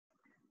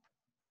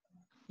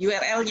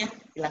URL-nya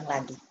hilang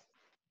lagi.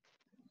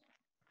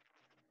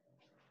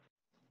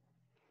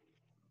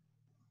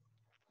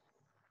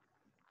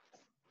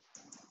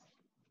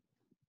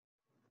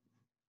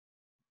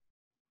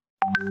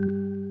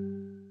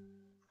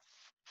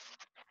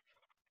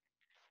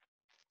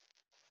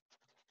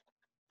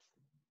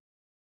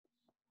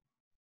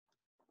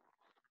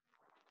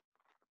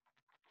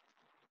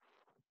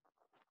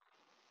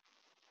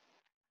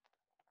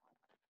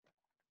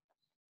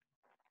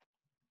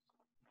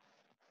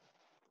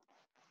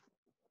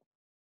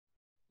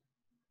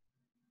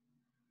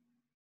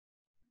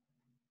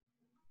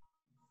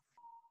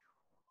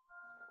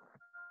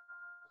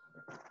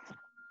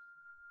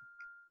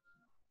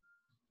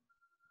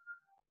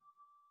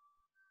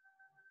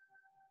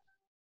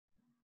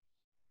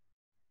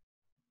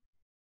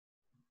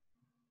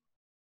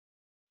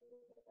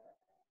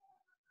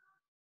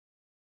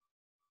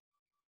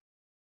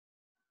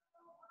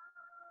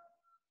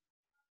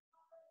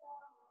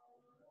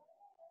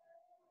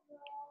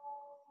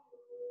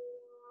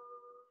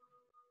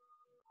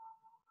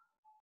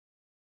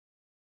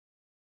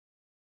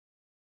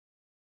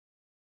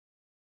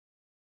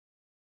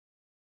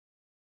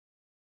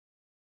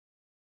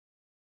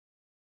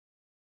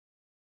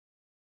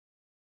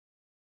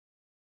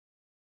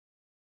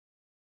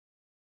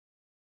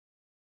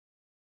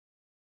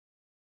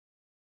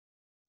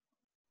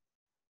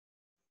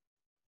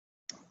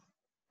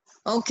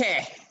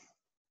 Okay.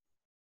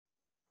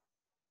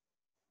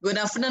 Good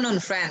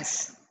afternoon,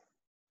 friends.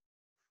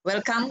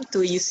 Welcome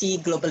to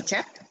UC Global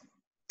Chat.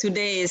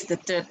 Today is the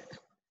 3rd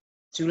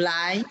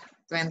July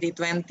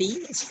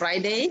 2020. It's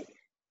Friday.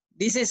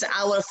 This is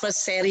our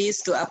first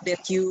series to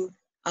update you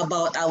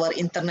about our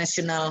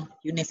international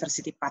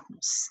university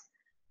partners.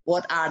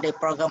 What are their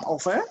program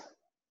offer?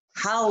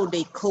 How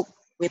they cope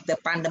with the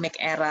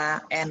pandemic era,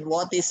 and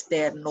what is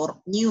their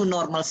new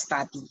normal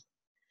study?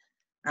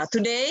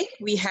 Today,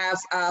 we have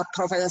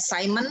Professor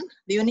Simon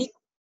Leonik,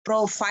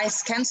 Pro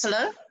Vice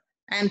Chancellor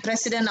and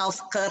President of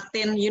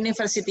Curtin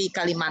University,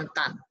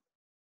 Kalimantan.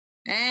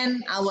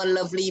 And our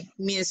lovely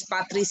Miss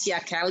Patricia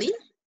Kelly,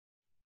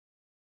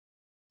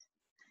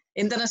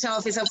 International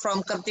Officer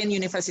from Curtin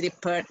University,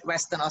 Perth,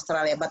 Western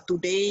Australia. But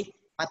today,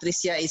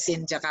 Patricia is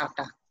in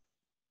Jakarta.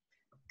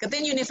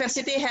 Curtin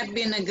University had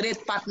been a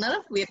great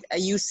partner with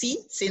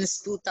UC since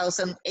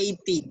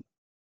 2018.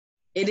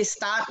 It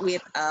started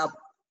with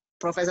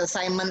Professor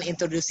Simon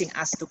introducing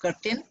us to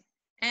Curtin,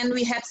 and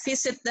we had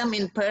visited them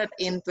in Perth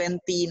in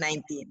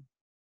 2019.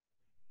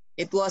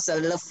 It was a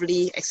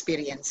lovely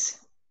experience.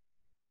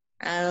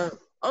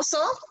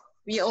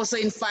 We also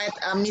invite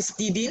Miss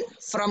Didin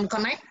from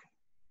Connect.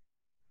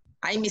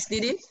 Hi, Miss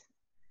Didin.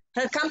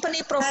 Her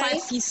company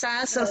provides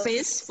visa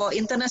service for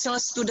international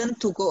students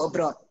to go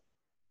abroad.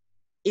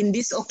 In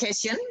this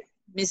occasion,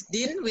 Miss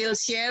Din will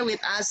share with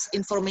us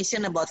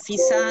information about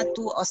visa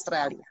to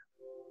Australia.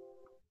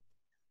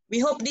 We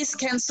hope this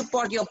can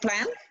support your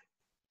plan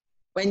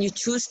when you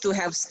choose to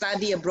have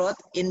study abroad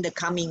in the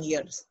coming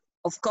years.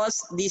 Of course,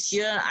 this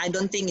year, I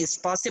don't think it's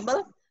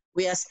possible.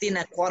 We are still in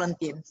a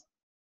quarantine.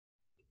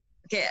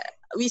 Okay,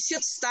 we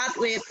should start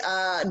with,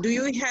 do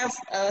you have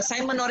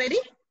Simon already?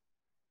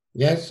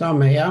 Yes,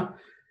 I'm here.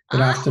 Good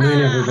afternoon,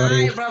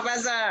 everybody. Hi,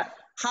 Professor.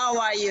 How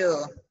are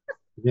you?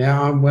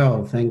 Yeah, I'm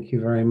well. Thank you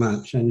very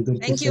much. And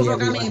good Thank to you see for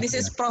everyone coming. This here.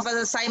 is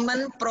Professor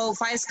Simon, Pro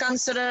Vice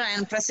Chancellor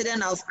and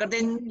President of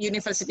Curtin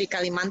University,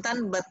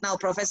 Kalimantan, but now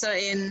Professor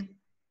in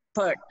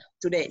Perth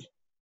today.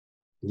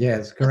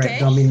 Yes,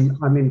 correct. Okay.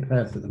 I'm in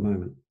Perth at the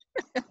moment.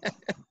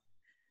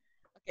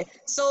 Okay.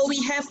 So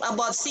we have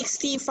about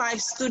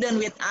 65 students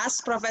with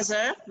us,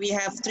 Professor. We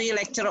have 3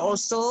 lecturers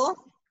also.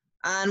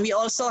 And we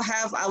also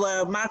have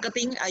our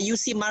marketing, a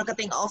UC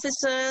marketing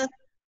officer.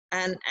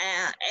 And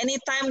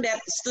anytime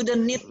that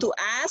student need to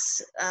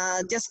ask,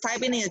 just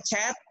type in the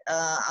chat.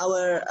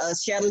 Our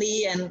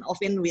Shirley and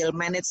Ovin will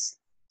manage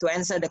to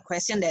answer the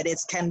question that it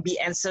can be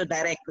answered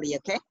directly,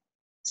 okay?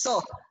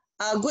 So,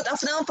 good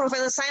afternoon,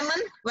 Professor Simon.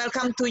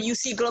 Welcome to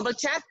UC Global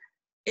Chat.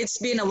 It's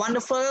been a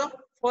wonderful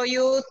for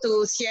you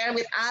to share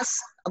with us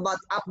about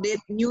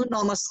update new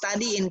normal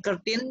study in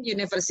Curtin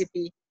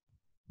University.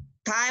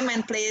 Time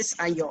and place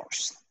are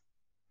yours.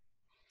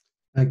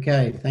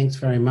 Okay, thanks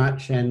very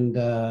much. And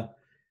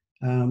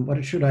what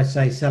should I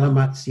say?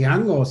 Selamat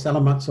siang or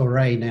selamat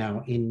sore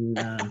now in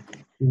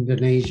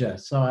Indonesia.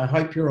 So I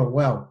hope you're all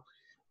well.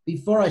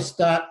 Before I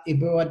start,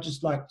 Ibu, I'd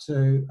just like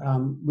to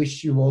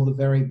wish you all the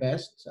very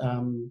best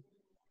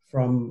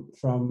from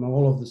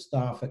all of the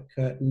staff at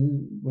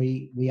Curtin.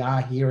 We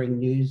are hearing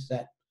news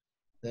that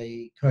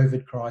the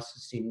COVID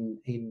crisis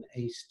in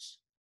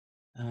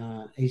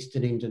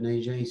Eastern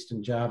Indonesia,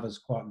 Eastern Java is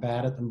quite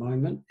bad at the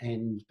moment,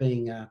 and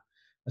being a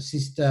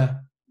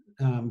sister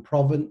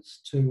province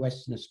to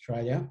Western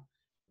Australia,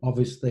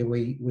 obviously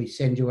we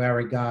send you our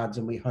regards,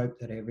 and we hope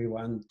that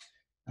everyone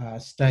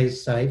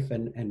stays safe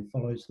and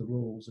follows the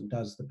rules and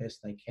does the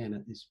best they can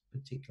at this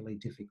particularly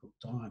difficult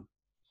time.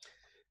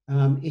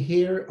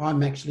 Here,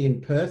 I'm actually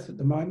in Perth at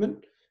the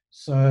moment.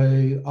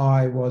 So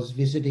I was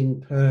visiting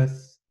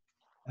Perth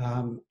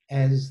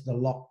as the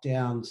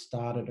lockdown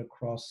started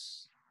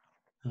across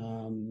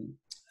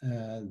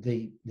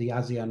the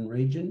ASEAN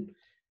region,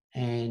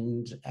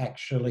 and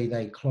actually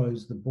they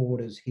closed the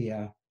borders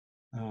here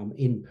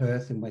in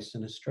Perth in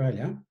Western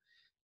Australia.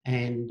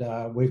 And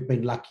we've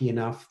been lucky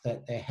enough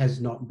that there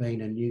has not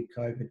been a new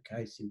COVID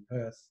case in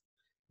Perth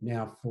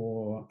now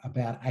for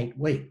about 8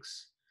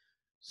 weeks.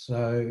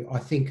 So I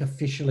think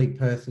officially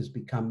Perth has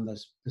become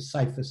the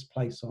safest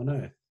place on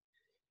earth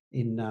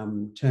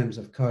in terms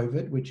of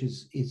COVID, which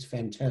is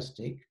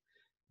fantastic.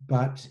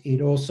 But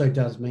it also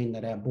does mean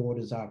that our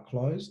borders are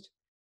closed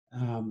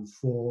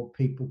for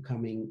people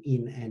coming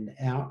in and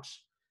out.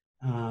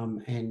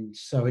 And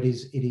so it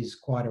is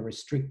quite a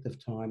restrictive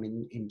time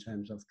in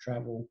terms of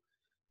travel,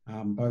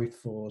 both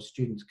for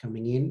students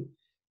coming in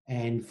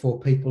and for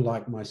people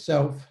like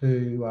myself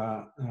who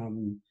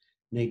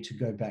need to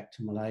go back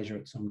to Malaysia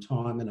at some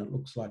time, and it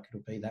looks like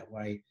it'll be that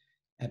way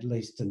at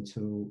least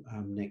until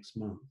next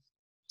month.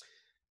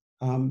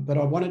 But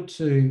I wanted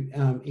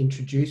to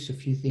introduce a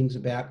few things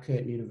about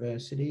Curtin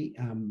University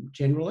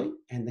generally,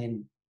 and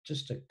then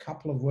just a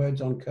couple of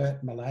words on Curtin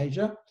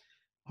Malaysia.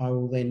 I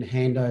will then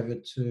hand over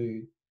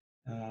to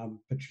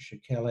Patricia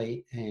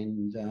Kelly,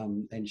 and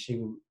then she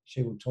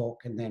will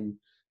talk, and then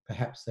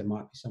perhaps there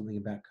might be something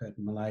about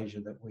Curtin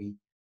Malaysia that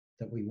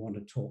we want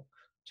to talk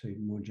to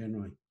more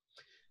generally.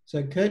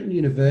 So Curtin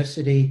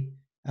University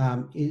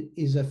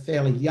is a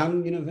fairly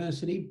young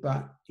university,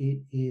 but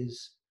it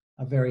is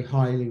a very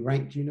highly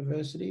ranked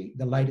university.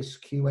 The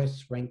latest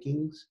QS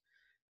rankings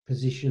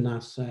position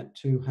us at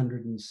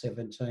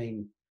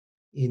 217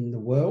 in the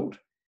world,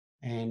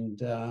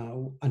 and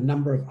a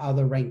number of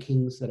other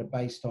rankings that are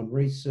based on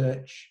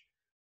research.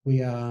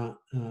 We are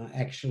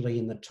actually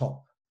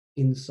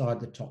inside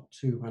the top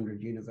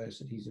 200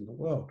 universities in the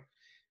world,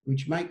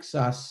 which makes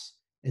us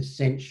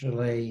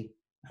essentially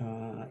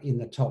in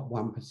the top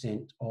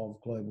 1% of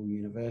global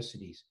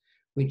universities,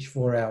 which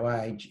for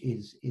our age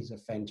is a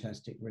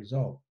fantastic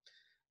result.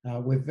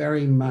 We're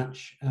very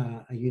much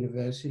a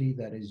university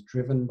that is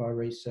driven by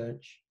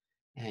research,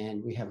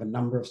 and we have a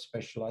number of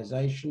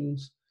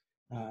specializations,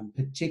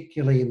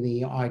 particularly in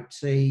the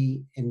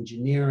IT,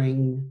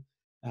 engineering,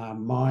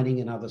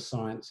 mining and other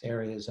science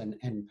areas,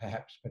 and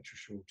perhaps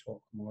Patricia will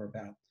talk more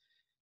about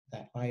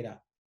that later.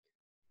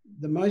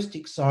 The most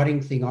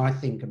exciting thing I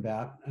think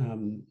about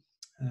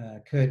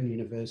Curtin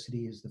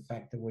University is the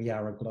fact that we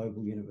are a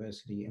global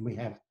university, and we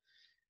have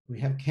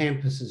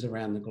campuses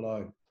around the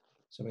globe.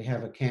 So we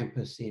have a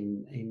campus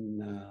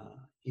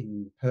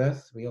in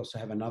Perth. We also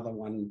have another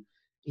one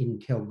in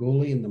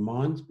Kalgoorlie in the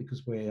mines,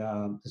 because we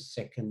are the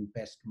second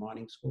best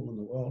mining school in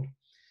the world.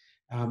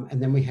 And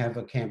then we have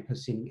a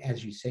campus in,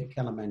 as you said,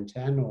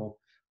 Kalimantan or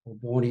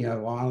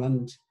Borneo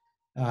Island.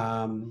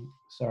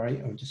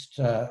 Sorry,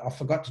 I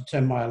forgot to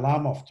turn my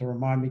alarm off to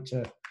remind me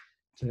to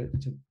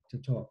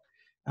talk.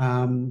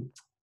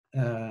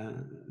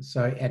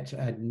 So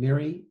at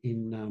Miri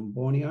in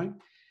Borneo.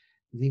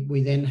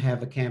 We then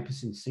have a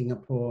campus in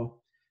Singapore,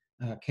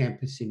 a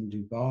campus in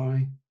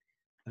Dubai,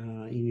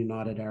 in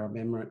United Arab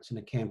Emirates, and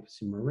a campus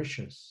in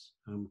Mauritius,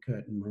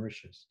 Curtin,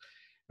 Mauritius.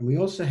 And we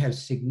also have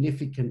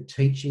significant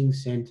teaching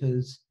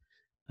centres,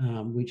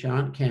 which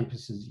aren't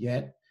campuses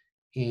yet,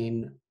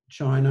 in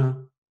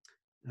China,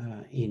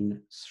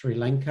 in Sri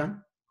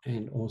Lanka,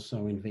 and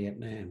also in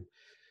Vietnam.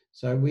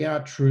 So we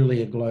are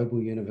truly a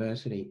global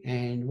university.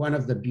 And one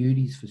of the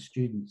beauties for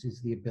students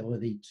is the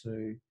ability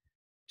to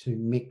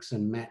mix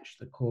and match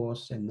the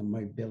course and the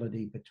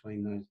mobility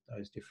between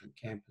those different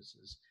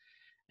campuses.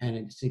 And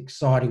it's an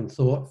exciting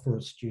thought for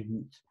a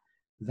student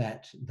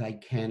that they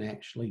can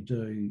actually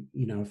do,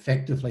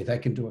 effectively they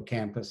can do a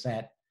campus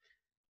at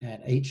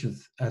each of,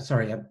 a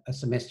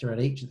semester at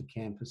each of the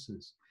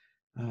campuses.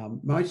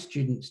 Most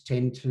students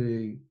tend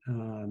to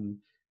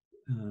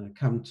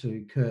come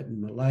to Curtin,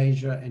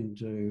 Malaysia and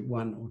do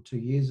 1 or 2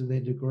 years of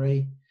their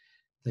degree.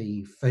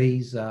 The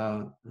fees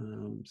are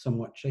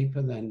somewhat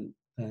cheaper than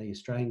the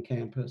Australian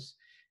campus,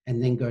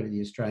 and then go to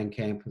the Australian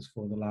campus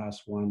for the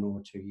last 1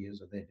 or 2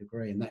 years of their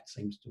degree. And that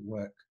seems to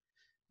work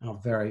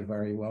very,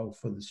 very well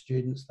for the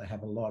students. They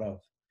have a lot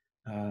of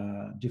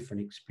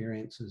different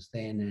experiences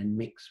then, and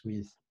mix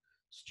with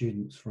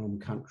students from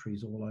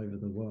countries all over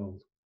the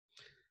world.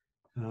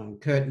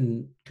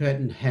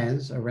 Curtin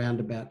has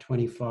around about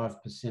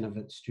 25% of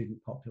its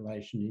student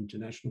population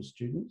international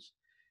students,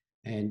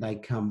 and they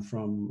come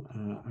from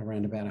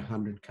around about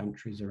 100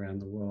 countries around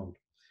the world.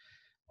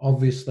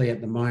 Obviously,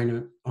 at the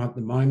moment,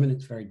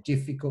 it's very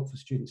difficult for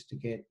students to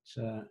get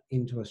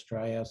into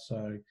Australia.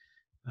 So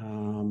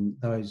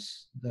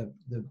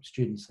the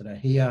students that are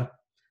here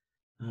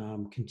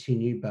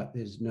continue, but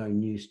there's no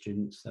new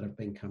students that have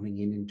been coming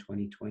in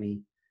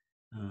 2020,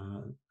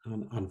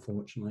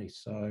 unfortunately.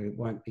 So it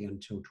won't be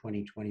until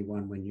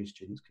 2021 when new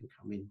students can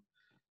come in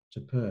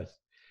to Perth.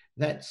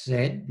 That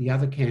said, the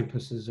other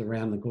campuses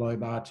around the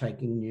globe are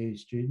taking new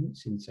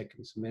students in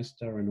second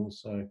semester and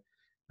also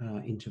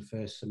into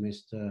first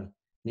semester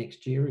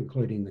next year,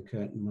 including the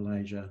Curtin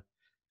Malaysia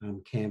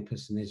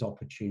campus, and there's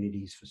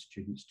opportunities for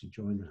students to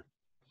join that.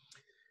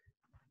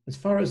 As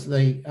far as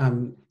the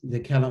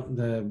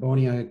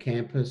Borneo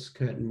campus,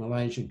 Curtin,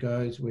 Malaysia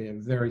goes, we are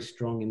very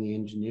strong in the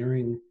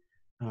engineering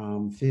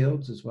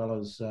fields as well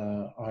as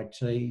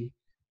IT.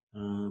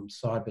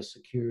 Cyber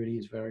security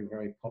is very,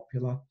 very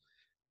popular.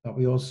 But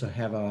we also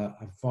have a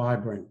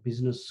vibrant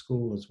business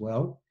school as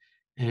well.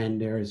 And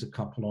there is a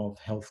couple of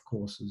health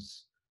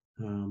courses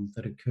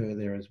that occur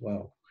there as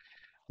well.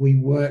 We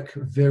work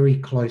very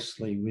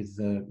closely with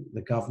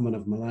the government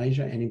of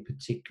Malaysia and in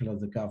particular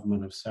the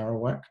government of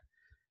Sarawak.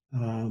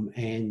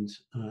 And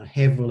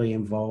heavily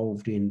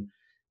involved in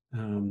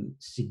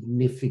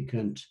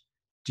significant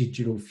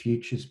digital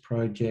futures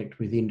project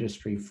with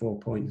Industry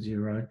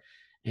 4.0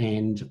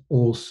 and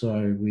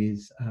also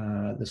with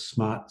the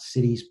Smart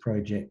Cities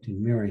project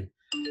in Miri,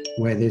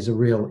 where there's a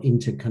real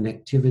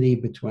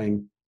interconnectivity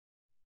between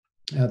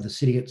the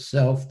city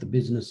itself, the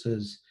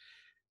businesses,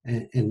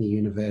 and the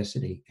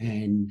university.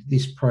 And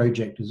this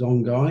project is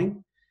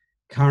ongoing.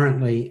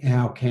 Currently,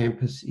 our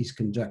campus is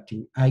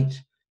conducting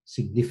 8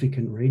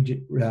 significant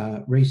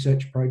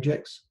research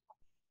projects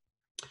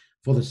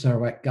for the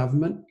Sarawak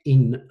government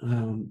in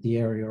the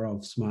area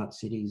of smart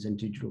cities and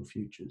digital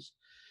futures.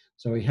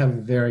 So we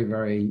have very,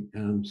 very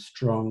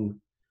strong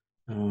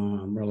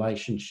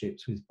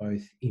relationships with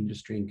both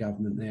industry and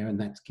government there, and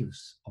that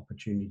gives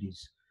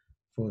opportunities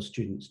for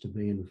students to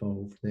be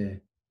involved there.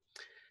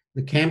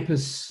 The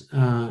campus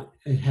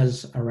it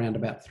has around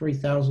about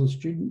 3,000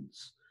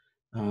 students.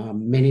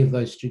 Many of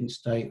those students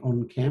stay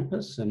on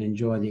campus and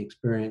enjoy the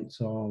experience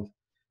of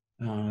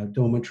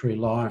dormitory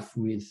life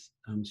with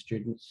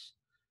students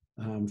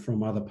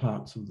from other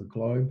parts of the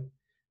globe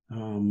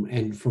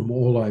and from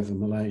all over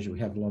Malaysia. We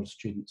have a lot of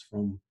students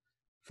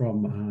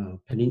from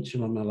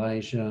Peninsular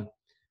Malaysia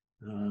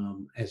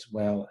as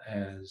well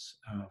as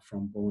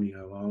from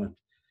Borneo Island.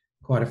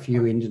 Quite a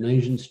few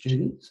Indonesian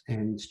students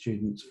and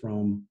students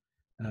from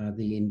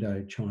the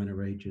Indo-China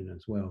region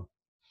as well.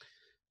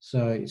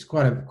 So it's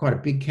quite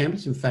a big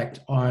campus. In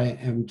fact, I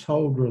am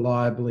told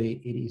reliably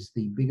it is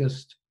the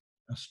biggest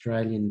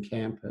Australian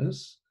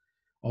campus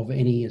of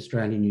any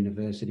Australian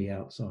university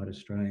outside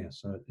Australia.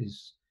 So it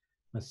is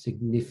a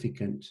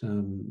significant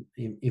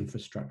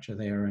infrastructure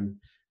there, and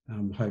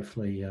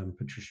hopefully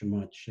Patricia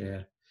might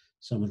share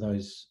some of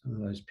those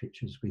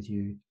pictures with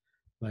you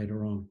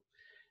later on.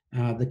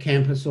 The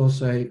campus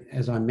also,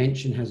 as I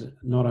mentioned,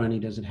 not only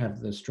does it have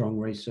the strong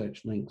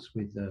research links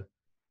with the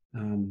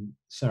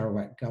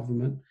Sarawak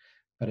government,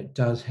 but it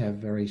does have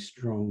very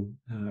strong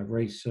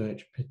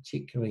research,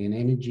 particularly in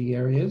energy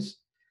areas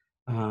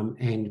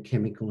and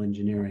chemical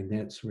engineering.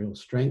 That's real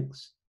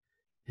strengths.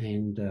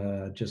 And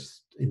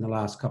just in the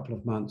last couple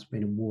of months,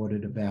 been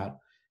awarded about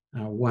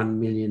 1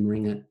 million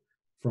ringgit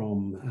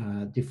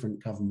from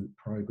different government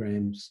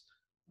programs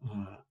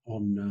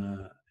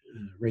on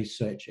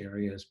research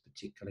areas,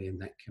 particularly in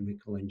that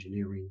chemical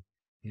engineering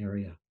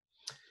area.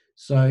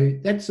 So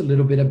that's a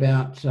little bit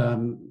about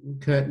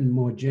Curtin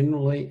more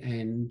generally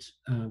and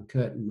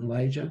Curtin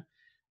Malaysia.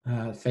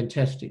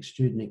 Fantastic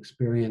student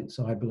experience,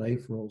 I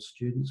believe, for all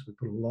students. We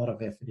put a lot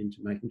of effort into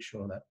making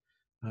sure that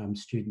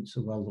students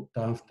are well looked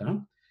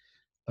after.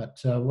 But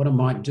what I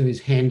might do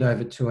is hand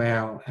over to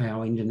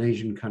our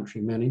Indonesian country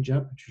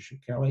manager, Patricia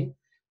Kelly,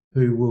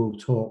 who will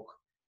talk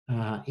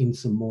in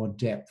some more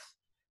depth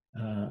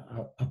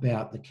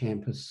about the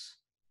campus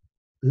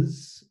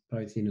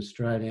both in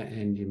Australia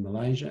and in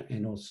Malaysia,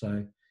 and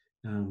also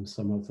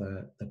some of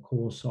the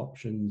course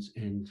options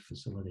and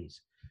facilities.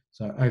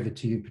 So over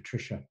to you,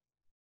 Patricia.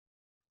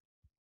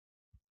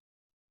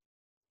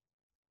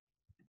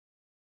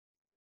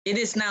 It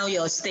is now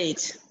your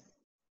stage.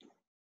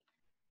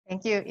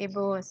 Thank you,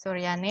 Ibu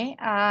Suryani.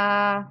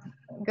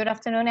 Good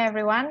afternoon,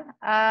 everyone.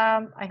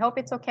 I hope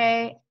it's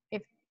okay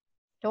if,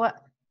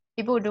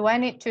 Ibu, do I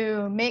need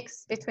to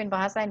mix between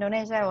Bahasa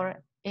Indonesia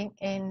or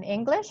in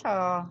English,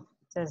 or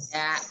just?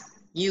 Yeah,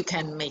 you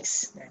can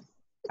mix.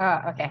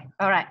 Oh, okay.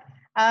 All right.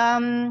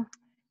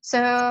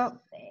 So,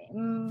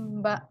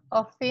 Mbak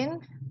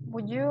Ovin,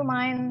 would you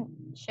mind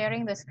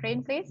sharing the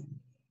screen, please?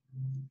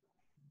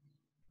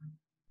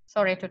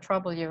 Sorry to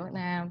trouble you.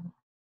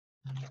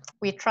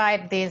 We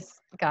tried this,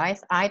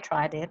 guys. I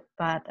tried it,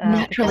 but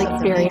natural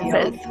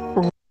experiences.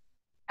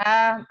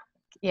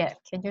 Yeah,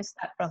 can you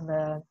start from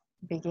the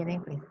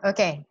beginning, please?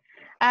 Okay.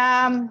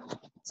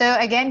 So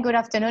again, good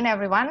afternoon,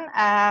 everyone.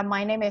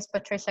 My name is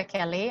Patricia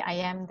Kelly. I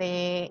am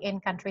the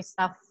in-country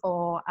staff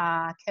for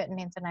Curtin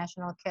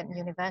International, Curtin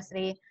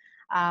University,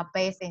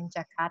 based in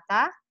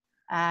Jakarta.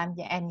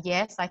 And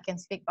yes, I can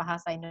speak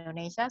Bahasa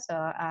Indonesia.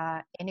 So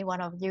any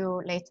one of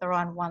you later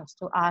on wants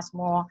to ask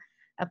more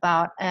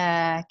about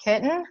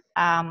Curtin,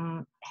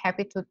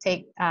 happy to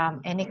take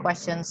any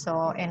questions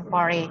or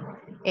inquiry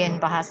in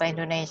Bahasa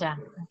Indonesia.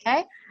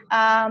 Okay.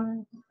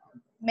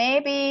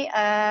 Maybe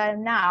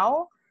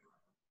now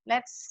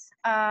let's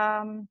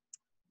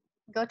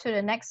go to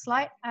the next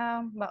slide,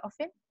 Mbak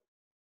Ovin.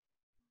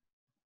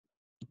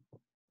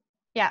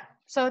 Yeah,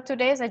 so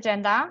today's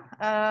agenda,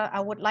 I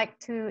would like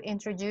to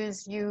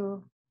introduce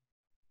you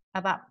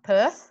about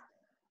Perth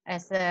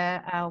as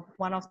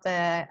one of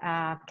the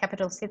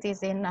capital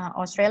cities in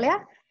Australia.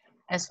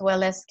 as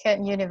well as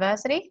Curtin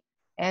University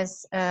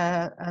as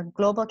a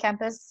global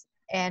campus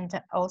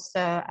and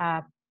also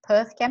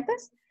Perth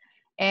campus.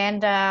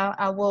 And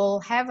I will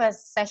have a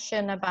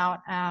session about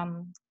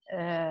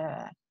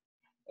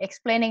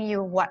explaining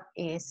you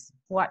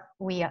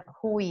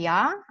who we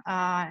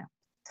are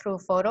through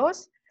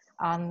photos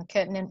on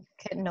Curtin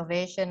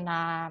Innovation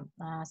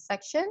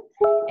section.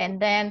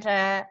 And then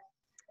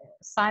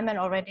Simon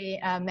already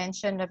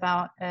mentioned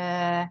about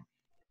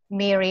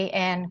Miri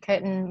and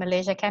Curtin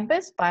Malaysia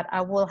campus, but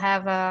I will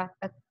have a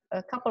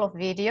couple of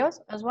videos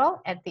as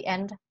well at the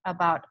end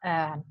about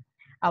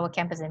our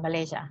campus in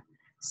Malaysia.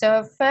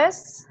 So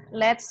first,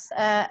 let's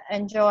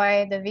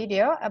enjoy the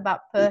video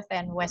about Perth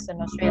and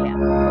Western Australia.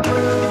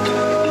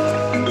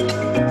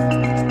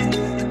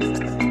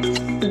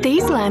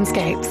 These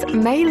landscapes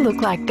may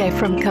look like they're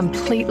from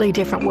completely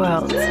different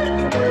worlds,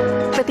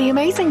 but the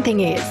amazing thing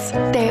is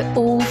they're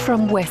all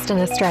from Western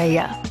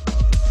Australia.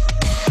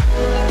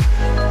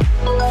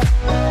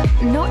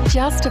 Not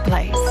just a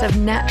place of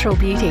natural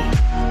beauty.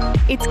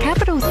 Its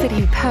capital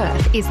city,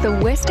 Perth, is the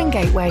western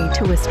gateway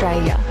to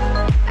Australia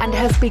and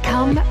has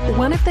become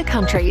one of the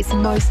country's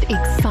most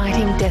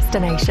exciting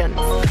destinations.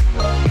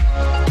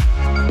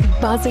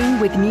 Buzzing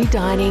with new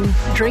dining,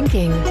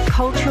 drinking,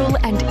 cultural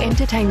and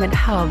entertainment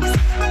hubs,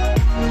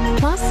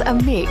 plus a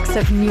mix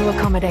of new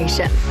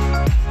accommodation.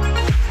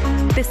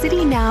 The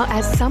city now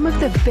has some of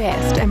the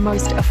best and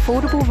most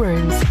affordable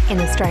rooms in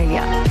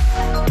Australia.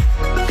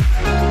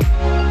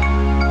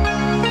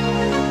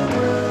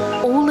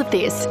 All of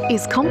this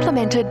is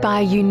complemented by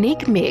a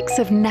unique mix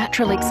of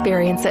natural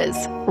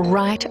experiences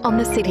right on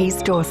the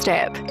city's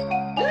doorstep.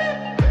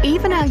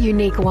 Even our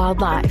unique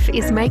wildlife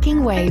is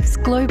making waves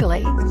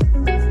globally.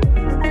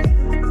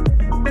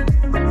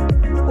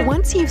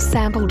 Once you've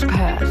sampled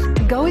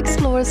Perth, go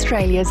explore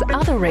Australia's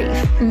other reef,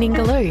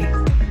 Ningaloo.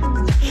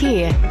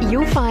 Here,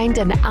 you'll find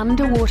an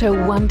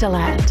underwater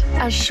wonderland,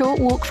 a short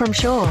walk from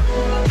shore,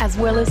 as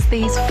well as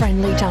these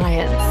friendly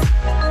giants.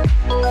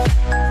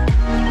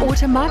 Or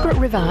to Margaret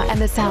River and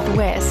the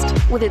southwest,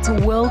 with its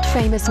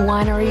world-famous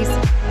wineries,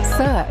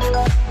 surf,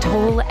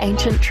 tall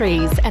ancient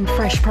trees and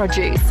fresh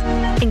produce,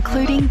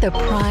 including the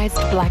prized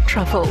black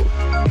truffle,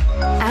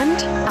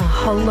 and a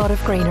whole lot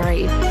of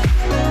greenery.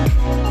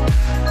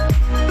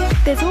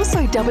 There's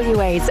also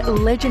WA's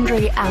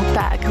legendary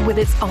outback with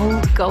its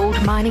old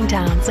gold mining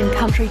towns and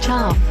country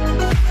charm.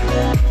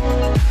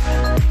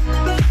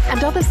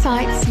 And other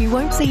sites you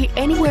won't see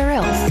anywhere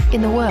else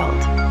in the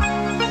world.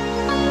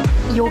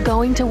 You're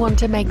going to want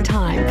to make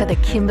time for the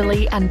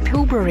Kimberley and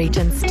Pilbara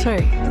regions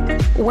too.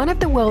 One of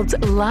the world's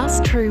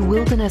last true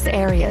wilderness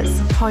areas,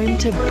 home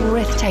to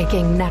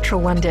breathtaking natural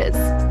wonders,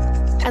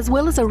 as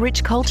well as a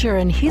rich culture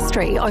and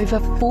history over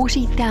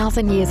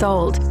 40,000 years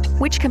old,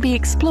 which can be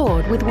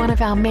explored with one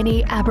of our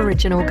many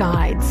Aboriginal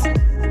guides.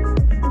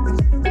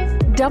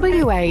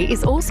 WA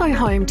is also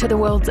home to the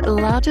world's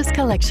largest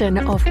collection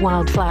of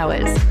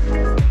wildflowers.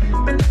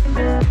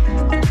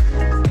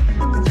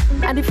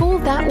 And if all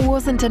that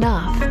wasn't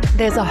enough,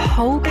 there's a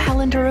whole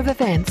calendar of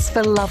events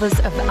for lovers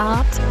of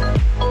art,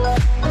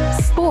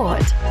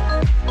 sport,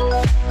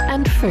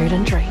 and food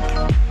and drink.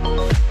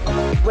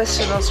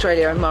 Western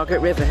Australia and Margaret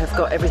River have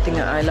got everything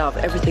that I love,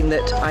 everything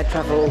that I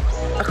travel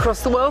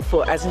across the world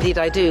for, as indeed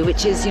I do,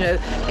 which is,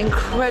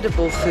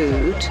 incredible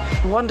food,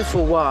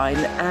 wonderful wine,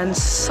 and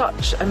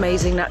such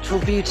amazing natural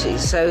beauty.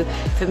 So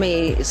for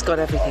me, it's got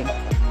everything.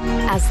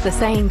 As the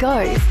saying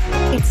goes,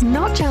 it's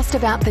not just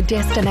about the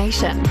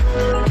destination,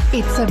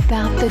 it's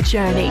about the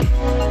journey,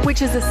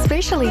 which is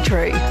especially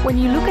true when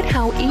you look at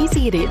how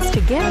easy it is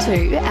to get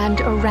to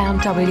and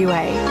around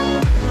WA.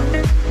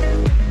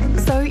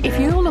 So if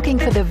you're looking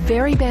for the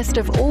very best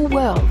of all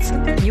worlds,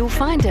 you'll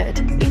find it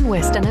in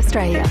Western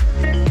Australia.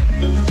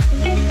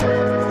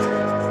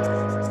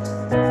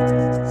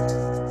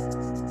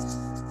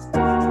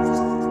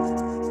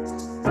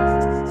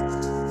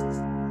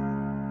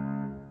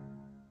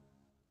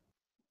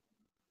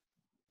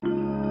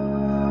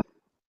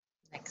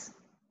 Next.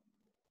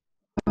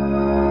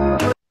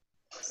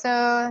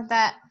 So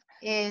that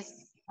is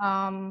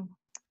some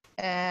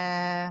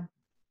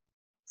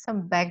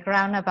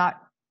background about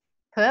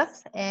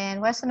Perth in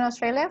Western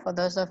Australia. For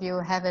those of you who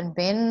haven't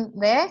been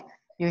there,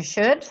 you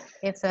should.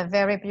 It's a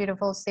very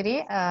beautiful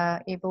city.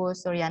 Ibu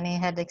Suryani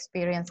had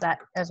experienced that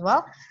as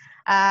well.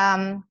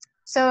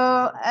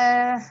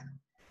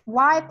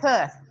 Why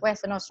Perth,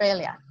 Western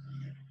Australia?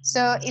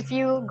 So if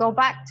you go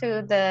back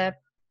to the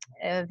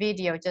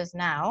video just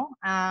now,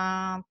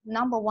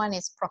 number one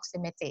is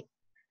proximity.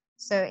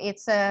 So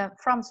it's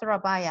from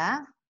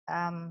Surabaya.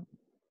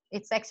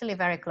 It's actually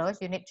very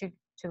close. You need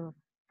to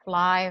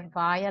fly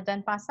via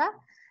Denpasar.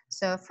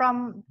 So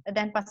from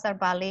Denpasar,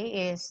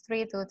 Bali is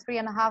 3 to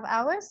 3.5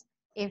 hours.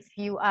 If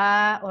you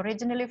are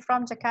originally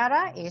from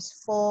Jakarta, is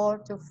 4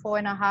 to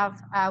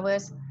 4.5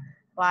 hours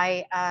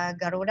by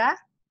Garuda.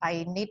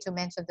 I need to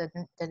mention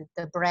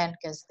the brand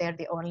because they're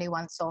the only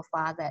one so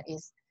far that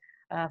is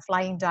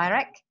flying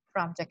direct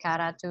from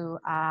Jakarta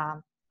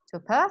to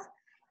Perth.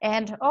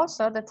 And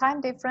also the time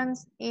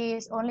difference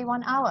is only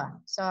 1 hour.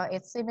 So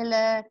it's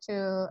similar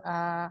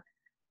to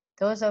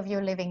those of you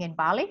living in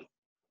Bali,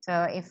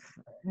 so if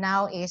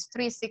now is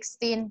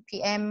 3:16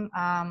 p.m.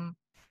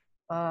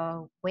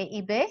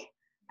 WIB,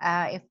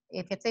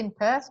 if it's in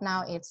Perth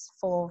now it's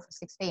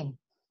 4:16.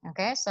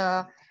 Okay,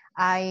 so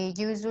I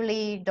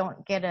usually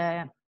don't get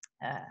I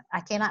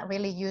cannot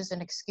really use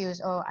an excuse.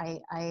 Oh,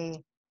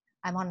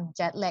 I'm on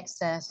jet lag,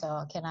 sir,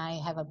 so can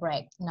I have a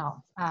break?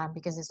 No,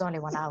 because it's only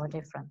 1 hour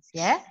difference.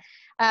 Yeah.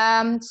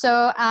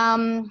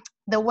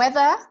 The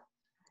weather,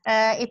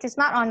 it is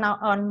not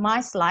on my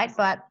slide,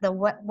 but the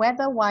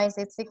weather-wise,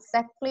 it's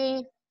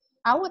exactly,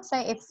 I would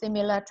say it's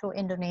similar to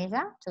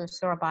Indonesia, to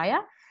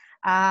Surabaya.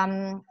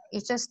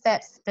 It's just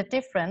that the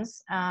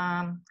difference,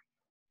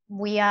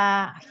 we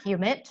are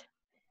humid.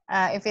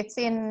 If it's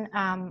in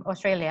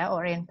Australia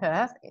or in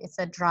Perth, it's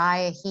a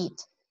dry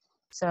heat.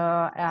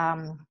 So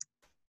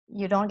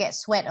you don't get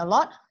sweat a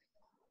lot.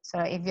 So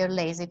if you're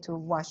lazy to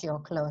wash your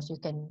clothes, you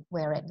can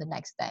wear it the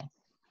next day.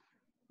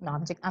 No,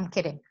 I'm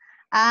kidding.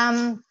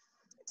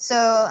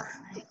 So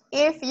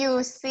if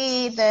you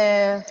see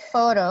the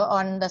photo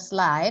on the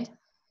slide,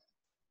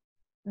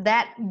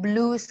 that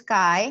blue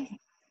sky,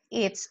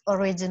 it's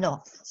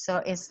original. So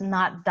it's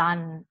not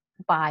done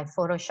by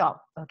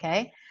Photoshop,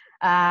 okay?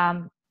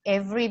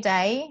 Every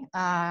day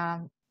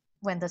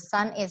when the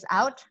sun is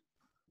out,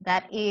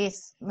 that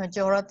is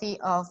majority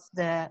of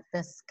the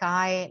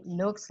sky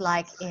looks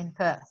like in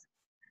Perth.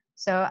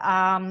 So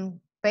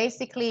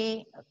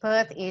basically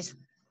Perth is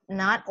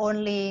not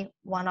only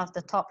one of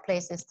the top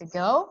places to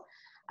go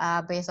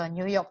based on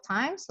New York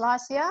Times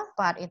last year,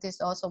 but it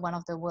is also one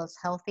of the world's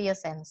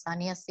healthiest and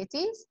sunniest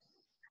cities.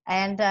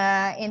 And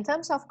in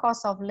terms of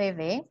cost of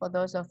living, for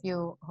those of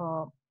you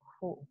who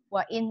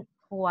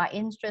are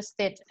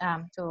interested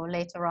to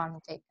later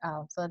on take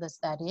further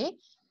study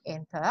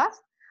in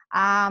Perth,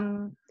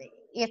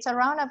 it's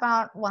around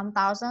about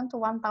 1,000 to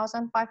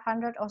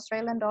 1,500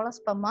 Australian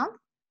dollars per month.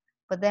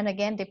 But then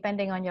again,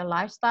 depending on your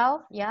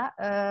lifestyle, yeah,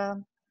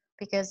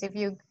 because if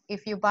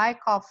you buy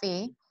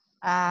coffee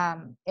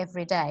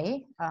every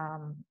day,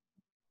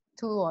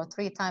 2 or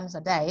 3 times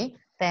a day,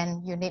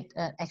 then you need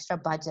an extra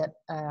budget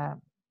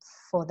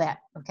for that,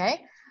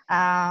 okay?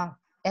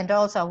 And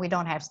also, we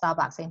don't have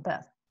Starbucks in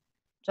Perth.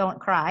 Don't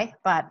cry,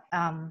 but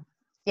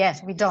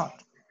yes, we don't.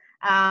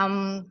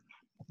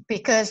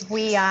 Because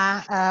we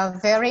are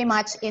very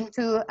much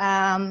into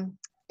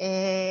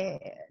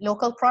a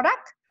local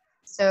product.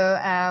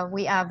 So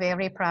we are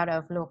very proud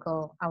of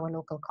our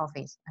local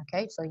coffees,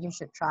 okay? So you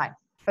should try.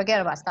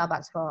 Forget about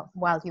Starbucks for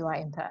while you are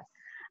in Perth.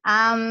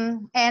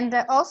 And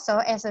also,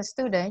 as a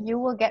student, you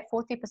will get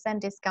 40%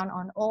 discount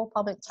on all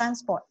public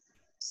transport.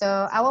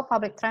 So our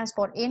public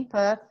transport in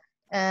Perth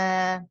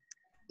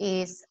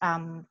is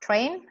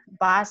train,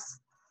 bus,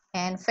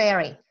 and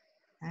ferry,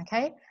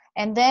 okay?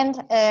 And then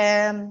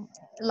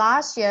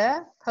last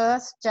year,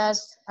 Perth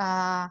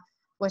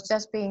was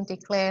just being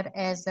declared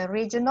as a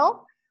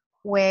regional,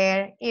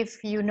 where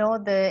if you know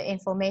the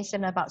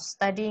information about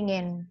studying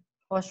in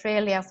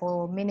Australia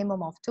for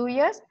minimum of 2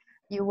 years,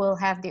 you will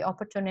have the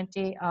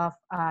opportunity of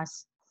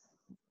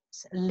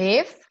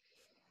live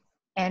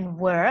and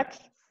work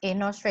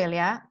in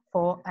Australia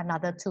for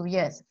another 2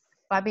 years.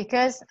 But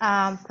because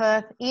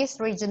Perth is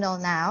regional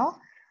now,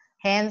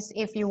 hence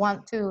if you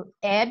want to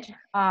add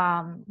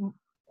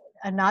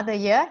another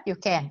year, you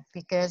can,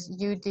 because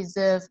you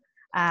deserve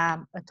a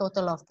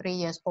total of 3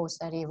 years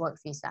post-study work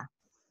visa.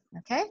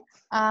 Okay,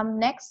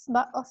 next,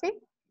 Ofi.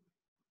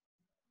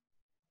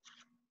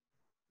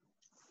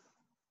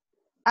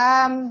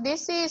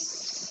 This is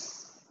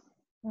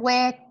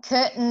where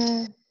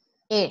Curtin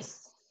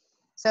is.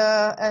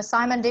 So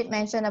Simon did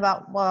mention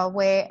about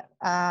where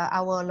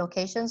our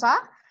locations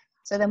are.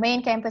 So the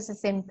main campus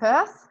is in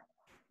Perth,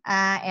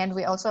 and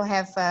we also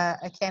have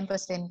a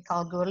campus in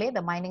Kalgoorlie,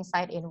 the mining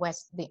site in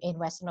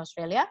Western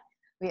Australia.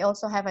 We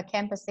also have a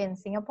campus in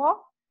Singapore,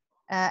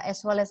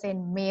 as well as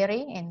in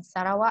Miri in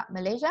Sarawak,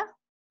 Malaysia.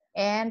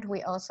 And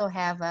we also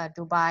have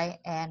Dubai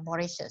and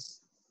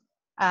Mauritius.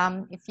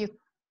 If you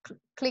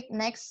click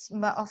next,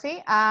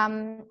 Ofi,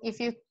 if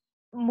you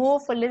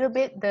move a little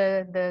bit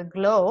the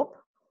globe,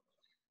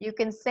 you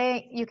can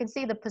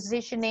see the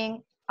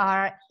positioning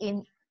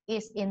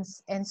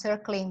is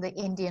encircling the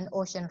Indian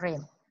Ocean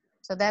rim.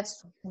 So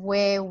that's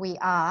where we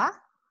are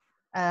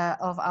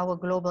of our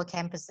global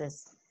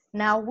campuses.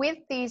 Now with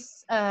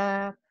this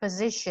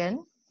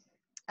position,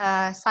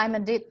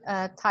 Simon did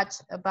touch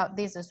about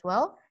this as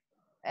well.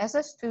 As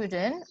a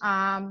student,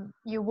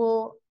 you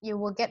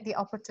will get the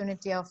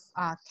opportunity of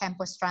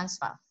campus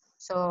transfer.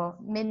 So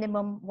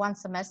minimum 1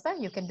 semester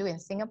you can do in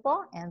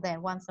Singapore, and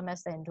then 1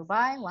 semester in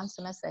Dubai, 1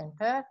 semester in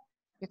Perth.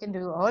 You can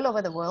do all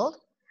over the world.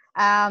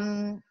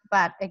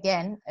 But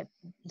again,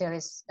 there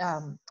is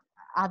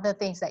other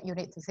things that you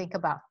need to think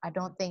about. I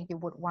don't think you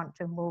would want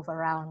to move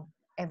around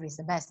every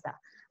semester,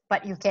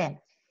 but you can,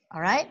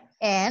 all right?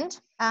 And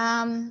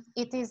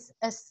it is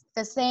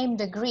the same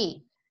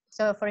degree.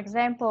 So for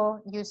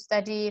example, you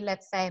study,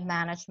 let's say,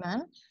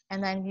 management,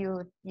 and then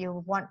you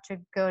want to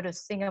go to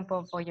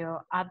Singapore for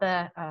your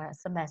other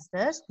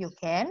semesters, you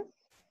can.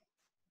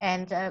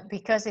 And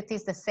because it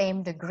is the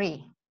same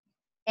degree.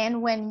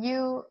 And when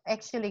you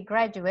actually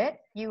graduate,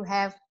 you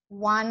have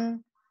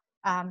one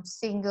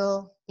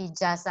single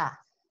ijazah.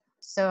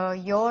 So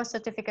your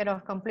certificate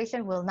of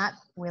completion will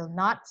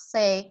not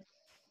say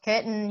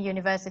Curtin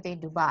University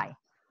Dubai,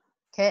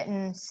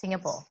 Curtin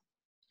Singapore,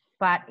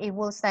 but it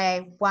will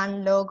say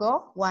one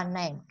logo, one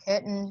name,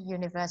 Curtin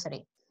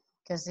University,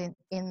 because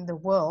in the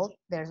world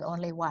there's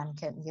only one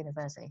Curtin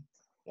University.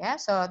 Yeah,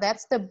 so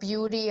that's the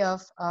beauty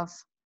of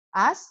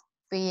us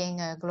being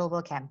a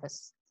global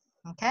campus.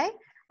 Okay,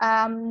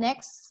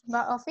 next,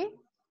 Mbak Ovi.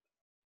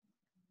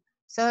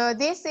 So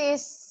this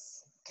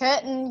is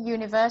Curtin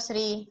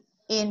University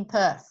in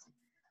Perth.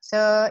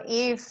 So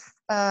if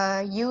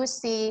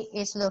UC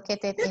is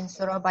located in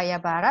Surabaya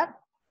Barat,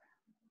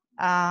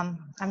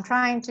 I'm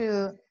trying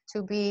to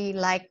be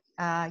like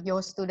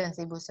your students,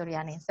 Ibu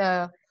Suryani.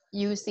 So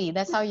UC,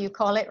 that's how you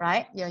call it,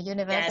 right? Your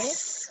university?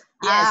 Yes.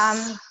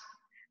 Yes.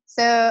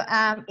 So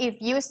if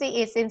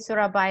UC is in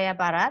Surabaya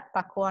Barat,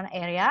 Pakuan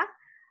area,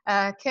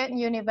 Curtin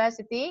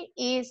University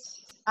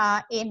is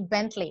in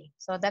Bentley.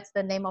 So that's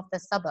the name of the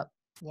suburb.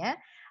 Yeah.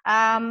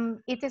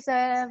 It is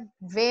a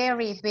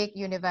very big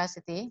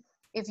university.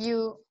 If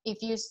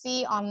you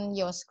see on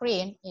your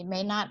screen, it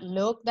may not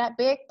look that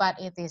big, but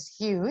it is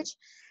huge.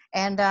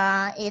 And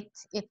it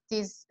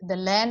is, the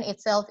land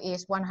itself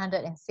is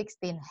 116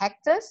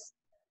 hectares.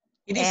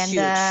 It is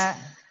huge.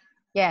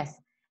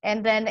 Yes.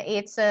 And then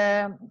it's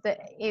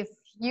if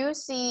you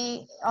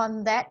see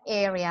on that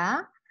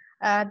area,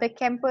 the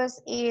campus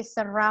is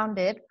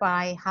surrounded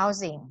by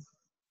housing.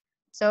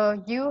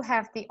 So you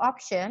have the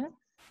option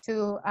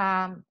to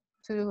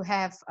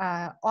have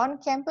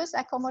on-campus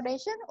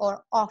accommodation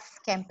or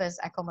off-campus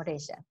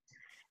accommodation.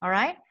 All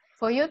right.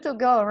 For you to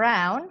go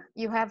around,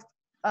 you have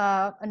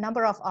a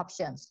number of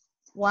options.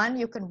 One,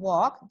 you can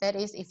walk. That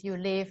is, if you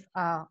live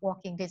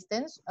walking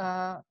distance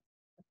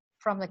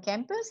from the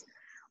campus,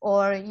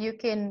 or you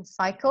can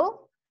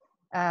cycle.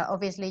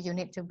 Obviously, you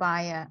need to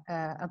buy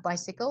a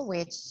bicycle,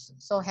 which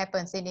so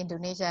happens in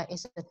Indonesia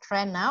is a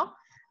trend now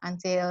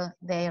until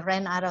they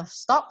ran out of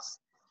stocks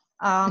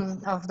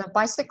of the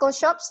bicycle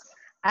shops.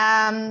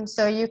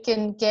 So you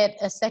can get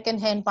a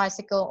second-hand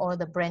bicycle or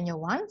the brand new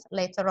ones.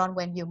 Later on,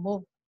 when you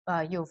move,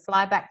 you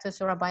fly back to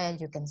Surabaya,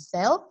 you can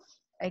sell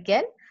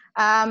again.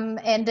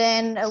 And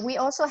then we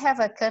also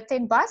have a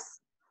Curtin bus.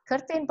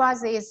 Curtin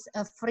bus is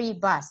a free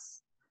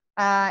bus.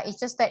 It's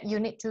just that you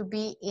need to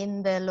be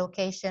in the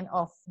location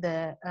of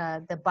the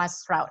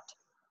bus route.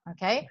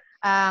 Okay,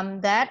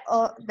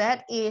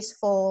 that is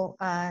for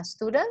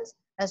students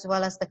as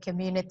well as the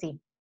community.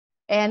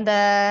 And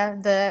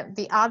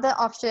the other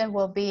option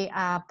will be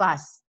a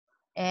bus,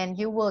 and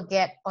you will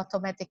get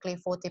automatically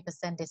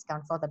 40%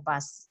 discount for the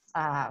bus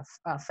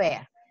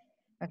fare.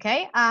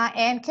 Okay,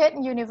 and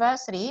Curtin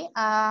University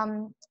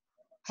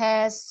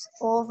has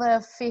over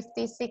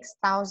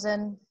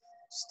 56,000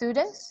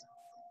 students,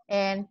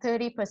 and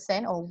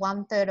 30% or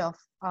 1/3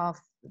 of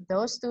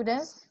those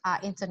students are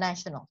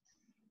international.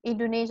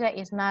 Indonesia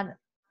is not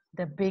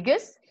the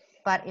biggest,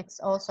 but it's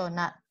also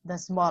not the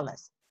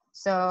smallest.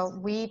 So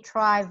we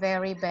try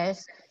very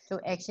best to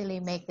actually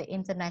make the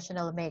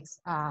international mix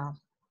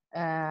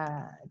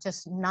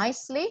just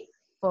nicely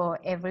for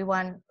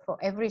everyone, for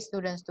every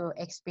student to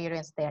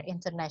experience their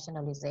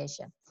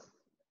internationalization.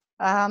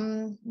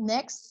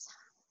 Next,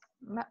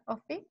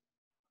 Ofi.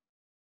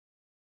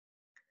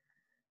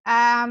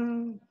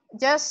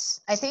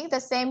 Just I think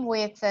the same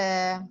with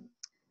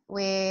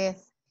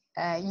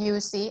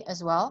UC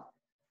as well.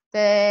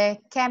 The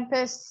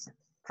campus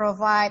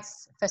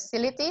provides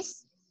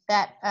facilities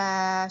that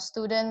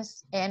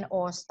students and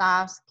or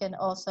staffs can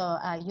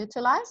also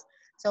utilize.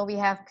 So we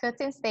have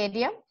Curtin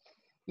Stadium.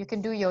 You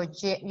can do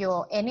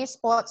your any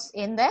sports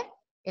in there.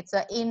 It's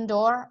an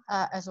indoor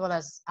as well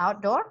as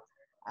outdoor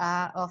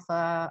of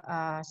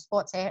a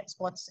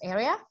sports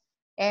area.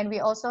 And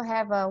we also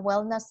have a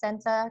wellness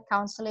center,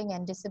 counseling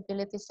and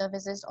disability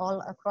services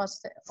all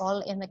across, all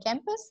in the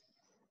campus.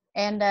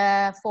 And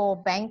for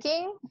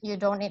banking, you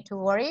don't need to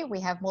worry. We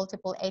have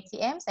multiple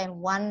ATMs and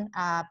one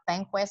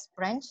Bankwest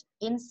branch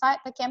inside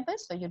the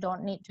campus, so you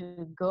don't need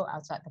to go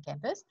outside the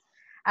campus.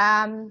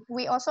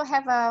 We also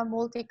have a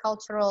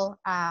multicultural,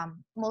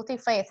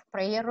 multi-faith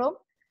prayer room.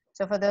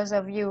 So for those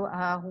of you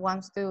who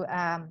wants to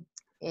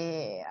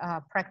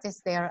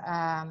practice their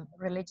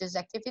religious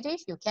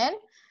activities, you can.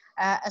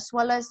 As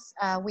well as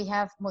we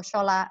have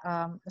Mushola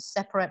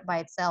separate by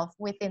itself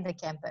within the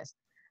campus.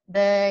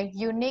 The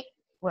unique,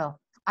 well,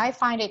 I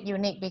find it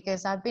unique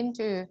because I've been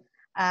to,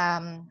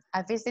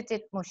 I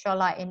visited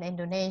Mushola in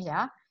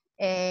Indonesia.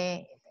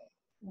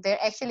 They're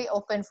actually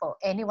open for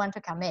anyone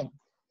to come in.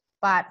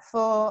 But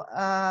for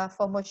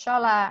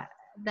Mushola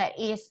that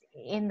is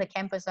in the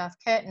campus of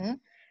Curtin,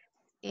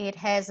 it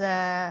has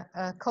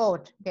a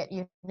code that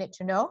you need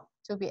to know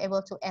to be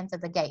able to enter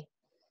the gate.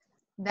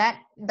 That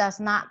does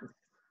not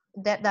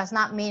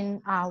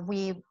mean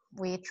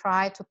we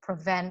try to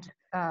prevent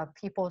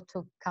people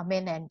to come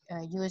in and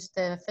use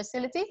the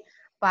facility,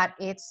 but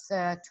it's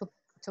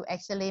to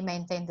actually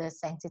maintain the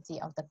sanctity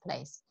of the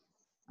place.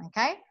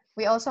 Okay,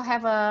 We also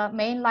have a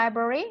main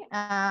library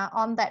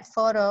on that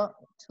photo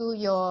to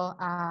your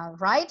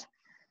right.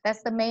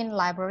 That's the main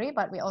library,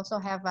 but we also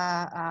have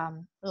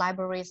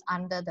libraries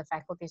under the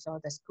faculties or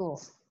the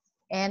school.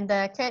 And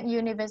Curtin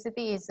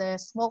University is a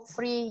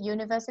smoke-free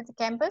university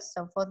campus.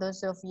 So for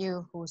those of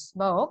you who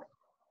smoke,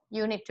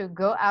 you need to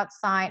go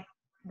outside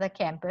the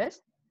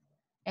campus,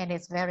 and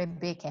it's very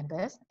big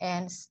campus,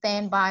 and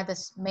stand by the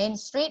main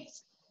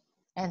streets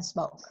and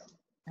smoke.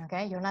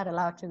 Okay, you're not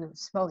allowed to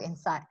smoke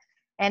inside.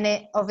 And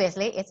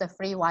obviously, it's a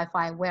free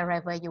Wi-Fi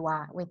wherever you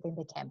are within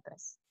the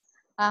campus.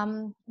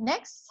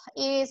 Next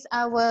is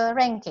our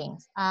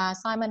rankings.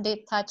 Simon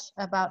did touch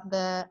about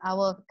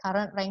our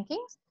current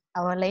rankings,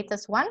 our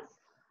latest one.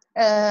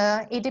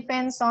 It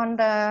depends on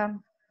the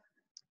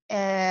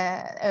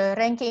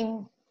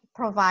ranking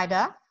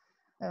provider,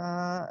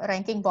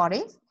 ranking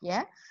body.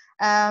 Yeah.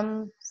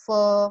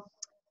 For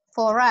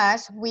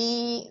us,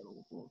 we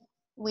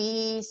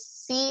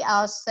see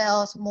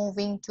ourselves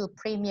moving to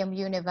premium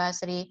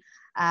university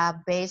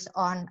based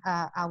on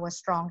our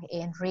strong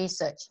in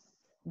research.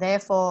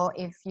 Therefore,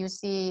 if you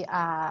see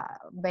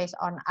based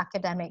on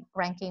academic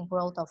ranking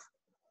world of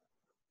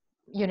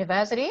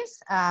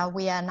universities,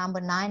 we are number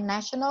 9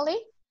 nationally.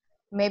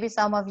 Maybe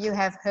some of you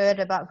have heard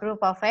about Group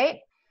of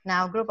 8.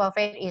 Now, Group of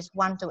 8 is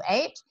 1 to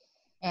 8,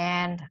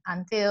 and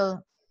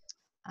until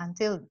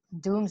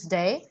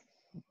doomsday,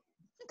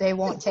 they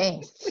won't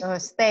change. So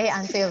stay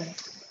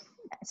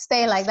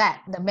like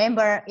that. The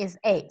member is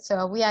 8,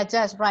 so we are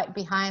just right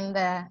behind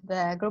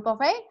the Group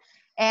of 8.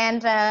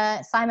 And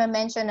Simon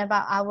mentioned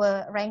about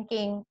our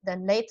ranking, the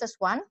latest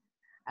one.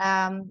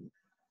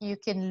 You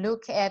can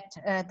look at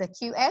the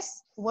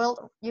QS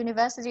World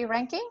University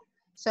Ranking.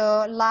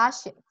 So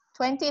last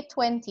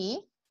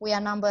 2020, we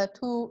are number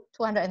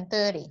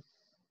 230,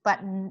 but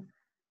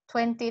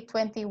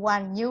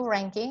 2021 new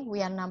ranking,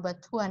 we are number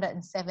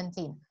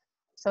 217.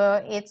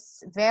 So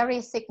it's very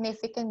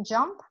significant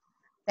jump.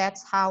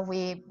 That's how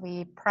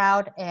we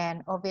proud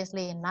and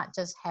obviously not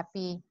just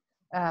happy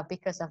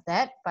because of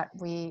that, but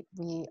we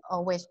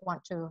always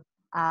want to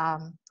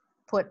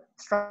put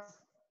strong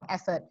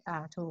effort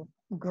to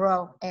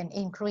grow and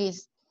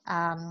increase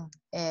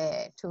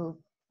to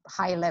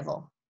high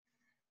level.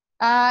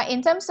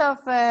 In terms of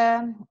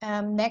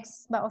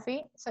next,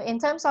 Baofi. So in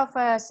terms of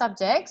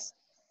subjects,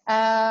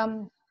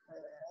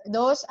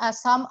 those are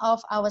some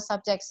of our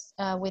subjects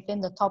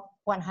within the top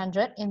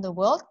 100 in the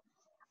world.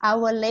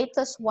 Our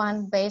latest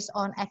one based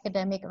on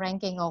academic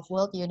ranking of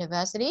World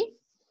University,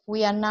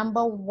 we are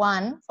number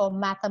 1 for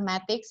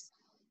mathematics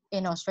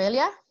in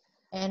Australia,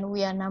 and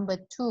we are number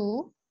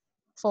 2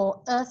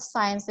 for earth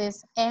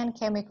sciences and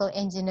chemical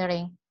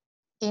engineering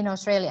in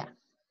Australia.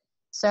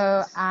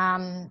 So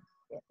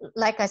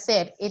like I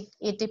said,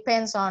 it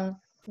depends on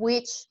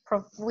which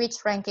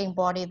ranking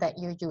body that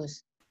you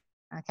use.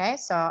 Okay,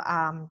 so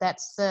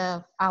that's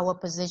our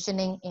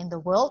positioning in the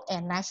world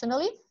and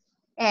nationally.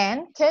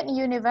 And Curtin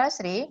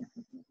University,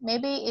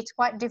 maybe it's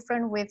quite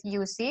different with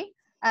UC.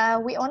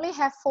 We only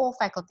have 4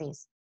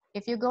 faculties.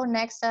 If you go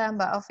next,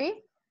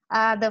 Baofi,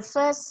 the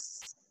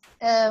first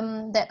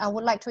that I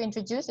would like to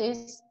introduce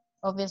is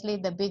obviously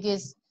the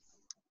biggest,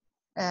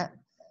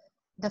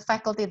 the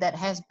faculty that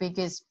has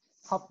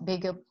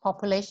bigger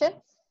population,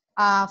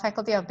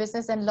 Faculty of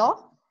Business and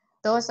Law.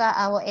 Those are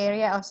our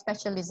area of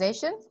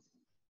specialization.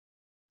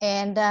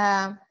 And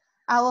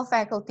our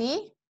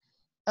faculty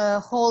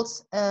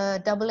holds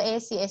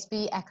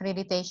AACSB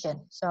accreditation.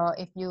 So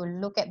if you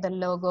look at the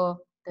logo,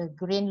 the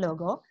green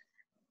logo,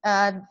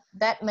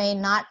 that may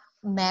not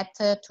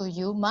matter to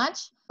you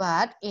much,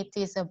 but it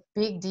is a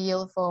big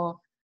deal for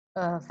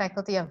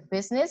Faculty of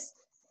Business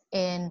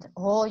in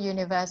whole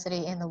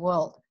university in the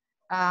world.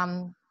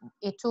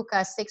 It took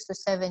us 6 to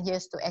 7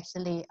 years to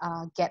actually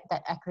get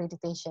that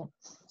accreditation.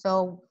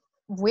 So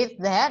with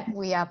that,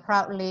 we are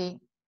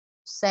proudly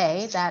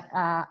say that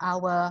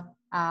our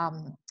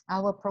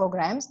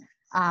programs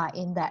are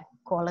in that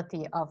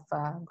quality of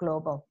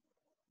global.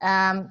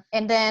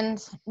 And then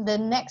the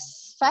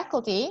next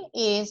faculty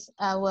is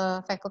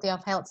our Faculty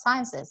of Health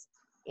Sciences.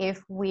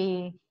 If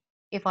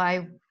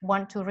I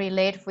want to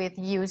relate with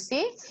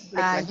UC,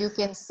 you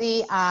can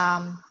see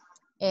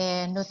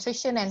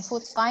nutrition and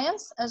food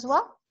science as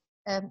well.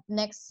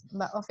 Next,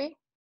 Baofi.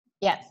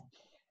 Yes.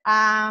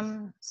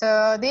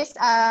 So these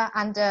are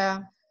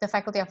under the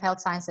Faculty of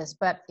Health Sciences,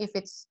 but if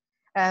it's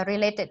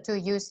related to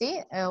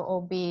UC, it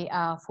will be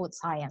food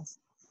science.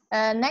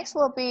 Next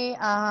will be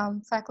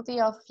Faculty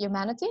of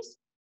Humanities.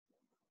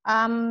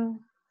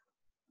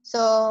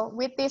 So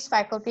with this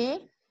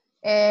faculty,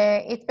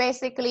 it's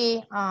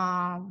basically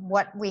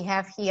what we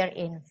have here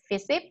in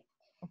physics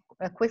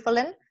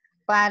equivalent,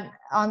 but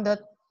on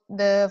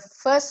the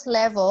first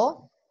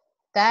level,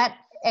 that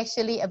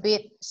actually a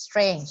bit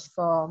strange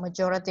for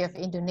majority of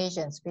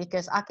Indonesians,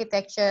 because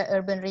architecture,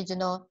 urban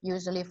regional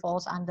usually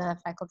falls under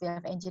Faculty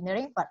of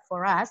Engineering, but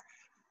for us,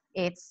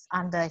 it's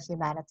under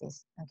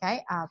humanities,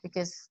 okay?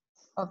 Because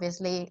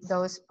obviously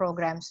those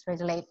programs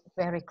relate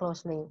very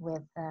closely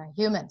with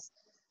humans.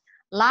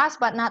 Last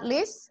but not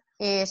least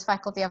is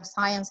Faculty of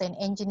Science and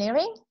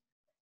Engineering.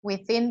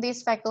 within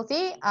this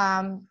faculty,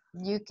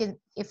 you can,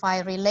 if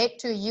I relate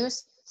to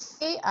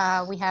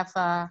UC, we have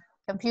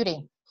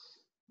computing.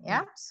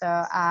 Yeah,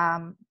 so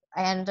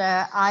and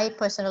I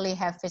personally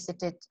have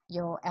visited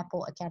your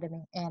Apple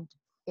Academy, and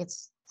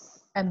it's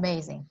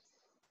amazing.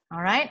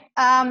 All right,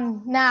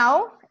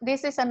 now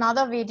this is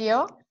another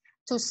video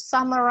to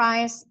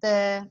summarize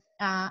the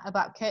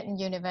about Curtin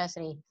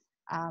University,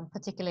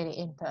 particularly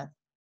in Perth.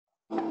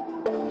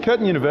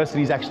 Curtin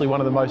University is actually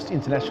one of the most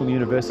international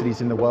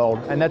universities in the world,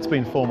 and that's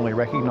been formally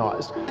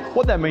recognised.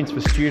 What that means for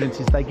students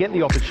is they get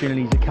the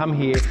opportunity to come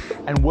here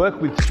and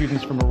work with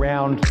students from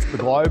around the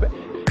globe.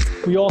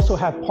 We also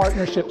have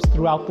partnerships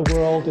throughout the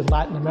world, in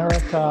Latin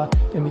America,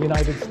 in the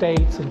United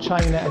States, in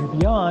China and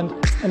beyond.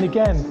 And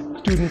again,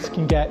 students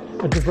can get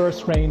a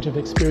diverse range of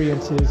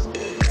experiences.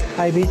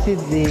 I visited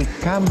the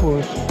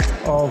campus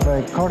of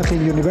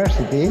Curtin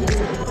University,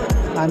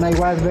 and I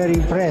was very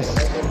impressed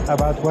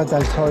about what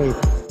I saw it.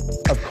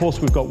 Of course,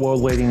 we've got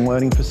world-leading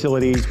learning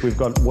facilities, we've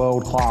got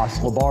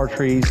world-class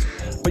laboratories,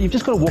 but you've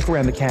just got to walk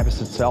around the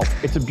campus itself.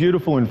 It's a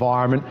beautiful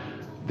environment.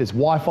 There's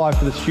Wi-Fi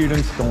for the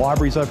students, the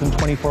library's open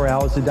 24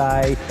 hours a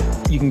day.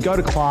 You can go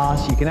to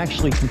class, you can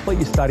actually complete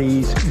your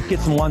studies, get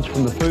some lunch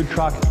from the food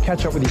truck,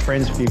 catch up with your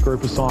friends for your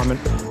group assignment.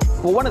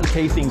 Well, one of the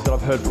key things that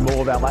I've heard from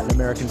all of our Latin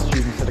American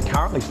students that are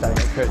currently studying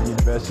at Curtin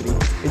University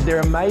is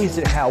they're amazed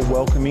at how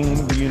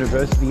welcoming the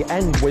university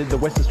and the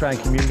West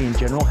Australian community in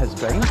general has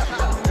been.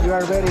 You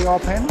are very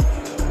open,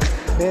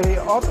 very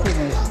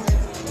optimist,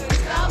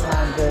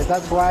 and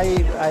that's why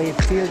I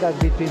feel that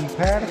between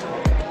Perth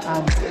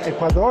and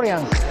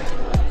Ecuadorians,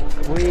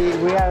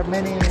 we are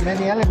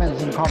many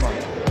elements in common.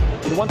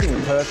 The one thing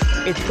with Perth,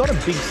 it's got a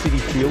big city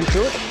feel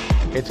to it.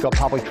 It's got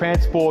public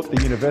transport,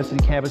 the university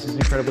campus is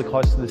incredibly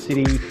close to the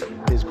city,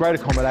 there's great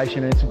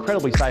accommodation, and it's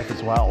incredibly safe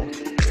as well.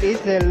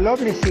 It's a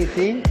lovely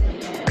city,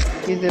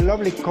 it's a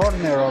lovely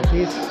corner of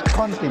this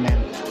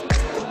continent.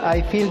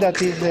 I feel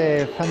that it's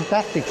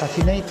fantastic,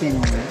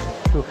 fascinating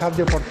to have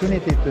the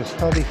opportunity to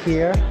study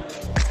here.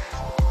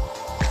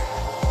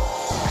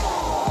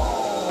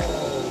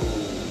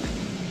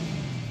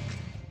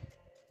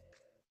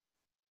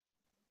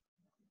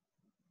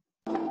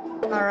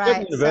 All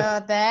right, so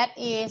that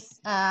is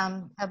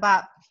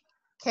about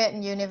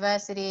Curtin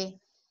University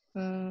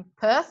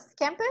Perth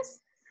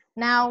campus.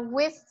 Now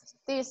with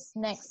this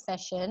next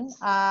session,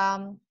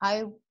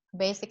 I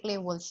basically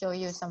will show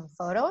you some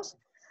photos.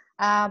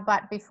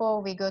 But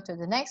before we go to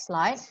the next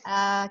slide,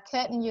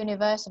 Curtin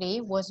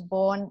University was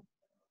born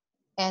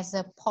as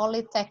a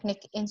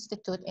polytechnic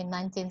institute in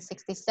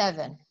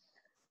 1967.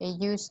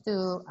 It used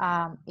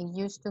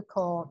to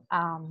call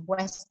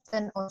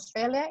Western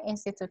Australia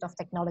Institute of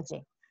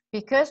Technology.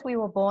 Because we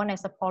were born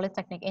as a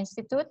polytechnic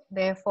institute,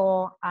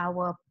 therefore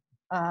our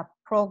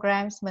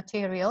programs,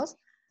 materials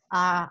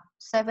are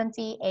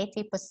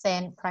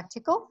 70–80%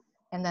 practical,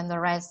 and then the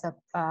rest of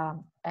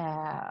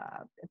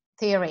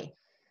theory.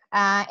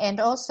 And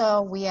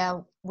also we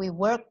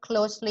work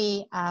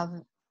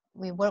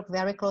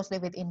very closely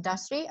with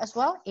industry as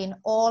well in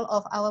all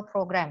of our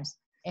programs,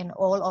 in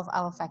all of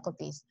our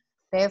faculties.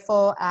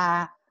 Therefore,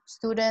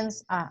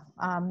 students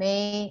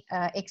may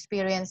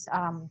experience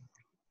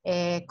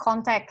a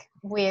contact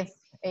with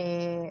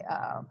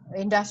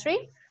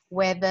industry,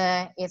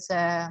 whether it's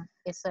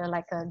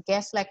like a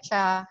guest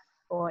lecture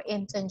or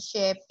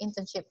internship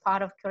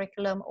part of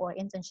curriculum or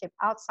internship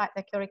outside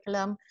the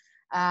curriculum,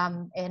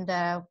 and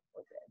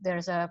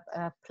there's a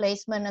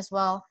placement as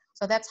well.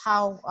 So that's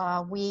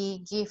how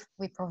we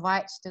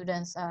provide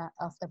students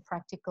of the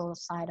practical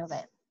side of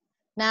it.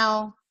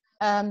 Now,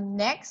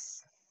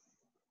 next,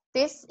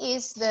 this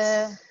is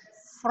the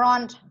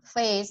front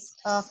face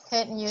of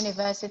Curtin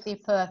University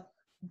Perth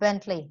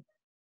Bentley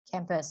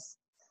campus.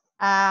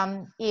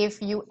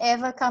 If you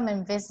ever come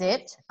and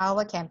visit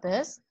our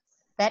campus,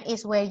 that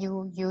is where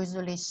you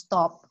usually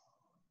stop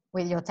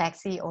with your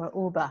taxi or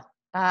Uber.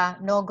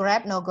 No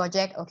Grab, no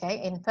Gojek,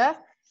 okay, in Perth,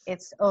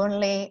 it's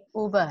only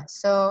Uber.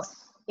 So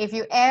if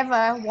you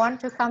ever want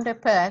to come to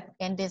Perth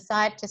and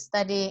decide to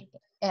study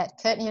at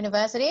Curtin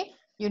University,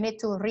 you need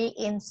to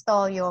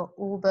reinstall your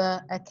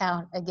Uber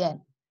account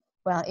again.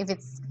 Well, if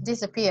it's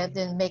disappeared,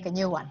 then make a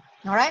new one.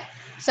 All right.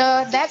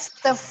 So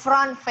that's the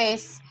front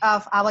face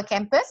of our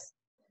campus.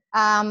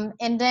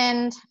 And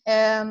then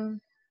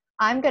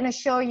I'm going to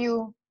show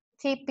you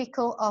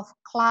typical of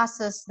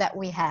classes that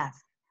we have.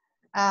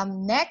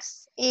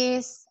 Next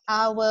is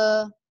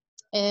our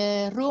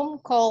room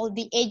called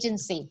the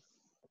agency.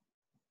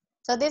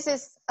 So this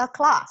is a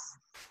class.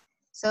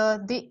 So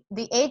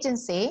the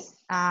agency,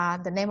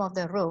 the name of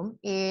the room,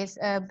 is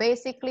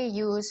basically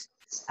used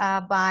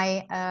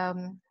by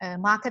a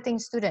marketing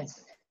student,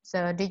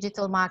 so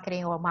digital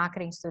marketing or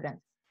marketing student.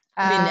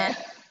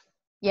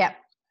 Yeah,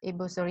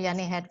 Ibu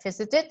Suryani had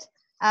visited.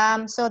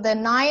 So the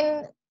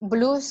 9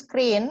 blue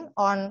screen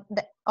on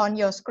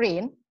your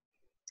screen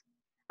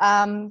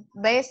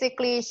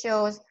basically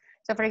shows.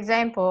 So for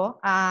example,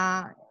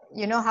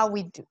 you know how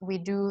we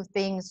do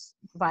things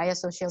via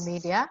social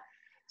media.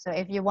 So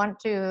if you want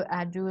to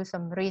do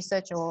some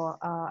research or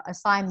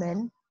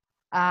assignment,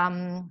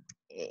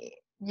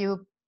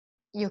 you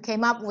you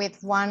came up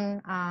with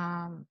one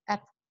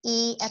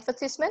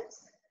e-advertisement,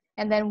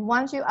 and then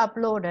once you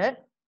upload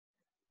it,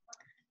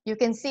 you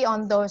can see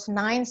on those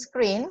 9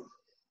 screens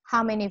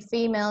how many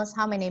females,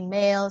 how many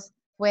males,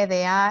 where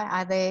they are.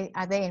 Are they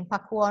in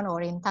Pakuan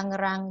or in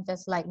Tangerang,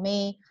 just like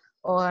me?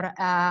 Or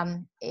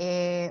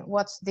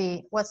what's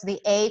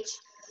the age?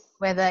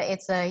 Whether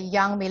it's a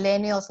young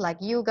millennials like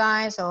you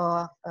guys,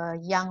 or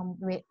young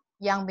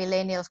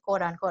millennials,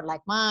 quote unquote,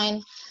 like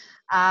mine.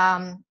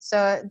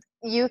 So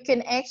you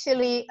can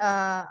actually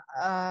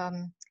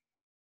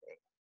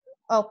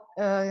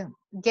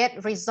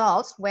get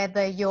results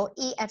whether your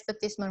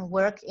e-advertisement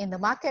work in the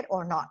market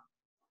or not.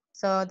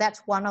 So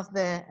that's one of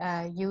the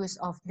use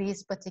of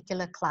this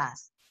particular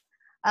class.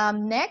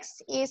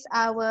 Next is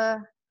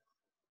our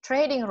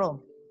trading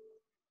room.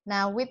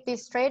 Now with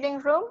this trading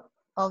room,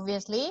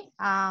 obviously,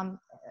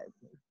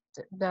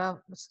 the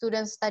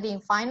students studying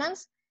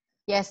finance,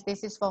 yes,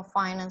 this is for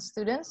finance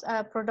students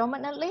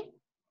predominantly.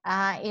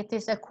 It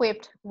is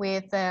equipped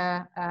with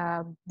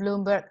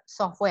Bloomberg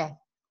software,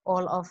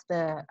 all of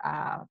the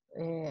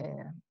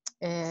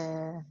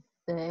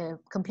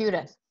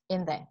computers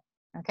in there.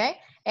 Okay,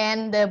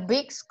 and the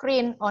big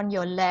screen on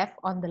your left,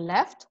 on the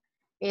left,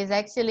 is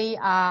actually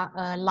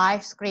a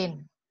live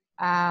screen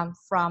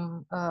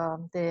from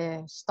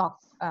the stock,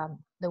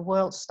 the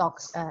World Stock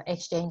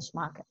Exchange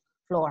market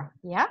floor.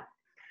 Yeah.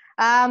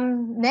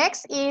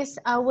 Next is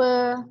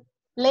our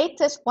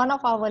latest, one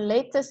of our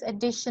latest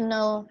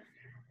additional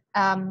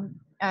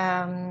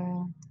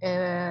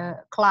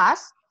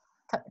class,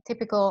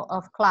 typical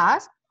of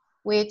class,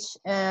 which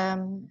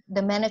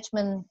the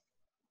management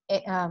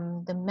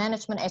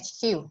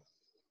HQ.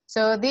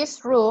 So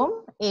this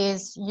room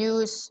is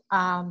used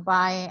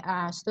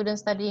by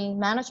students studying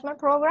management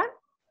program.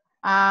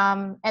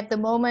 At the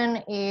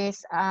moment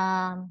is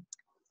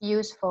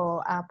used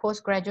for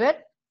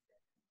postgraduate,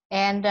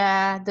 and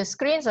the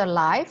screens are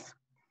live,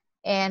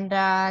 and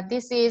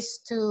this is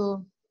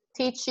to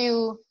teach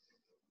you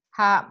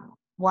how,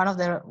 one of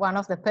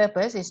the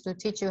purpose is to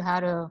teach you how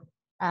to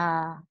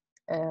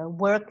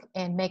work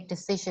and make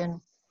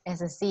decision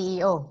as a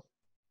CEO.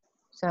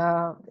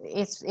 So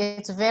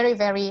it's very,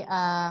 very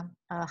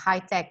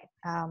high-tech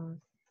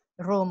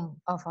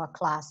room of our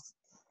class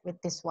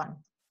with this one.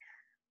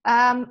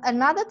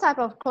 Another type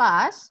of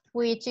class,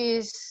 which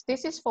is,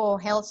 this is for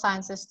health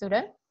sciences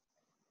student.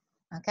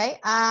 Okay.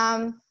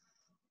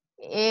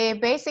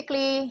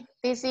 Basically,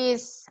 this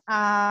is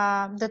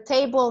the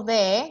table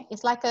there.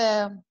 It's like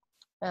a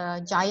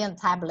giant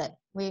tablet.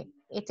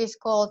 It is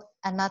called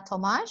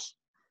anatomage.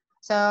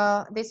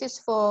 So this is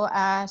for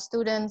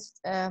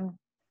students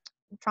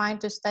trying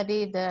to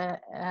study the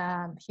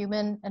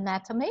human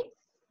anatomy.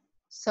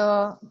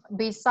 So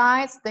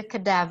besides the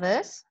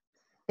cadavers,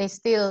 they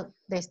still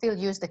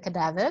use the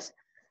cadavers.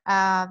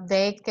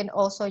 They can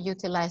also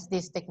utilize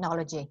this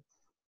technology.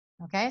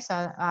 Okay,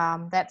 so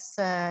that's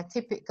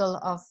typical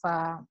of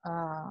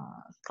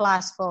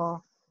class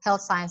for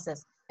health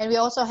sciences. And we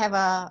also have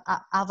a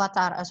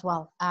avatar as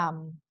well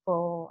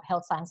for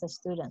health sciences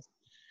students.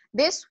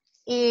 This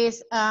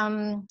is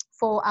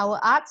for our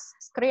arts,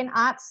 screen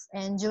arts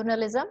and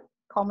journalism,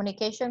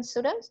 communication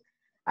students.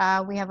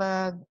 We have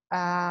a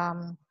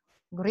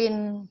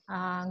green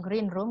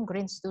room,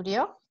 green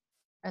studio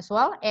as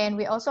well. And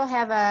we also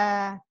have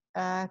a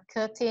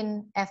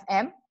Curtin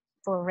FM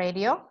for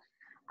radio.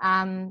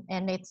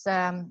 And it's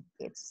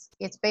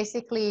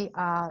basically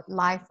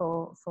live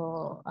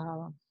for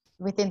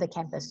within the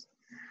campus.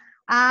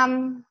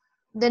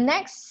 The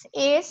next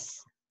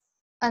is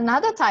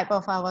another type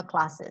of our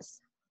classes.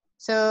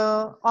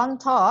 So on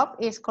top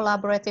is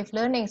collaborative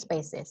learning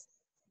spaces.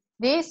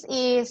 This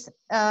is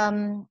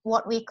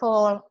what we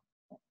call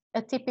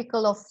a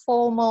typical of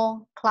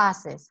formal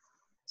classes.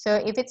 So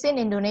if it's in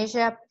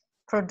Indonesia,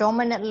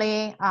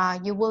 predominantly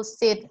you will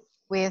sit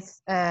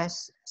with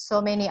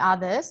so many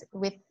others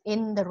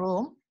within the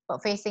room,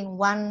 but facing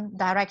one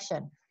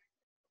direction,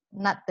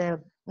 not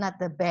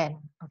the bed.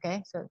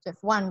 Okay, so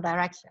just one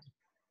direction.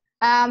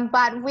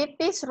 But with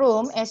this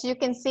room, as you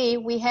can see,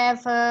 we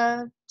have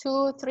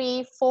 2,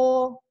 3,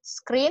 4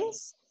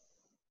 screens.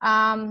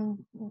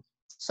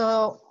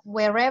 So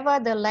wherever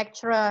the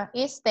lecturer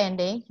is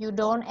standing, you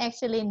don't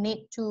actually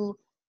need to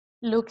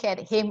look at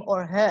him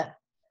or her.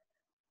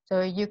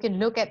 So you can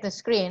look at the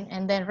screen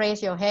and then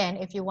raise your hand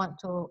if you want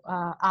to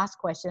ask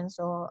questions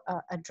or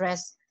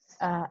address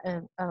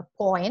a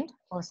point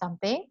or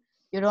something.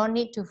 You don't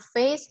need to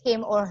face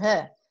him or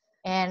her,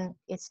 and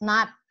it's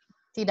not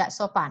tidak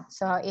sopan.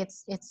 So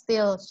it's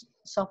still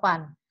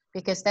sopan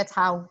because that's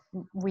how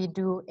we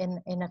do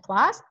in a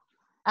class.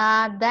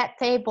 That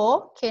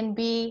table can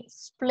be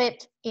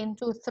split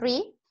into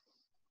 3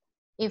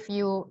 if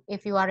you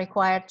are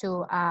required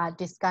to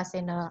discuss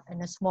in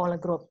a smaller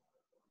group.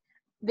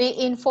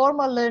 The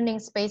informal learning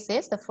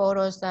spaces, the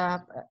photos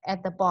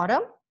at the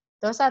bottom,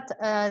 those are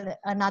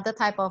another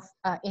type of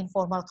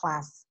informal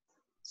class.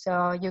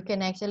 So you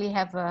can actually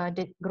have a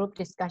group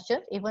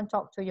discussion, even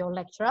talk to your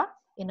lecturer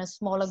in a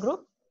smaller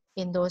group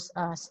in those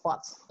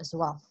spots as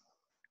well.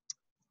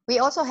 We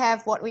also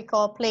have what we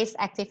call place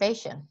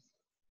activation.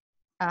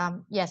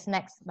 Yes,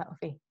 next,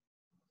 Bafi.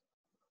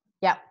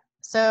 Yeah,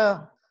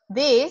 so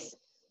this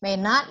may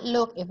not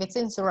look, if it's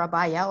in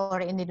Surabaya or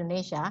in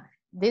Indonesia,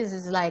 this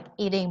is like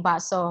eating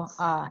bakso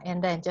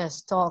and then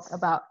just talk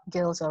about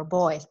girls or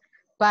boys.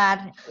 But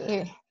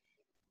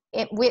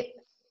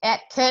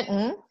at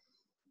Curtin,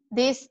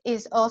 this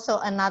is also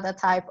another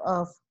type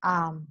of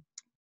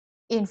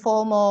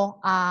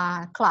informal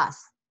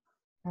class.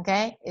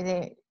 Okay,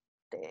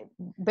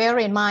 bear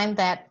in mind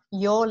that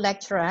your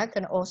lecturer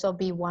can also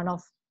be one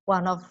of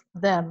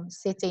them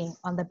sitting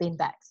on the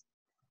beanbags.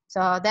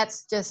 So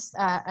that's just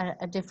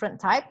a different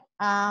type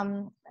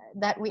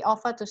that we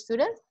offer to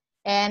students.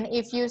 And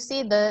if you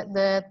see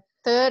the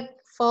third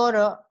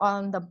photo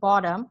on the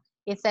bottom,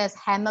 it says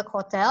hammock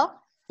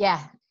hotel.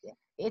 Yeah,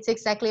 it's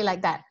exactly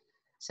like that.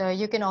 So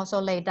you can also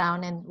lay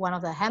down in one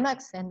of the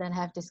hammocks and then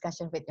have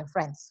discussion with your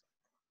friends.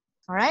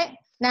 All right.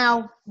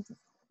 Now,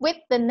 with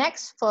the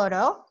next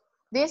photo,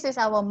 this is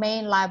our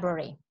main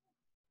library.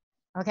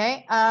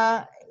 Okay.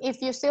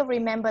 If you still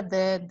remember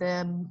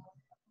the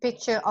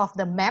picture of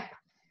the map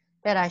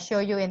that I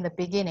showed you in the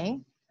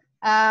beginning,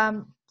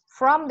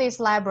 from this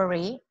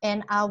library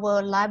and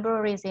our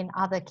libraries in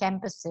other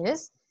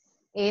campuses,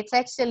 it's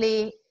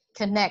actually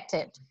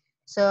connected.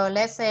 So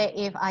let's say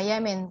if I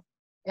am in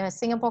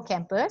Singapore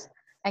campus,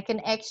 I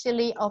can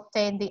actually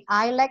obtain the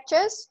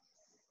iLectures,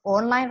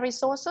 online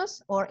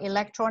resources, or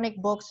electronic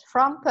books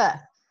from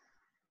Perth,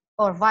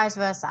 or vice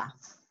versa.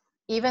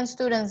 Even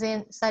students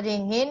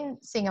studying in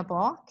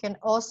Singapore can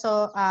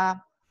also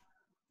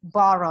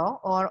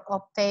borrow or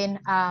obtain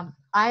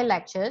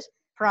iLectures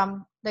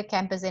from the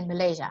campus in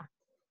Malaysia.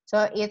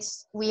 So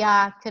we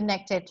are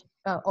connected,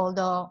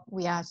 although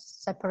we are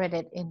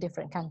separated in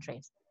different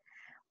countries.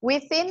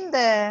 Within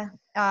the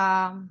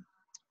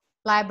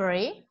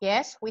library,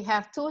 yes, we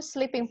have 2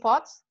 sleeping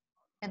pods.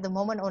 At the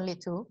moment, only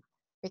 2.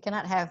 We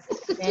cannot have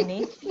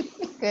many,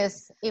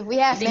 because if we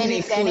have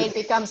many, then it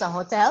becomes a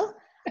hotel.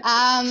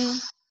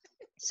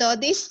 So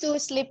these 2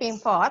 sleeping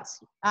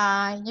pods,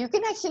 you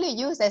can actually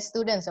use as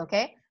students,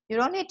 okay? You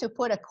don't need to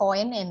put a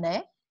coin in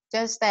there,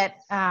 just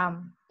that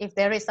if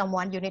there is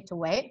someone, you need to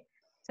wait.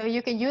 So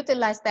you can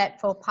utilize that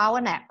for power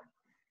nap.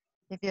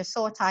 If you're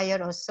so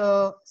tired or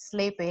so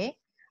sleepy,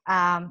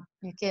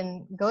 you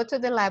can go to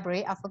the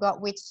library, I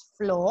forgot which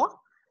floor,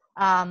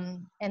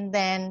 and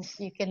then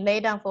you can lay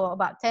down for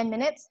about 10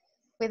 minutes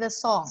with a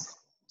song.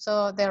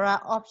 So there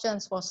are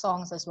options for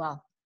songs as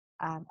well.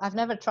 I've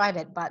never tried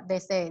it, but they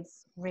say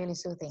it's really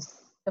soothing.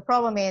 The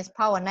problem is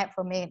power nap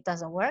for me, it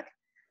doesn't work.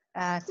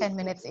 10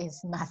 minutes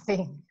is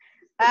nothing.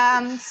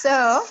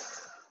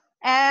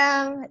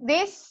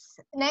 This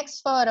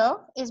next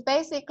photo is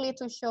basically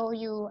to show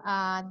you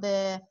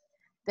the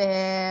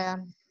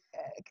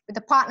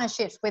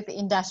partnerships with the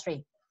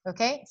industry.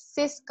 Okay,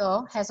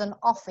 Cisco has an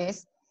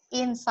office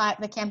inside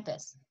the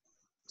campus.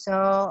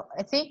 So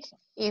I think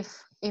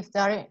if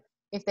there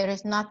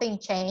is nothing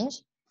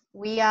changed,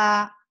 we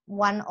are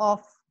one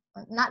of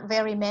not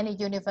very many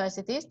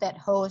universities that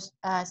host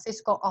a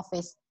Cisco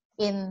office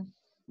in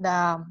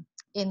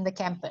the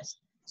campus.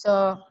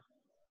 So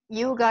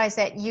you guys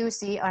at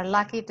UC are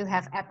lucky to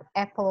have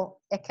Apple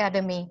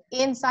Academy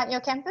inside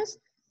your campus.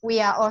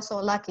 We are also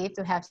lucky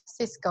to have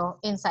Cisco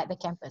inside the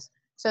campus.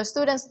 So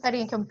students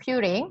studying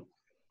computing,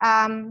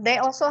 they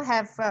also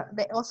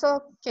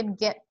can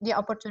get the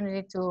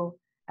opportunity to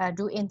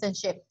do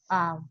internship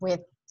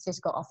with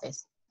Cisco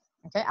office.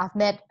 Okay, I've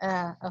met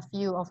a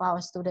few of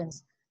our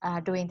students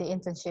doing the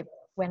internship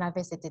when I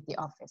visited the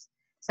office.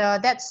 So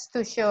that's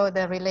to show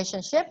the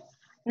relationship.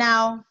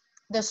 Now,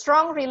 the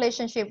strong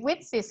relationship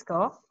with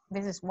Cisco,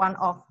 this is one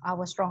of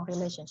our strong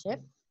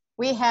relationship.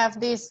 We have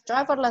this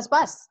driverless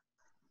bus.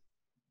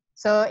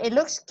 So it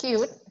looks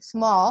cute,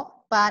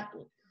 small, but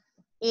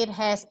it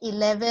has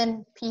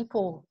 11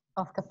 people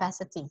of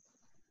capacity.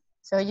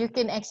 So you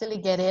can actually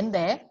get in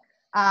there.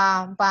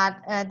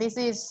 This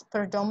is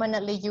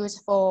predominantly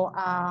used for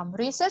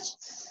research,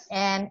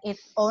 and it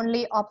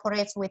only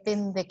operates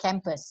within the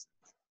campus.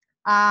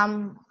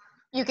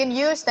 You can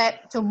use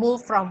that to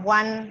move from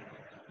one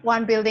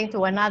building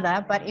to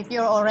another, but if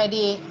you're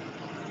already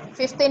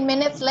 15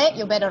 minutes late,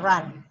 you better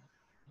run.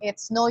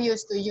 It's no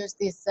use to use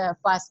this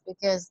bus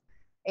because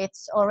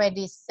it's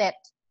already set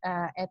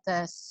at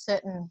a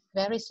certain,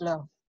 very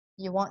slow.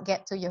 You won't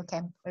get to your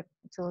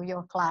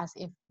class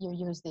if you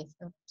use this.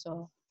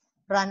 So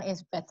run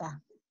is better.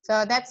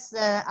 So that's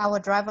our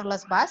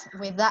driverless bus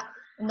with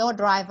no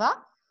driver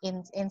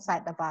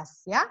inside the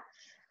bus. Yeah,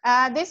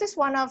 this is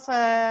one of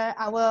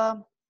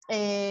our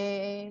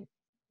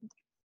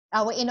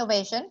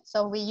innovation.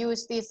 So we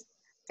use this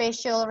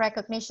facial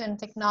recognition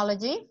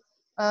technology.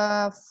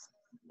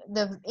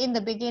 In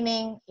the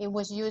beginning, it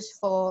was used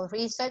for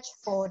research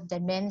for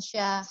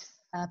dementia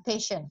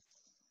patients,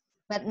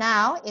 but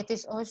now it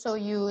is also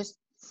used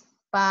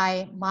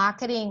by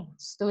marketing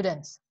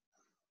students.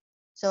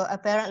 So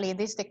apparently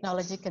this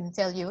technology can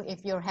tell you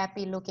if you're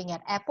happy looking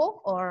at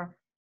apple or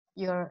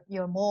you're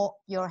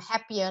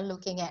happier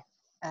looking at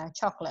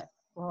chocolate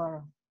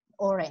or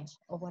orange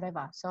or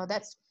whatever. So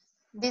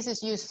this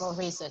is used for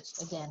research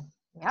again.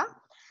 Yeah.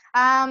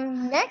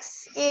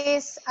 Next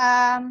is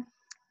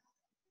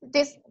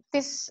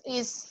this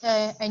is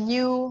a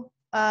new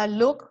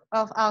look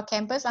of our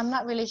campus. I'm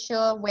not really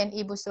sure when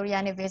Ibu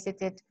Suryani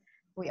visited,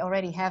 we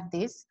already have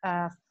this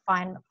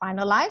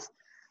finalized.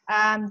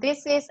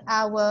 This is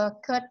our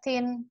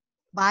Curtin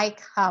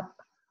bike hub.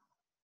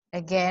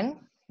 Again,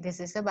 this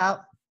is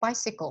about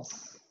bicycle.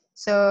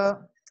 So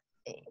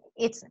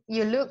it's,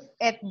 you look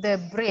at the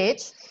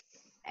bridge,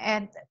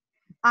 and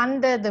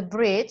under the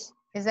bridge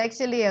is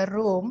actually a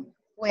room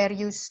where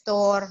you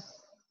store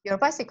your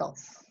bicycle.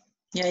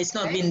 Yeah, it's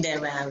not been there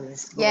when I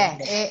was going Yeah,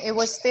 there. it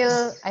was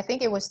still, I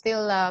think it was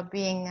still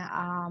being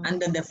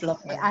Under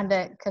development.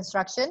 under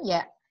construction.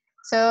 Yeah,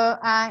 so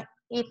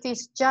it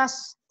is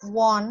just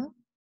won.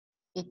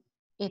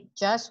 It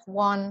just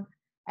won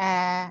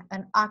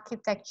an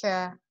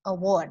architecture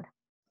award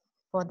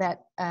for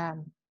that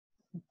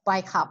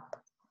bike hub.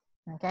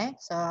 Okay,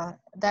 so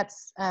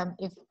that's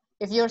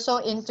if you're so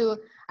into,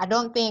 I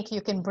don't think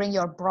you can bring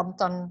your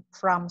Brompton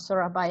from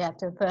Surabaya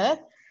to Perth,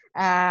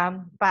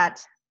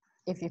 but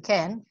if you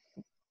can,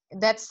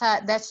 that's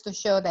to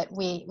show that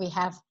we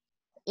have,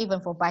 even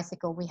for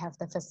bicycle, we have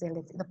the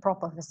facility, the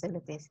proper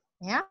facilities.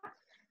 Yeah.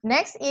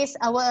 Next is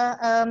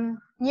our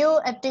new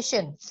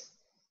addition.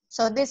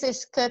 So this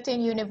is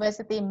Curtin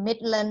University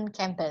Midland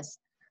campus.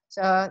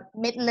 So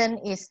Midland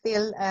is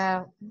still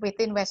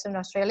within Western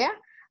Australia.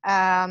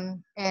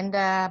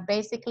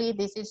 Basically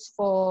this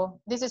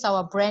is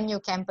our brand new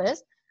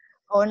campus,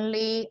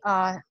 only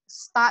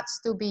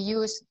starts to be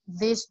used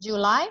this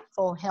July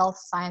for health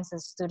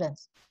sciences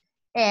students.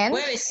 And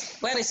where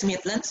is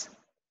Midlands?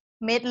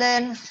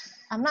 Midland,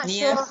 I'm not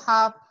Near? sure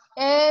how,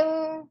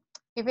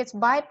 if it's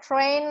by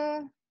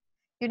train,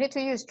 you need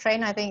to use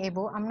train, I think,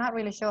 Ibu. I'm not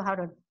really sure how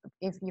to,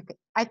 if you can,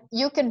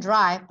 you can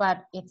drive,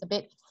 but it's a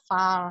bit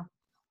far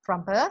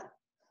from Perth.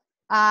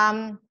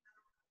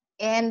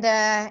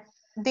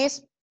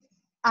 This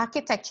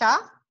architecture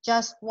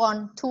just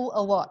won 2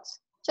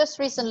 awards just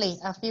recently,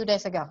 a few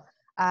days ago.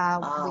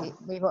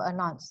 We were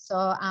announced.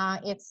 So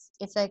it's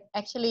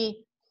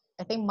actually,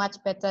 I think,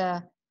 much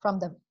better from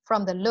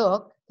the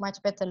look,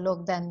 much better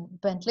look than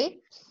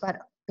Bentley, but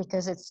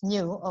because it's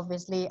new,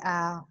 obviously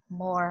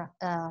more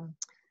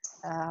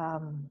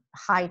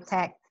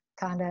high-tech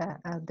kind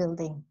of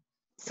building.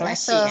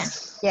 Flashy, yeah,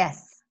 so,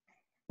 yes.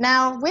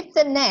 Now with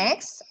the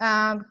next,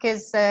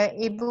 because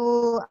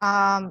Ibu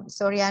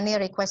Suryani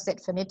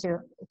requested for me to,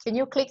 can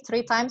you click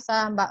 3 times,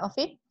 Mbak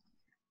Ofi?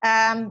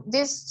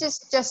 This is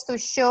just to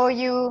show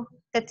you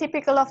the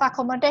typical of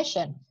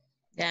accommodation.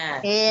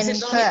 Yeah. In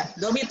is it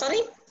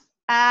dormitory?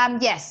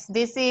 Yes,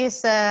 this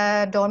is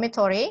a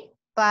dormitory,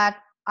 but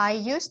I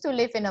used to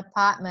live in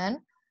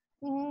apartment.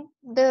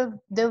 The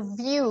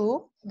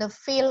view, the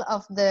feel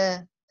of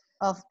the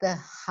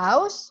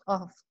house,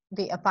 of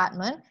the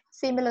apartment,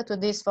 similar to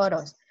these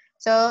photos.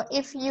 So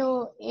if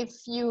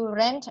you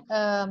rent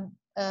a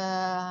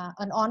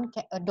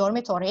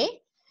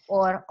dormitory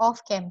or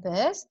off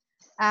campus,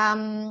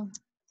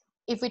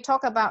 if we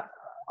talk about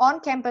on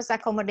campus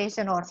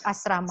accommodation or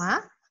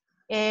asrama,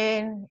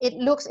 and it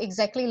looks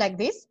exactly like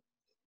this.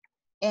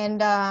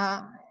 And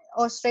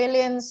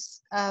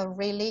Australians are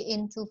really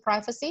into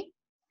privacy.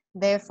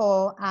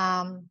 Therefore,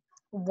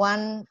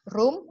 1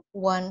 room,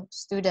 1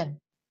 student.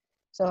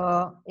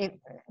 So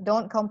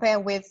don't compare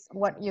with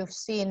what you've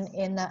seen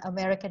in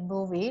American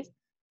movies,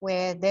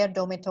 where their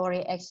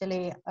dormitory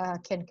actually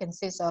can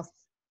consist of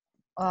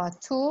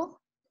 2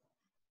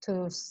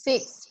 to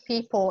 6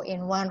 people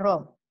in 1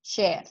 room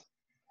shared.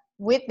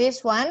 With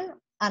this one,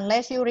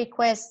 unless you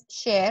request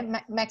share,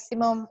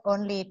 maximum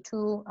only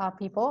 2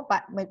 people,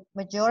 but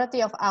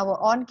majority of our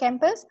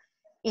on-campus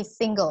is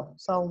single.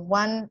 So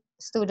 1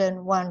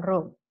 student, 1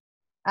 room.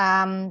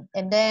 And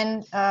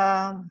then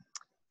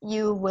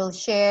you will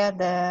share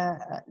the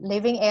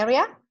living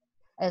area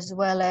as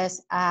well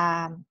as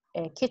a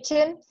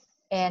kitchen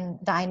and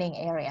dining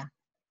area.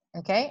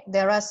 Okay,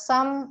 there are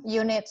some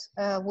units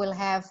will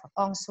have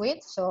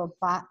ensuite, so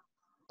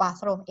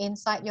bathroom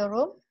inside your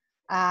room,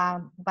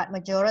 but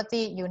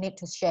majority you need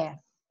to share.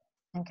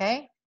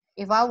 Okay,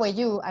 if I were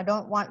you, I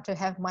don't want to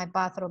have my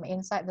bathroom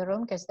inside the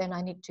room, because then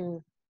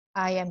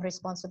I am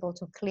responsible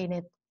to clean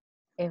it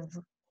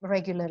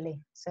regularly.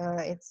 So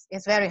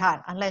it's very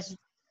hard unless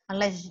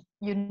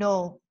you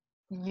know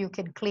you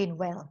can clean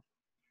well.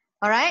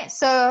 All right,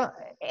 so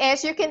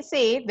as you can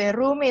see, the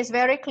room is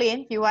very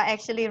clean. You are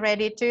actually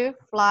ready to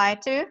fly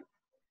to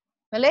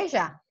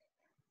Malaysia.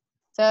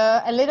 So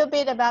a little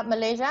bit about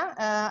Malaysia.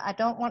 I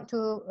don't want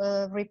to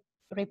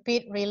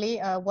repeat really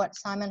what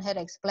Simon had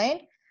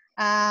explained.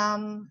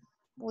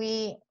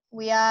 We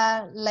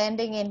are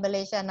landing in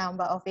Malaysia now,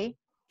 Mbak Ofi.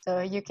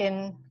 So you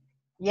can,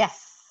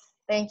 yes,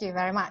 thank you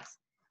very much.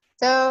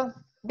 So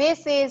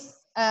this is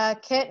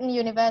Curtin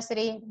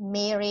University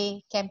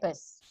Miri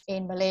campus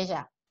in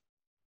Malaysia.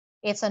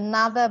 It's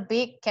another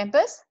big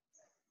campus.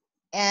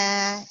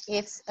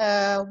 It's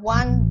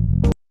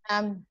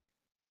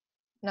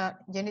no,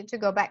 you need to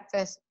go back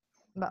first,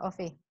 Mbak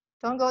Ofi.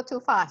 Don't go too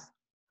fast.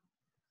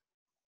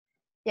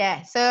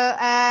 Yeah, so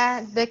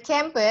the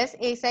campus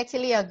is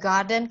actually a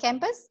garden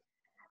campus.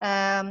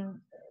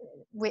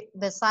 with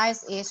the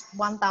size is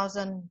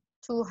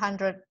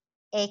 1,200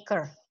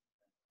 acre.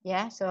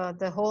 Yeah, so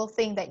the whole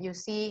thing that you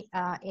see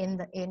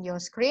in your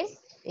screen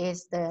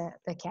is the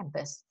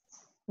campus.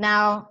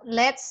 Now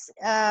let's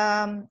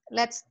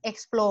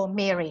explore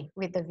Miri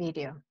with the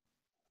video.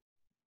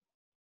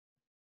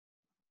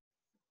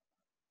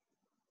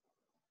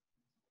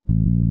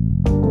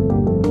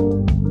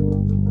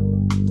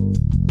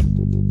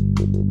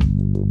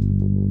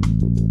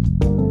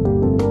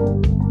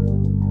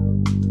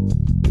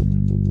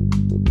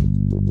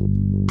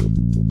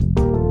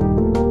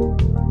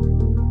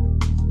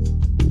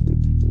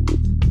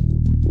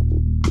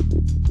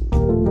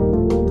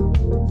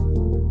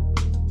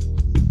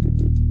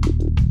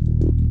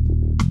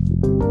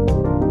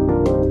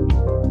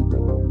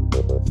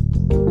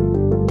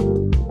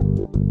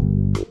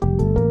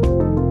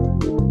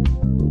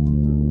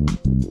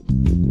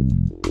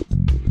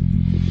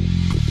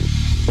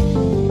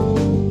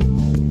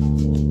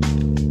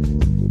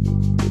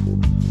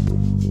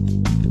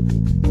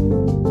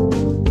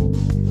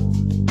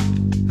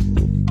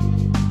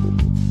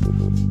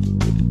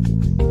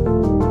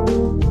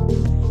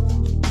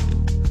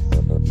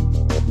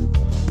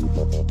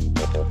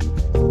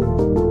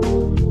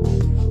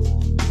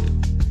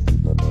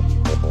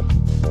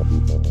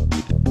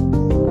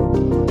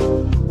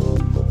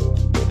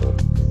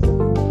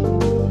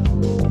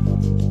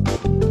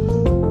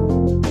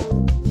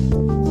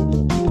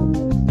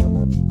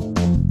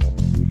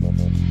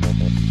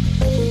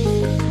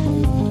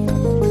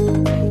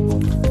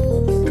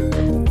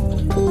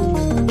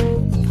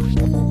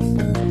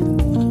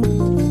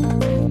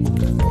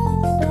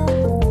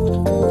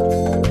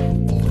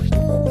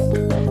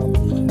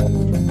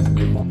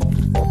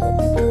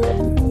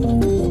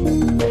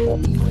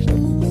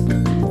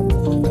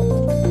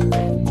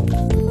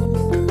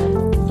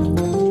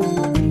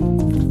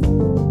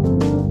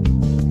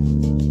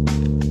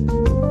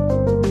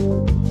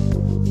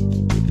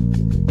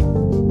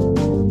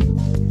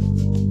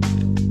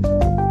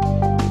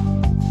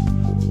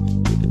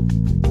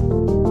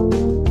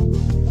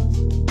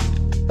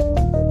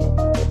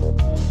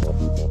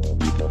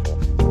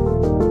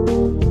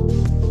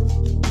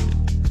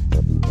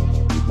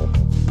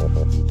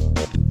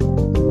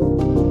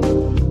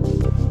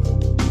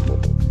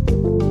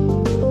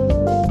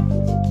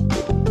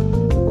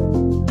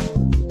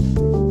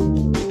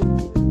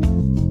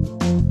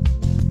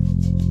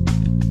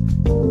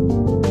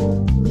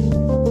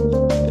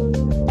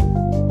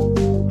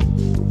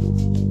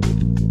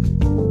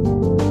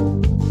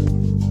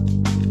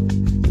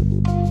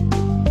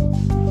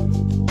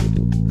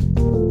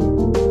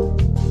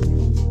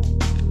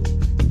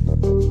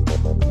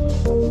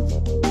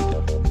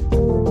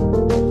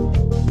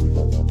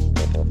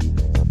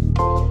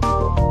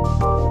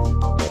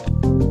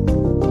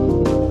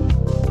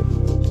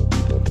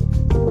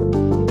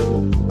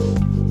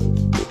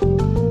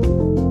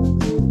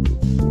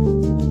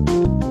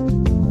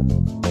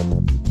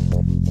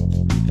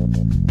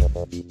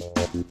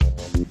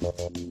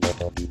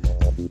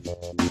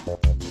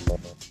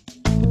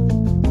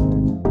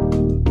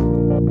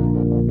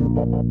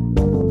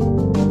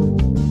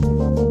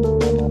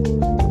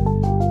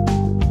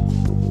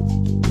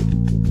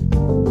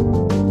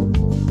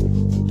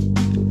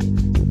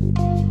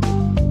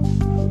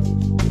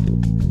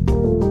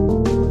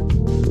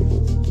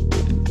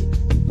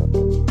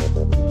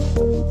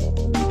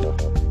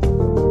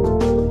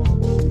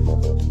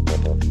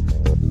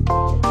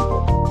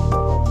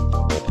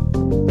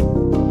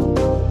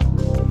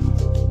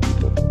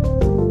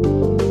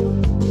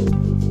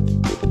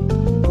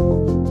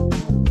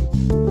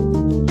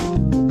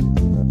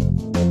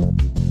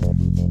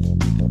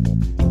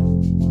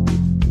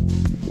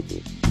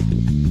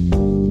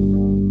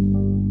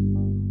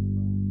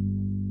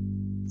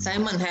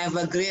 Simon have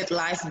a great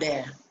life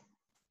there.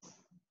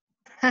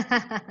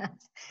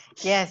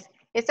 Yes,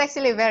 it's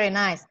actually very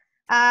nice.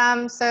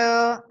 A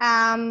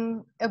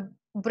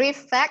brief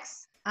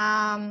facts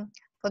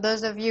for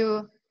those of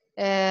you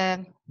may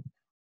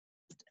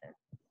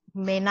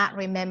not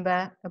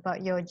remember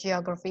about your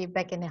geography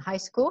back in the high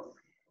school.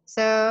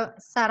 So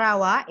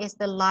Sarawak is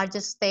the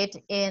largest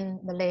state in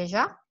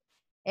Malaysia,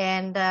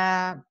 and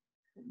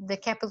the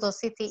capital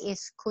city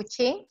is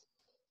Kuching.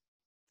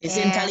 It's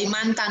in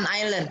Kalimantan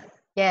Island.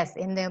 Yes,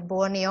 in the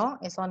Borneo.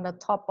 It's on the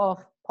top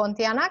of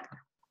Pontianak,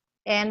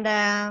 and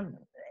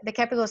the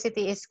capital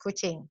city is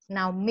Kuching.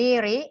 Now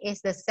Miri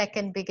is the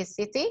second biggest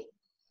city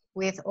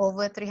with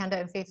over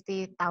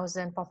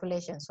 350,000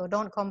 population. So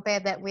don't compare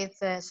that with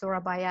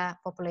Surabaya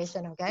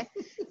population, okay?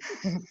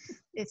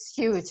 It's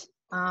huge.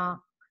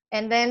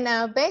 And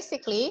then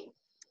basically,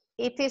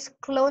 it is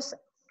close.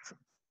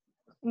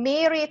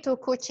 Miri to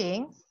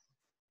Kuching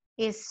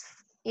is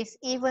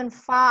even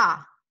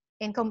far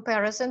in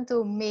comparison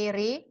to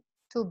Miri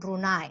to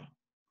Brunei.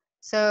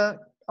 So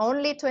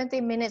only 20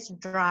 minutes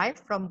drive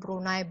from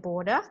Brunei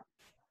border,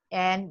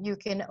 and you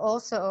can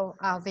also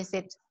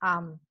visit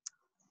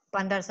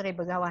Bandar Seri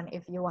Begawan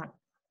if you want.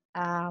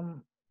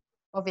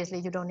 Obviously,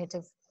 you don't need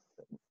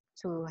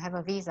to have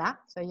a visa,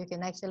 so you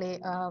can actually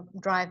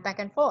drive back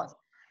and forth.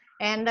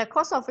 And the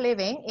cost of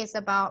living is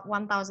about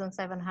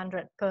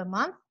 1,700 per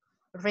month,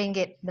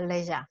 ringgit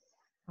Malaysia.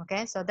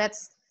 Okay, so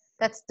that's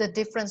the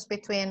difference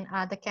between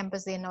the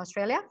campus in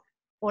Australia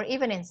or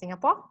even in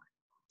Singapore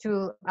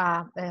to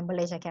the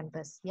Malaysia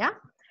campus. Yeah,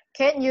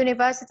 Curtin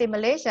University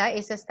Malaysia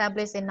is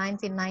established in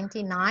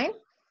 1999,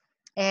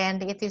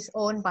 and it is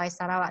owned by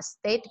Sarawak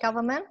State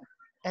Government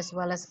as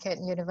well as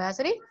Curtin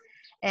University,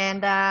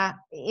 and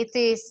it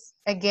is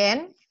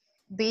again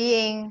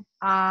being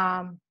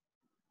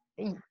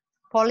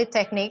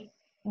polytechnic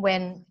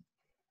when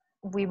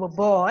we were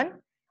born.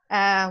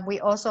 We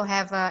also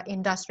have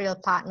industrial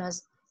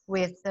partners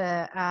with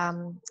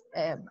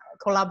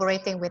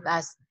collaborating with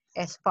us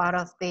as part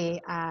of the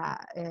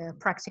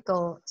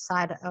practical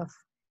side of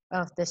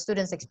the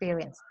students'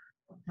 experience.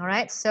 All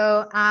right,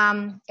 so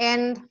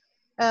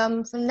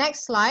so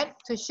next slide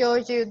to show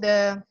you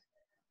the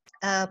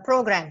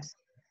programs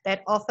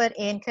that offered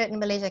in Curtin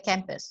Malaysia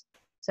campus.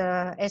 So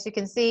as you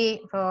can see,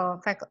 for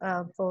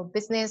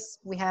business,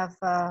 we have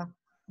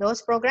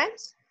those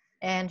programs,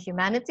 and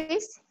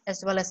humanities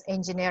as well as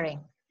engineering.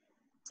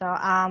 So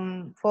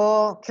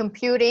for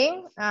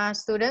computing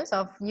students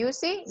of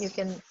UC, you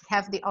can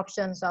have the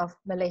options of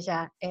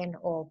Malaysia and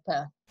or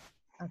Perth,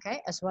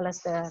 okay, as well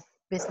as the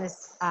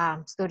business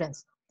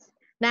students.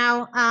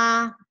 Now,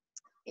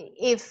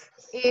 if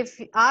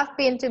I've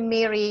been to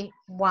Miri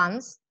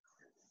once,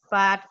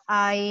 but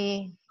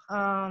I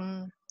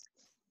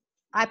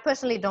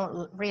personally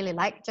don't really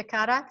like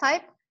Jakarta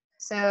type,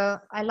 so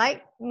I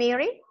like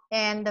Miri,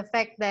 and the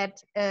fact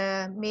that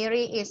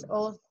Miri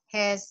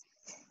has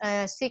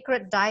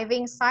secret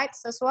diving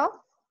sites as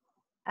well,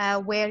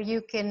 where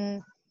you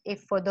can,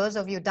 if for those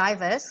of you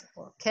divers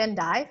or can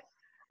dive,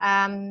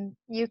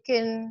 you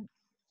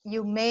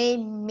may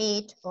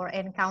meet or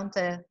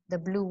encounter the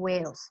blue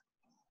whales.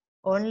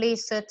 Only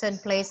certain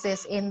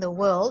places in the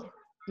world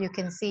you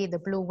can see the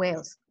blue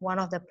whales. One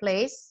of the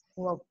places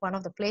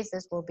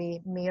will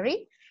be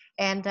Miri,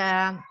 and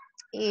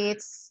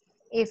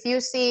if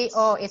you see,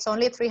 it's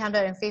only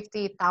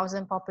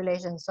 350,000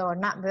 population, so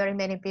not very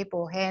many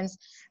people, hence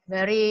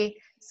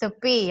very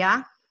sepi,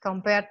 yeah,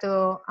 compared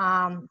to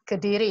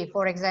Kediri,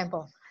 for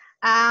example.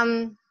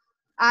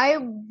 I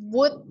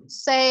would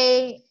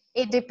say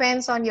it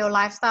depends on your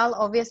lifestyle,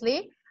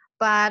 obviously,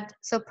 but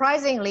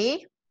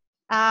surprisingly,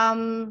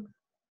 cafes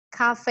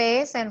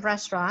and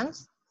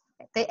restaurants,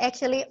 they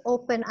actually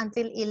open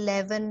until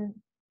 11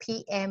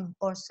 p.m.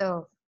 or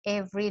so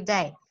every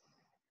day.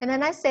 And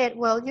then I said,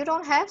 well, you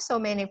don't have so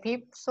many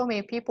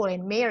people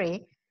in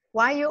Miri.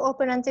 Why you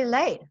open until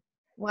late?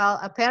 Well,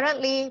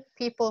 apparently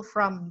people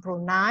from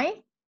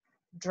Brunei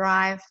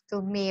drive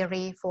to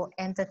Miri for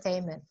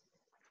entertainment.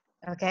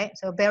 Okay,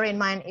 so bear in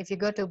mind, if you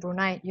go to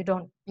Brunei, you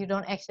don't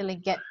actually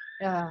get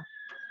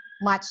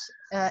much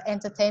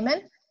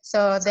entertainment.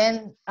 So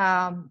then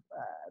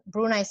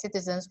Brunei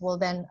citizens will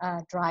then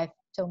drive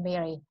to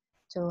Miri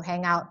to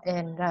hang out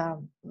and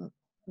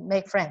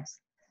make friends.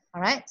 All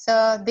right,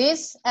 so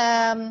this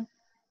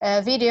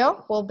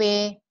video will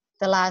be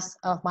the last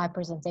of my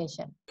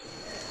presentation.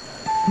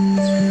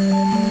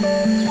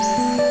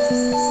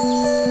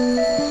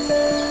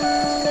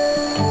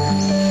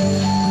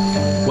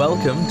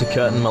 Welcome to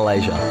Curtin,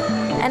 Malaysia,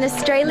 an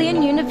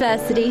Australian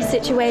university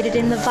situated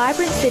in the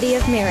vibrant city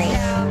of Miri,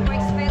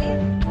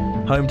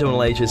 home to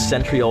Malaysia's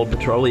century-old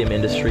petroleum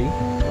industry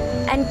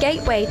and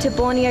gateway to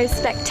Borneo's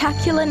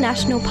spectacular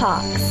national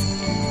parks.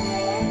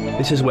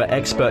 This is where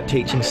expert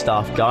teaching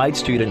staff guide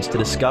students to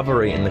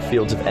discovery in the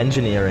fields of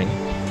engineering,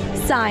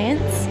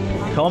 science,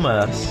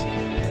 commerce,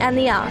 and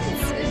the arts.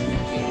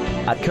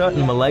 At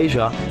Curtin,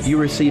 Malaysia, you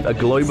receive a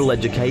global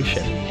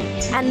education.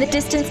 And the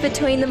distance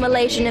between the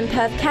Malaysian and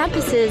Perth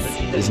campuses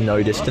is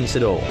no distance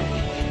at all.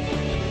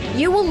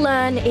 You will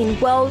learn in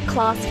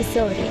world-class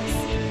facilities.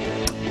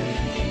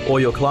 Or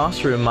your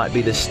classroom might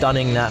be the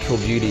stunning natural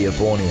beauty of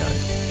Borneo.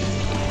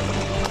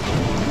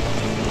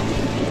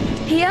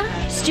 Here,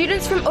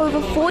 students from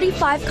over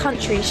 45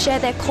 countries share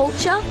their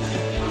culture,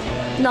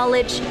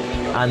 knowledge,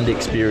 and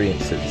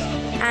experiences.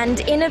 And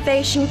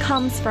innovation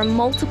comes from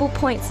multiple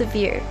points of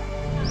view.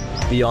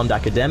 Beyond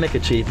academic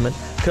achievement,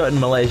 Curtin,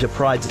 Malaysia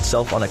prides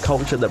itself on a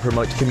culture that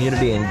promotes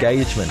community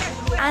engagement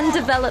and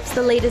develops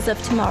the leaders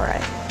of tomorrow.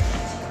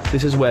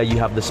 This is where you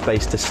have the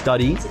space to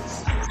study,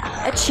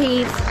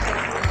 achieve,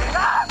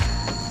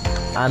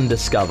 and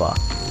discover.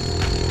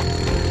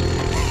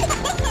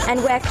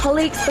 And where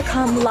colleagues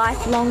become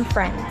lifelong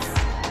friends.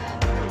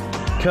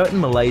 Curtin,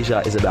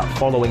 Malaysia is about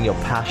following your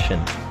passion,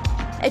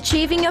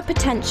 achieving your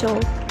potential,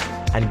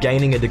 and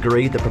gaining a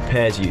degree that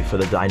prepares you for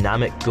the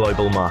dynamic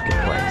global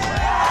marketplace.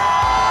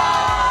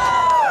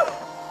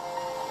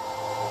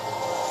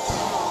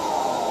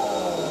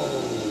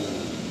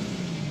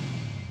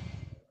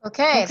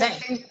 Okay,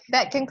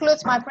 that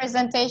concludes my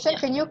presentation.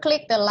 Can you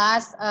click the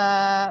last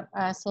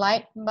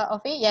slide, Mbak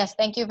Ovi? Yes,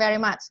 thank you very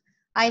much.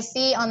 I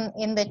see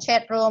in the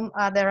chat room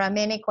there are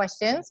many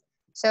questions.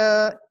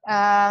 So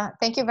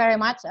thank you very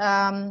much.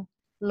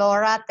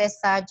 Laura,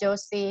 Tessa,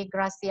 Josie,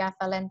 Gracia,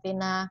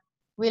 Valentina,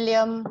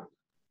 William,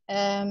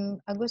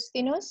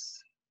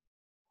 Agustinus,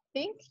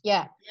 think.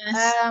 Yeah.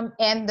 Yes.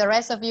 And the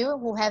rest of you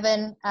who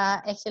haven't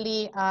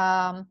actually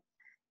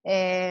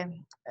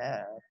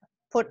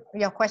put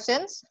your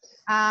questions,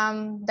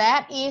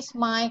 that is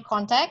my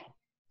contact.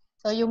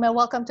 So you may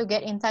welcome to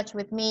get in touch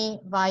with me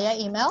via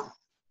email,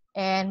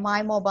 and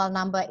my mobile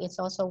number is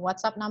also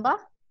WhatsApp number.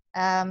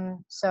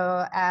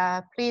 So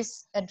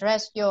please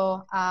address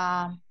your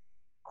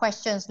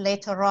questions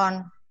later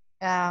on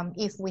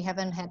if we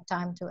haven't had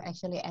time to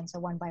actually answer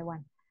one by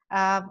one.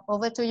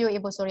 Over to you,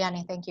 Ibu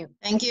Suryani. Thank you.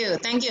 Thank you,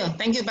 thank you,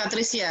 thank you,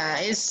 Patricia.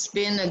 It's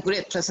been a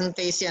great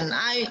presentation.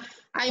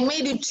 I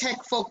made you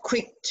check for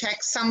quick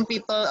check. Some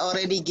people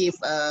already give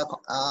a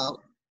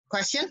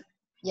question.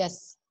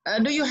 Yes.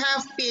 Do you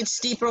have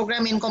PhD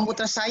program in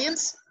computer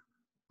science?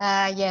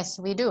 Yes,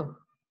 we do.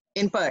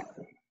 In Perth?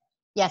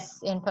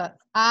 Yes, in Perth.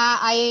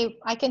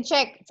 I can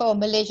check for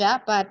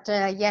Malaysia, but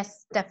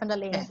yes,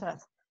 definitely in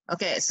Perth.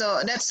 Okay,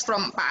 so that's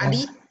from Pak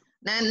Adi.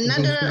 Then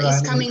another Ibu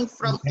is Suryani, coming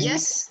from, you can-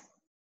 yes?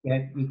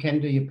 Yeah, you can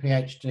do your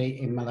PhD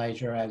in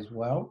Malaysia as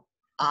well.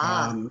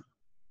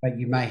 But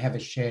you may have a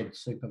shared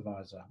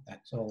supervisor.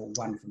 That's all,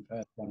 one from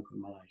Perth, one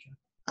from Malaysia.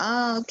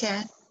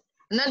 Okay.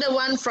 Another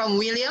one from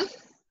William.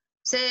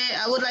 Say,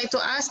 I would like to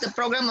ask, the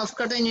program of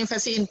Curtin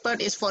University in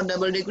Perth is for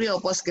double degree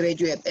or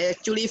postgraduate?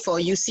 Actually, for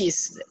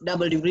UC's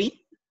double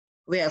degree.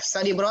 We have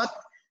study abroad.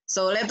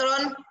 So later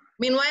on,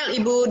 meanwhile,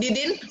 Ibu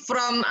Didin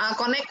from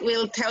Connect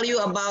will tell you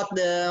about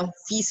the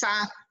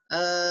visa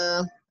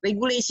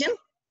regulation.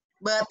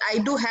 But I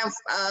do have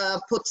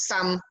put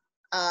some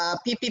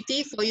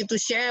PPT for you to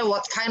share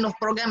what kind of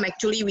program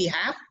actually we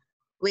have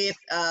with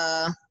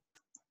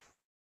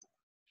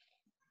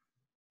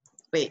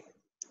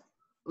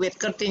with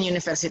Curtin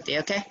University.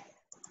 Okay.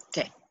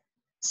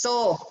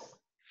 So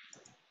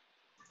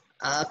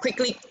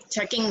quickly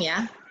checking,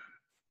 yeah.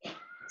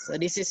 So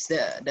this is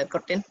the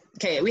Curtin.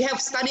 Okay, we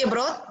have study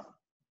abroad.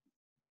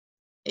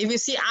 If you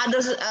see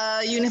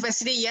other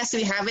university, yes,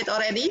 we have it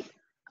already.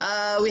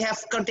 We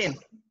have Curtin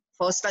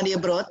for study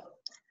abroad.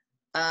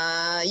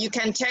 You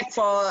can check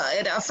for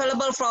it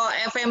available for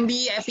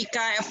FMB,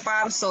 FICA,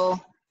 FPAR, so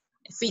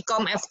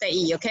FICOM,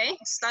 FTI, okay?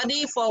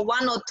 Study for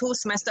 1 or 2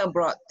 semester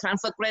abroad.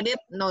 Transfer credit,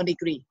 no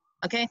degree,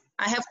 okay?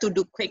 I have to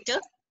do quicker.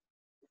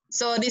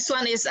 So this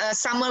one is a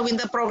summer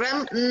winter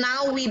program.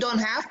 Now we don't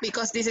have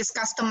because this is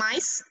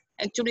customized.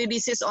 Actually,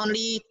 this is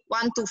only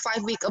 1 to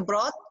 5 weeks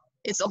abroad.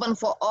 It's open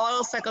for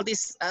all faculty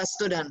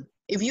students.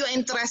 If you're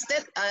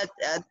interested,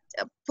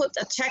 put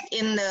a check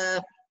in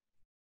the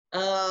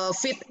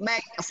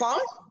feedback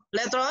form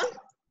later on.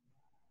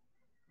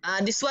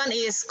 This one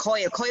is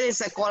COIL. COIL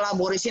is a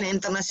collaboration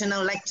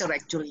international lecture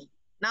actually.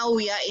 Now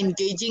we are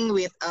engaging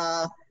with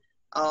 1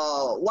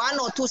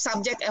 or 2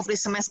 subjects every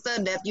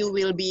semester that you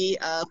will be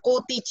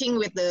co-teaching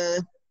with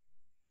the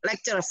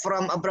lecturer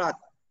from abroad.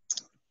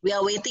 We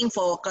are waiting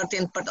for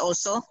Curtin Perth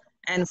also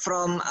and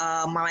from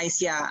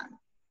Malaysia.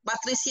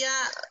 Patricia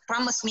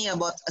promised me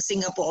about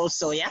Singapore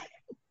also, yeah?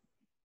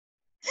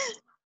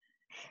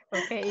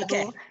 Okay, Ibu.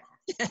 Okay.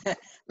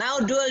 Now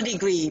dual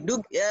degree,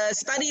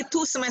 study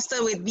 2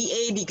 semester with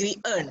BA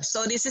degree earned.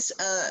 So this is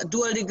a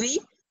dual degree.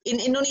 In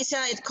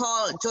Indonesia, it's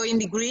called joint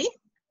degree.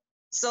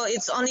 So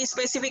it's only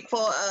specific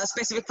for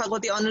specific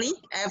faculty only,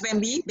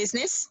 FMB,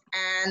 business,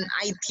 and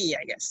IT,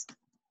 I guess.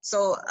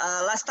 So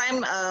last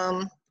time,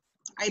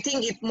 I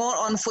think it's more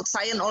on food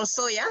science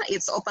also, yeah?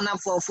 It's open up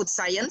for food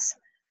science.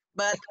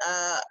 But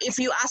if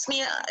you ask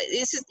me,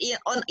 is it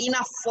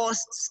enough for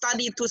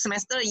study 2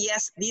 semester?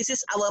 Yes, this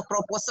is our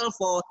proposal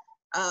for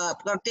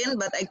Curtin,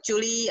 but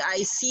actually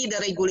I see the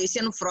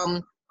regulation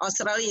from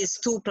Australia is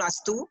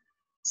 2+2.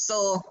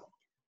 So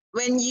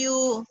when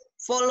you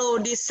follow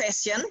this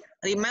session,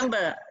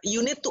 remember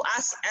you need to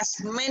ask as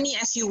many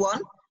as you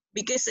want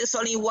because it's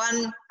only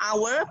 1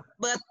 hour,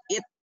 but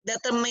it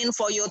determined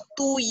for your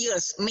 2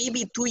 years,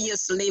 maybe 2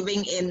 years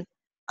living in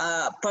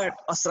Perth,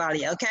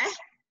 Australia. Okay,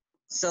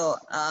 so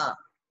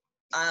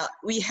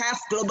we have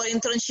global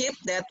internship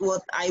that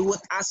what I would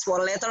ask for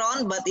later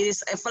on, but it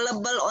is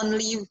available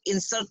only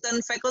in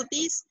certain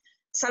faculties.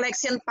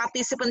 Selection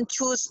participant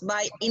choose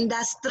by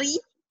industry,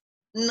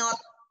 not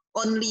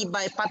only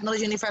by partner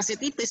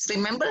university. Please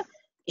remember,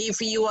 if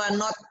you are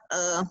not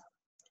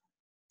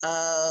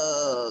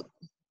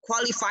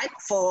qualified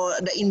for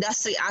the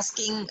industry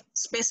asking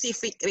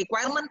specific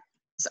requirement,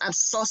 I'm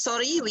so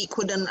sorry, we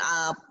couldn't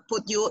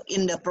put you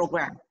in the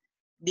program.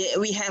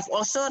 We have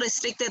also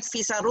restricted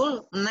visa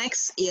rule.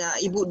 Next,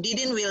 Ibu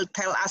Didin will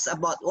tell us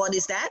about what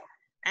is that.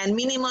 And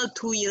minimal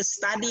 2 years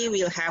study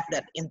will have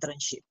that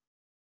internship.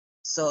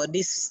 So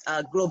this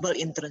global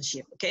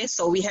internship, okay?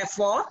 So we have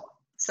 4,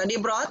 study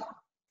abroad,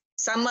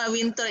 summer,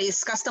 winter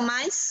is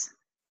customized.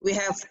 We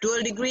have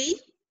dual degree,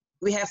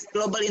 we have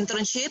global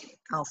internship,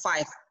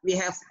 5, we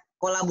have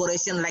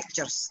collaboration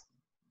lectures,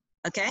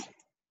 okay?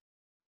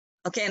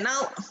 Okay,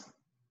 now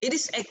it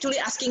is actually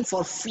asking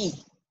for fee.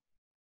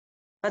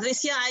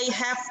 Patricia, I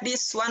have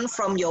this one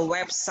from your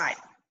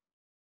website.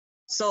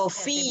 So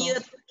fee year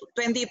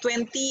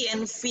 2020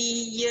 and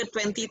fee year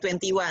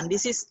 2021.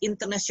 This is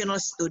international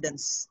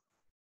students.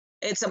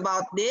 It's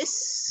about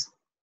this.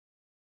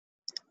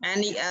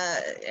 Any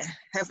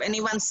have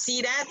anyone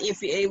see that?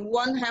 If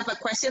anyone have a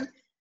question,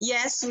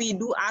 yes, we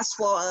do ask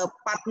for a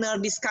partner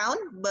discount,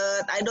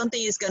 but I don't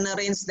think it's gonna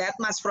range that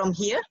much from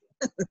here.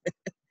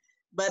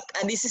 But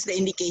this is the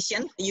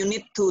indication. You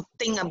need to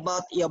think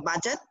about your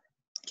budget.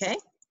 Okay.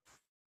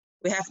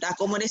 We have the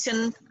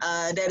accommodation.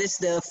 There is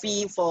the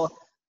fee for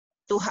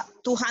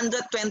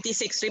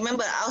 226.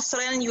 Remember,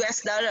 Australian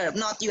US dollar,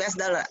 not US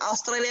dollar.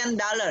 Australian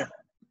dollar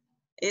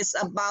is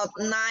about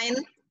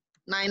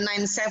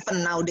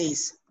 9,997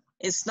 nowadays.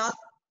 It's not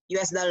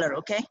US dollar,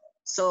 okay?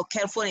 So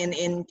careful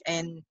in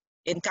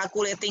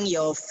calculating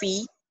your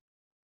fee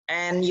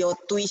and your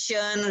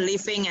tuition,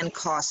 living, and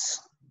costs.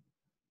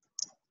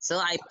 So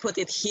I put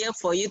it here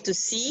for you to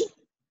see.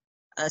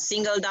 A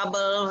single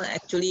double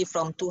actually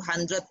from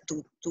 200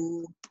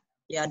 to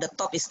yeah, the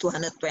top is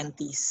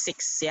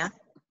 226, yeah.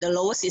 The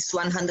lowest is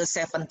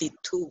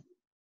 172.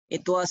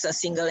 It was a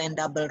single and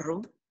double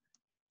room.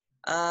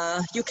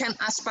 You can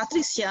ask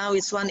Patricia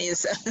which one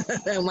is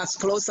much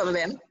closer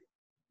than.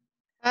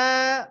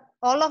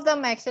 All of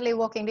them actually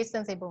walking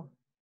distance, Ibu.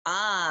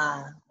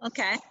 Ah,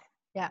 okay.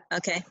 Yeah.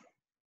 Okay.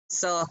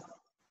 So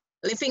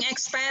living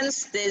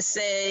expense, they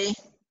say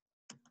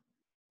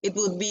it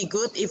would be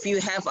good if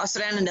you have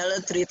Australian dollar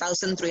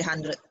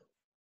 3,300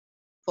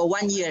 for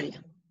 1 year.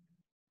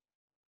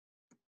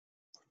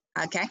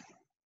 Okay.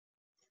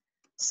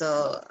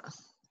 So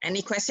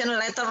any question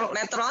later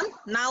on?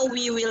 Now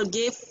we will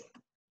give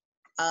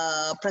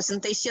a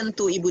presentation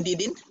to Ibu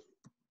Didin.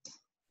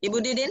 Ibu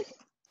Didin,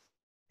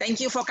 thank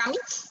you for coming.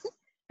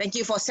 Thank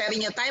you for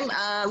sharing your time.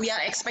 We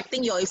are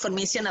expecting your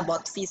information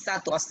about visa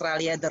to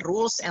Australia, the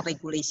rules and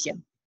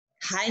regulation.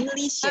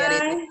 Kindly share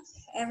it. Hi,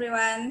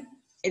 everyone.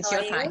 It's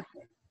How your are time.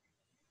 you?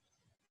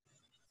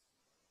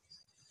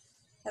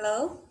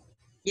 Hello?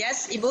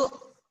 Yes, Ibu.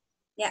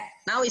 Yeah.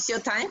 Now is your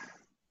time.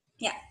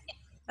 Yeah.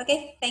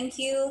 Okay, thank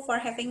you for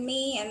having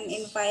me and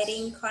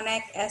inviting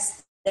Connect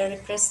as the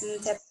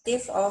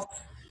representative of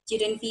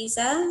student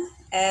visa,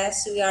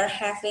 as we are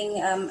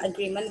having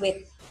agreement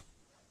with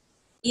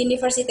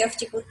University of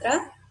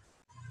Ciputra,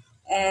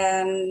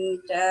 and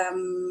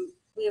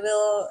we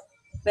will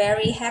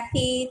very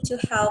happy to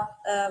help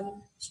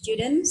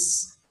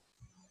students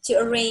to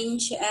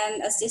arrange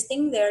and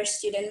assisting their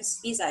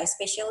students visa,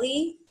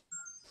 especially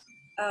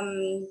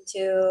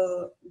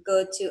to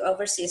go to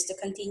overseas to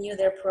continue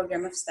their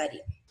program of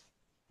study.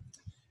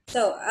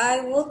 So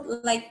I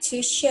would like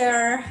to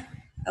share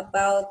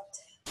about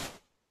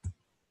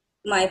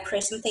my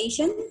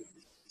presentation.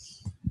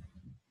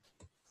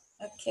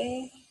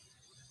 Okay.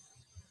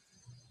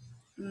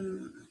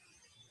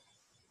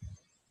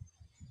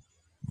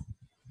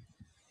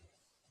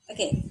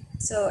 Okay,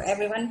 so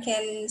everyone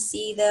can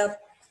see the...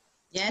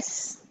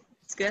 Yes,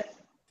 it's good.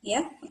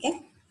 Yeah,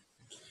 okay.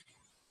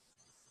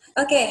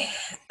 Okay,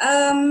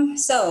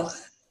 so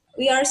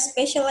we're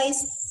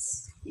specializing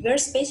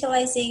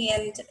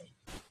in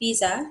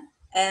visa,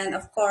 and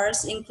of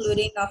course,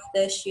 including of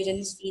the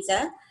students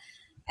visa.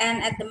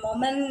 And at the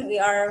moment, we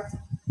are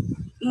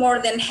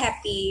more than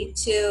happy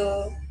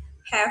to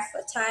have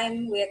a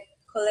time with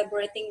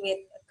collaborating with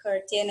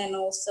Curtin and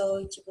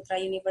also Ciputra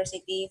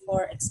University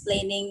for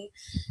explaining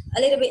a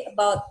little bit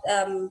about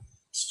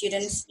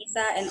students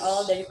visa and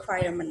all the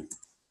requirements.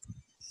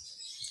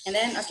 And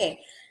then, okay,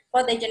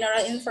 for the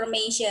general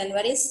information,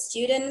 what is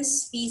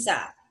students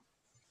visa?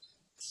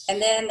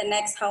 And then the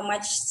next, how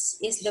much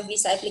is the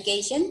visa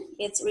application?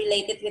 It's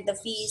related with the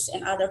fees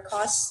and other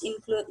costs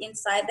include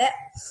inside that.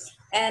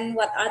 And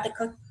what are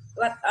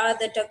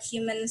the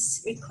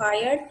documents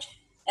required,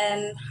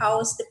 and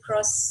how's the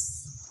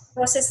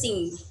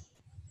processing?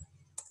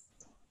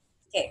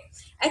 Okay,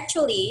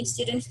 actually,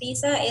 student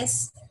visa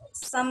is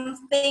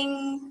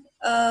something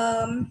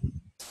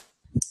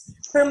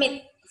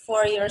permit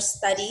for your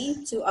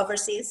study to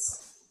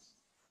overseas.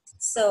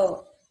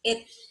 So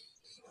it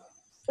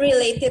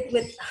related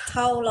with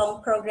how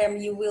long program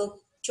you will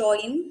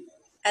join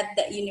at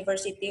the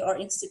university or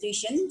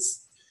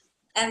institutions.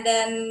 And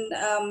then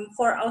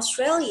for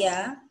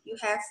Australia, you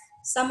have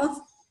some of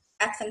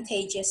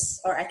advantages,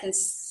 or I can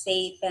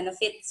say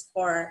benefits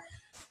for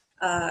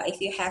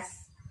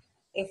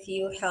if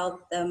you held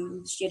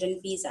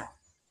student visa.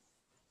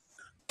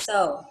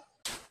 So,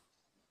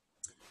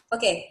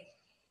 okay,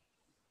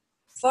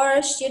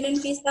 for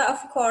student visa,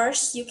 of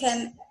course, you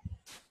can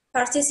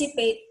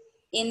participate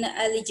in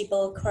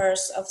eligible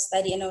course of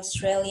study in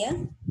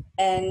Australia,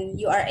 and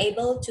you are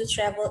able to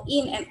travel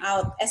in and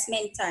out as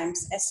many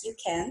times as you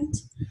can,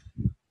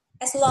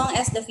 as long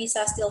as the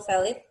visa is still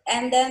valid.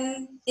 And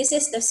then this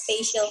is the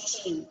special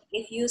thing.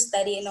 If you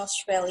study in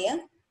Australia,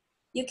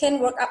 you can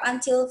work up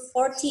until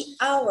 40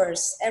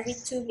 hours every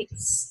 2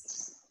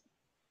 weeks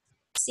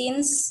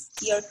since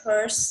your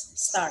course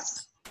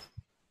starts.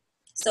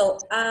 So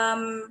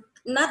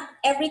not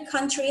every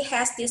country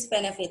has this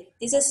benefit.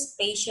 This is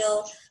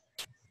special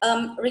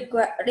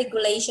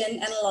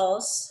regulation and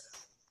laws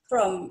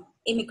from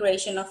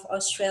immigration of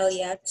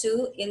Australia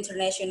to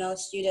international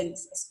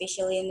students,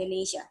 especially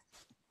Indonesia.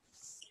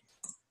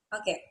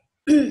 Okay,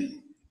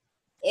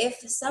 if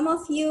some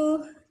of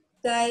you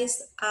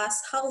guys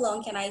ask how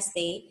long can I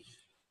stay,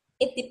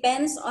 it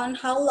depends on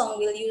how long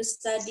will you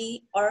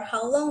study or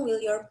how long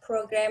will your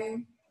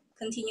program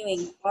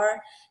continuing,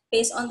 or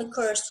based on the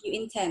course you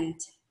intend.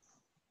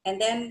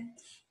 And then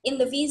in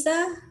the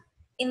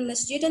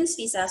student's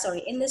visa,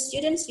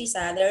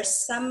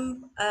 there's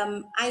some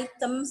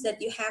items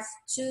that you have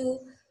to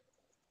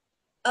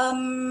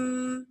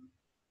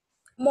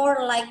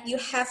more like you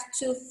have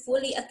to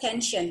fully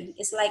attention.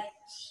 It's like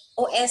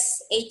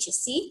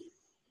OSHC.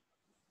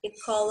 It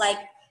called, like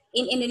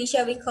in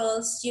Indonesia we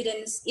call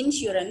students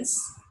insurance,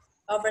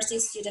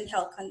 overseas student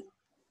health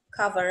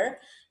cover,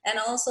 and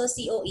also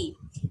COE.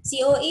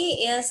 COE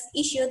is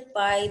issued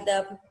by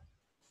the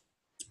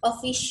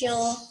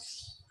official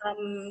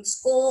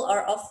school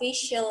or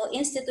official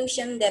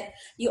institution that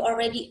you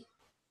already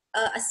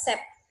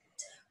accept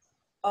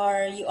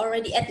or you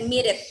already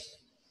admitted,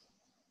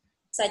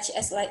 such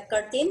as like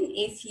Curtin.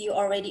 If you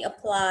already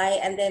apply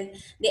and then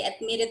they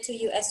admitted to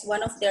you as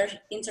one of their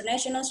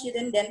international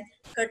students, then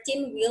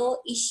Curtin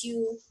will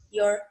issue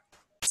your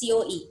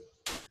COE.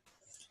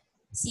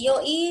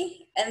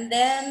 And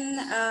then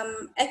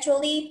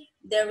actually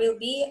there will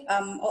be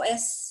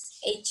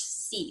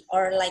OSHC,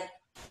 or like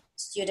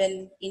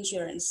student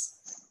insurance.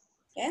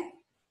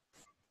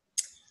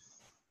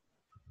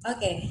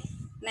 Okay,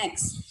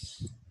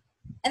 next.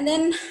 And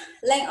then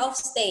length of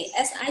stay.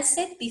 As I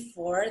said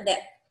before, that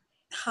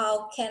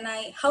how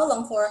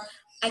long for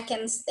I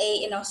can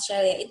stay in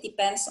Australia, it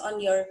depends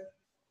on your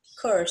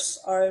course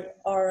or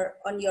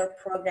on your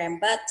program.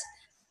 But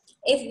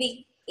if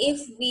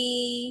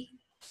we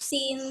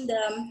seen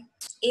the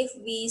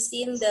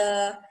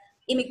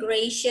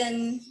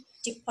immigration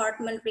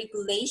department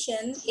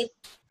regulation, it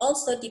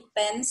also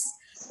depends.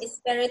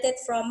 It's varied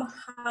from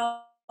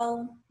how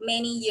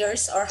many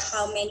years or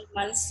how many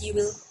months you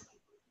will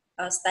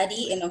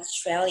study in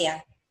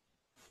Australia.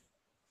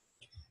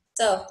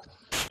 So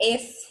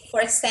if,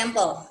 for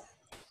example,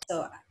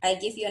 so I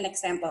give you an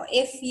example.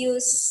 If you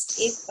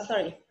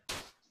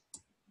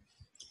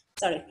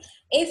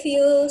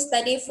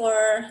study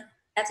for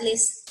at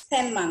least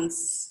 10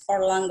 months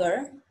or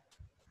longer,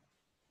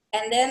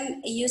 and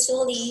then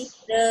usually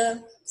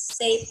the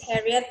stay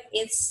period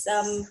is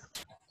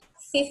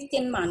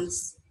 15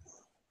 months,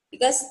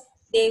 because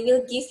they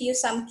will give you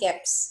some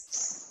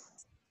gaps.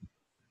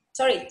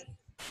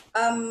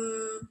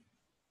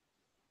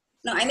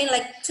 No, I mean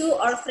like 2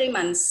 or 3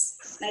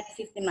 months, not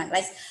 15 months.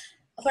 Like,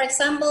 for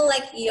example,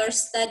 like your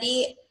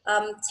study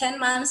 10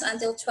 months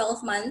until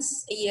 12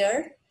 months a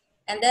year,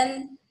 and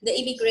then the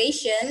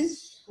immigration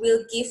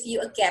will give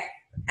you a gap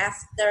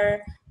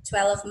after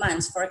 12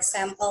 months. For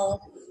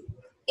example,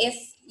 if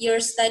your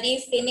study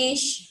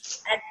finish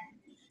at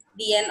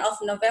the end of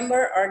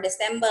November or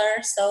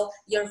December, so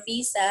your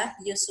visa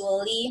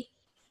usually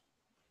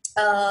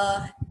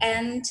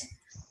end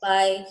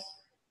by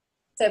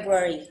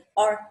February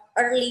or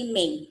early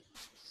May.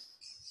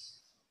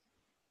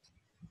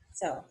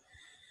 So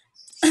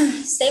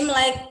same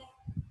like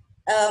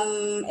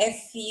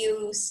if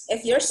you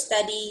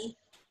study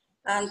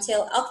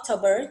until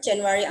October,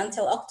 January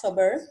until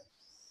October,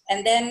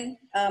 and then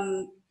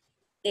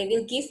they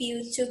will give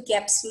you 2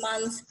 gaps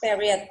month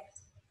period,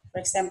 for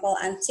example,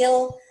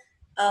 until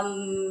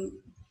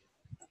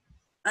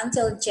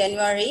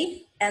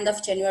January, end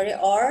of January,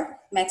 or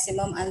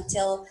maximum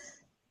until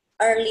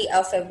early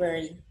of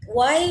February.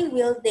 Why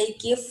will they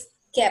give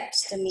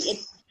gaps to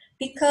me?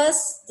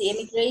 Because the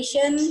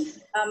immigration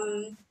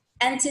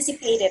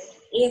anticipated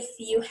if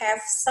you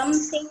have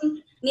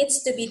something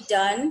needs to be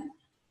done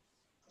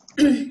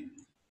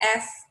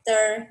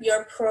after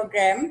your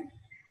program,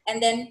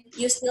 and then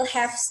you still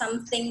have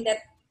something that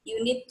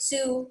you need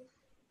to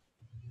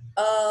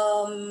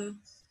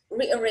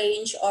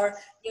rearrange, or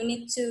you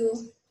need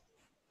to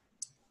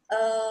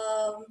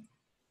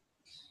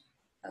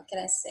how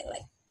can I say,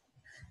 like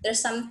there's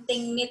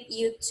something need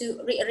you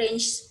to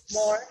rearrange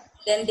more,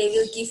 then they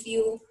will give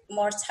you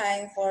more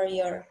time for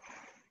you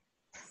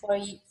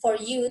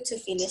to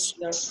finish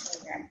your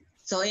program.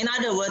 So in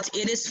other words,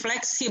 it is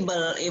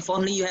flexible. If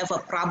only you have a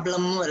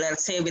problem,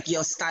 let's say with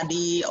your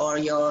study or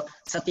your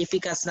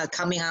certificates not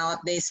coming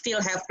out, they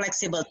still have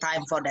flexible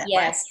time for that.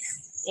 Yes,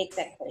 right?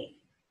 Exactly.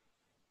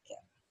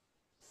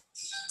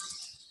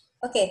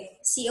 Okay,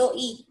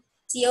 COE.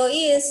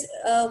 COE is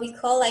we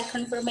call like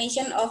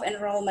confirmation of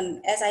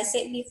enrollment. As I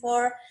said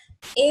before,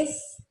 if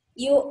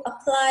you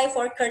apply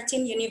for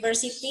Curtin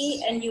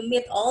University and you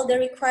meet all the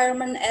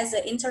requirements as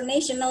an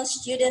international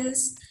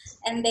students,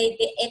 and they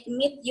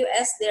admit you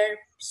as their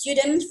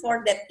student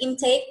for that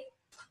intake,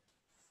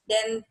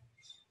 then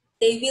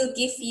they will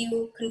give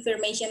you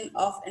confirmation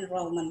of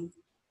enrollment.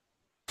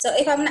 So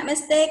if I'm not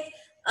mistaken,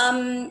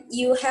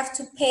 you have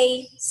to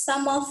pay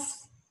some of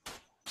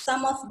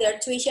their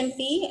tuition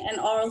fee and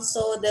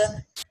also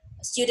the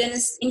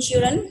students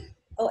insurance,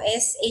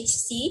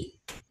 OSHC,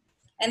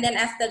 and then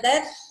after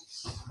that,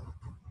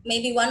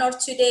 maybe 1 or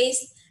 2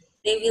 days,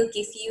 they will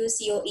give you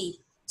COE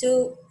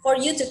for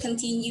you to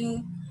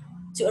continue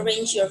to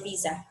arrange your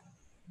visa.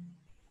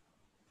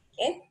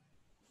 Okay.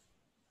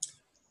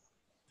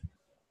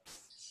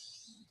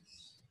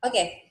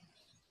 Okay.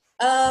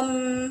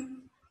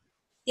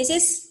 This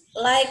is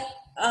like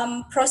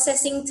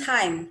processing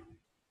time.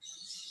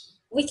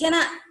 We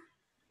cannot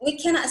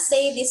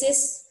say this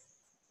is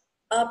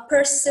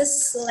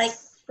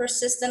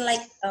persistent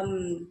like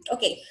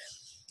okay,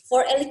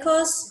 for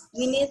ELICOS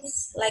we need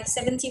like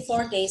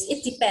 74 days.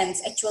 It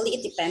depends, actually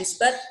it depends,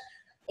 but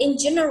in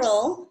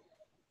general,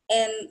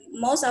 in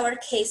most our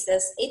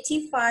cases,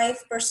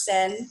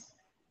 85%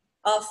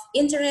 of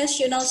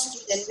international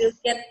students will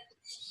get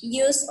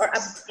news or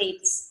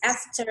updates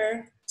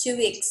after 2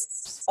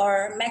 weeks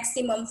or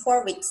maximum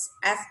 4 weeks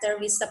after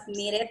we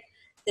submitted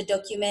the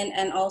document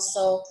and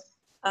also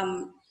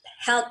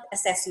health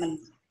assessment.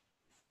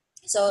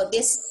 So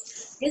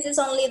this is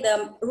only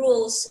the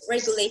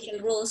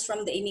regulation rules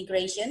from the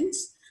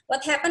immigrations.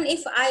 What happens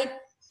if I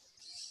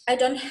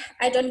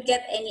don't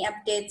get any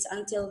updates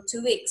until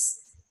 2 weeks?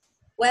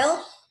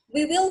 Well,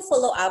 we will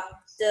follow up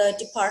the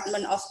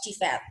Department of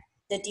DFAT.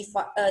 The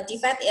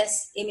DFAT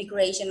is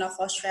Immigration of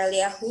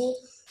Australia, who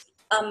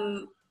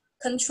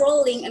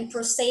controlling and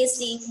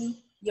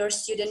processing your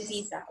student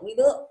visa. We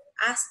will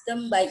ask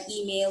them by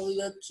email. We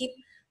will keep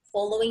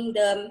following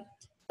them,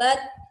 but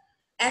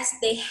as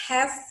they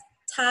have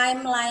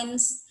timeline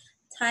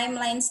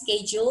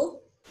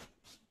schedule,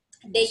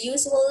 they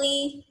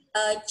usually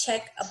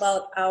check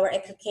about our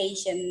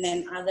application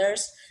and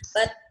others,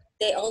 but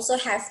they also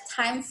have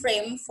time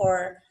frame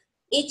for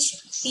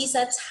each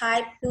visa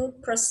type to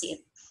proceed.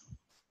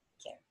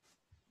 Okay.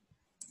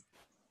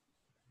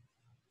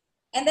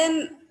 And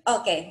then,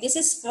 okay, this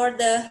is for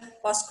the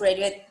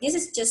postgraduate. This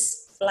is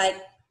just like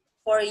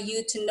for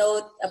you to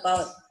know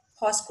about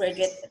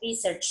postgraduate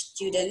research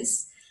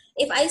students.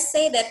 If I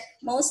say that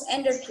most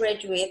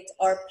undergraduate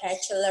or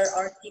bachelor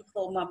or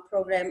diploma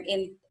program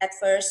at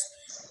first,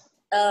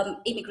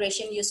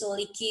 immigration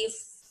usually give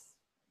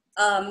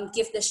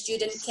the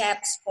student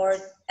caps for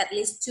at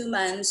least 2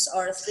 months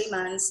or 3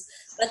 months.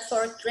 But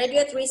for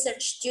graduate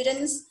research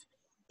students,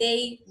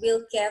 they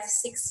will give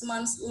 6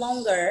 months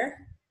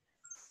longer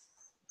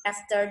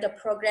after the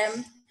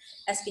program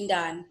has been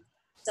done.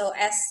 So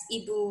as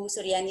Ibu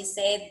Suryani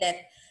said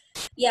that,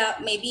 yeah,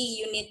 maybe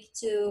you need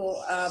to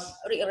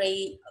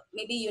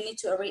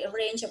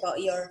rearrange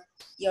about your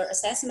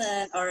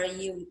assessment, or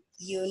you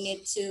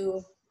need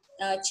to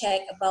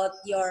check about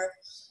your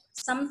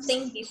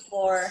something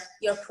before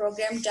your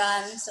program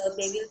done, so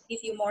they will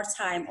give you more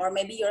time, or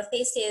maybe your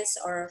thesis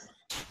or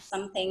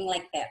something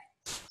like that.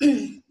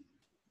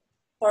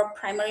 For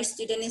primary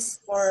students,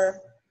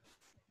 for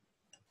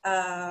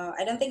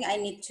I don't think I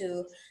need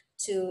to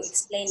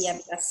explain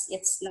yet because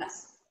it's not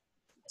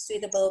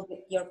suitable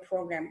with your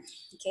program.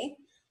 Okay.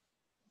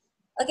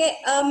 Okay.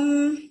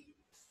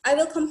 I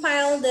will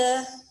compile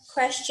the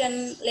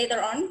question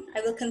later on.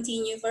 I will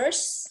continue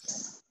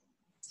first.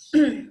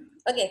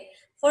 Okay.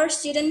 For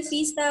student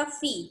visa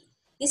fee,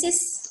 this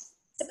is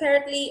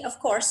separately, of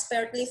course,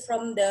 separately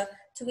from the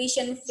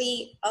tuition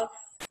fee of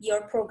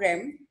your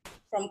program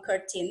from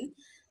Curtin.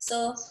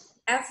 So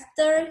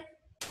after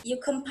you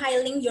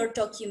compiling your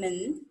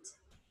document,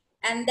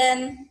 and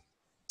then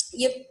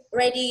you're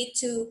ready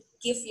to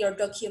give your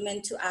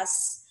document to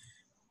us.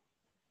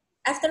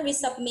 After we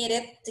submit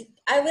it,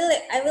 I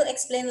will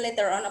explain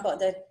later on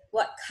about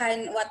what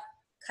kind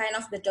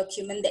of the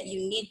document that you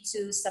need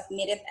to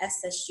submit it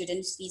as a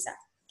student's visa.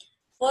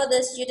 For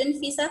the student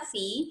visa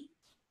fee,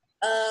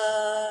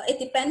 it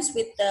depends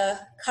with the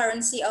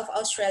currency of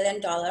Australian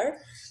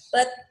dollar,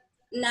 but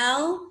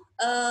now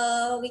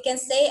we can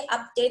say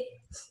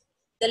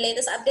the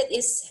latest update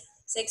is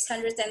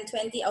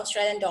 620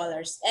 Australian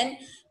dollars, and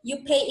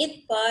you pay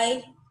it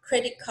by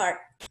credit card.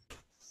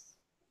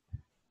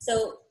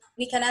 So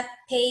we cannot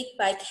pay it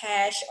by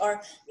cash,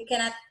 or you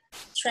cannot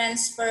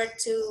transfer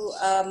to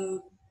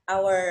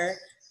our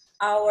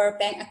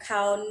bank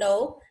account.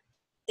 No,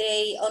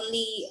 they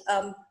only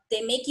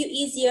they make you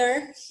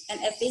easier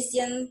and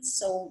efficient,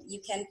 so you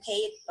can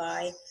pay it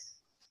by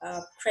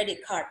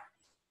credit card.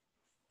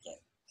 Okay.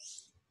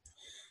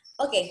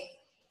 Okay.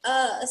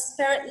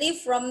 Separately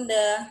from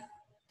the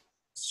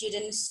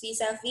student's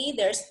visa fee,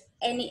 there's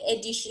any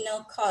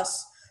additional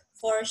cost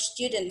for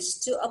students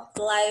to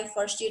apply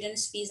for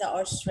students visa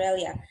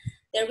Australia.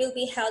 There will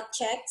be health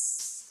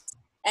checks,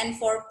 and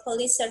for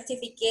police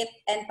certificate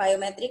and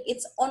biometric,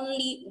 it's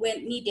only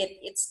when needed.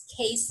 It's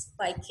case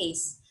by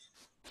case.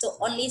 So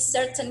only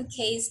certain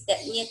case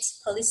that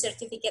needs police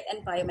certificate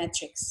and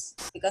biometrics,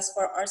 because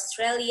for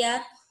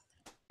Australia,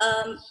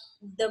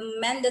 the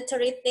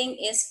mandatory thing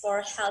is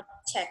for health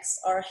checks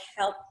or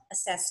health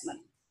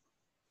assessment.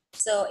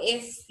 So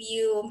if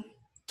you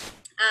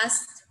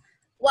asked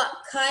what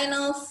kind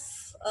of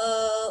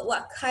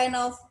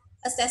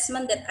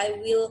assessment that I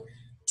will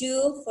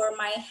do for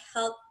my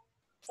health,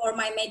 for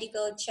my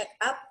medical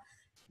checkup,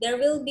 there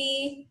will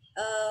be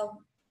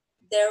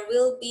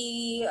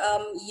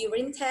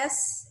urine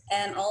tests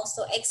and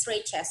also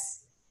X-ray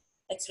tests,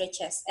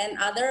 and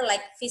other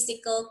like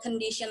physical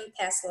condition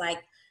tests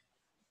like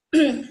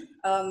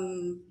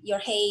your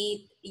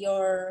height,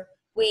 your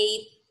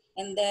weight,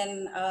 and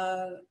then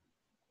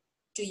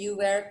do you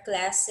wear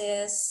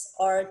glasses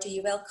or do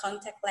you wear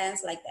contact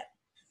lens, like that.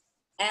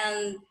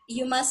 And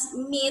you must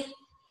meet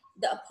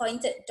the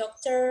appointed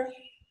doctor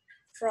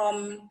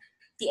from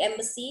the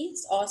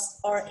embassies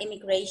or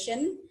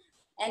immigration,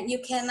 and you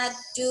cannot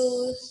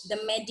do the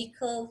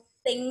medical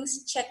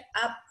things, check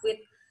up with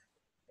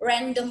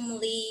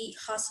randomly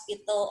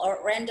hospital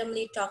or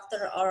randomly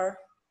doctor or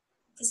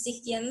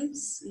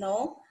physicians,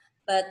 no,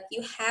 but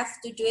you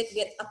have to do it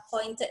with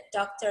appointed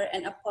doctor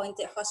and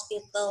appointed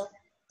hospital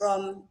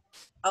from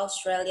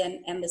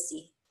Australian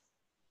embassy.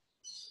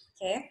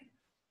 Okay.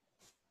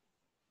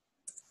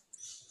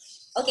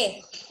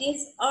 Okay,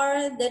 these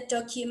are the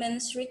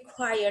documents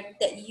required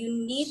that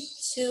you need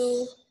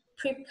to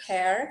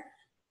prepare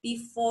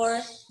before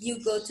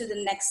you go to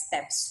the next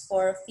steps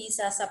for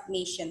visa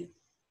submission.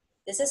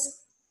 This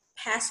is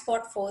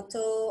passport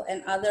photo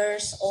and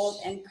others, old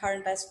and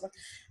current passport.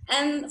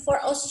 And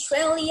for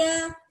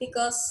Australia,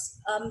 because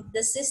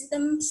the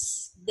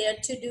systems there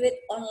to do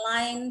it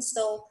online,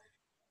 so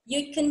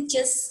you can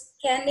just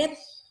scan it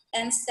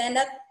and send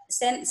us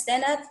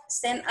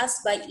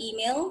by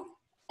email,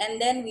 and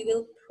then we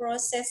will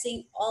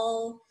processing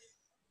all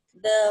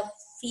the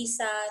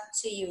visa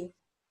to you.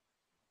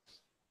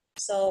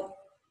 So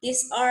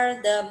these are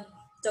the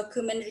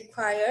document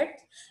required.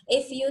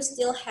 If you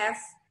still have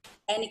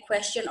any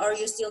question or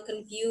you still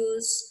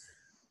confused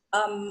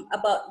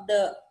about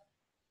the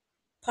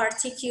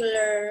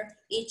particular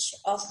each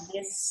of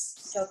these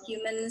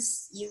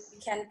documents, you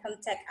can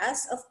contact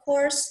us. Of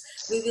course,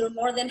 we will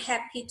more than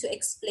happy to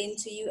explain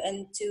to you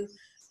and to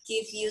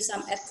give you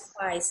some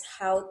advice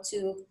how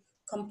to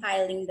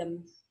compiling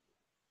them.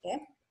 Okay.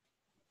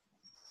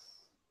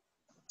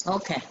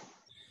 Okay.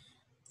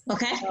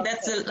 Okay,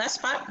 that's the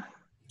last part.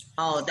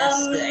 Oh,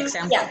 that's the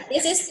example. Yeah,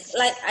 this is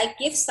like I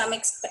give some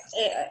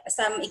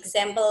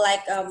example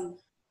like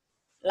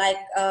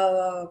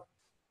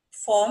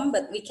form,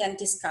 but we can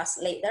discuss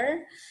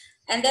later.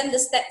 And then the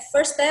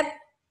first step.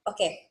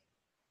 Okay.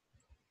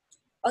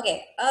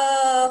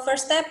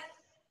 First step.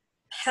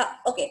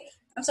 Okay,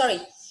 I'm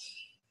sorry.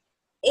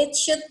 It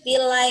should be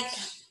like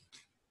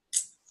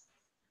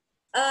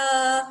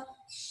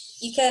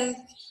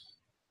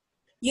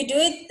you do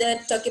it the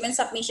document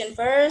submission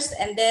first,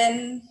 and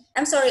then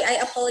I'm sorry, I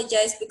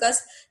apologize,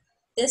 because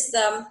this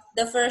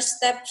the first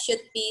step should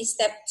be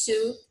step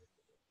 2,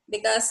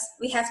 because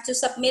we have to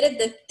submit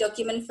the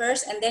document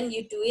first, and then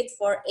you do it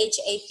for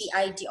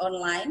HAPID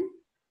online,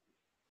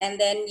 and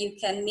then you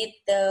can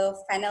meet the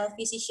final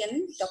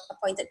physician,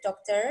 appointed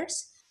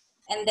doctors,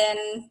 and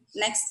then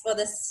next for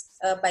this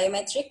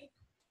biometric,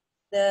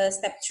 the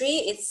step 3,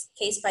 it's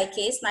case by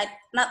case.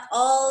 Not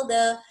all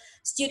the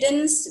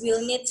students will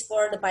need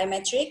for the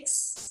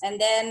biometrics, and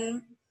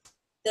then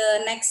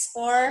the next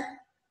 4,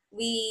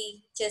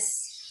 we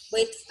just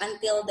wait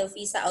until the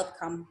visa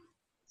outcome.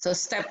 So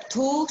step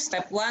 2,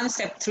 step 1,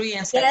 step 3,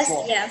 and step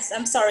 4. Yes,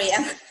 I'm sorry,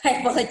 I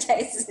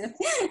apologize.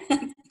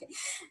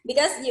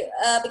 because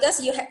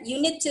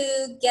you need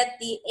to get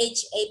the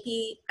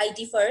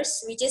HAPID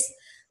first, which is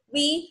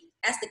we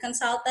as the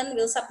consultant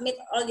will submit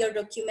all your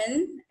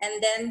document,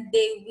 and then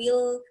they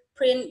will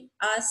print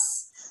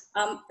us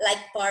like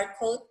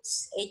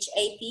barcodes,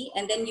 HAP,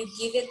 and then you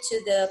give it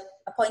to the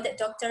appointed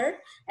doctor,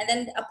 and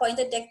then the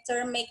appointed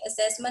doctor make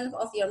assessment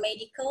of your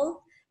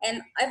medical,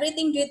 and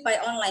everything do it by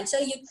online. So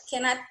you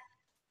cannot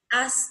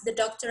ask the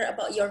doctor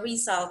about your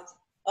result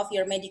of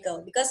your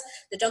medical, because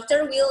the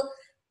doctor will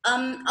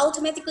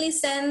automatically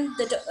send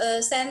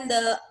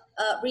the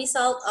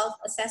result of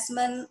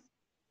assessment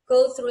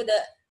go through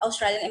the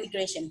Australian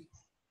immigration.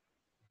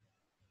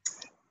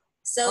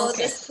 So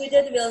Okay. the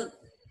student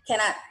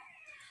cannot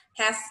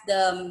have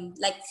the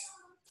like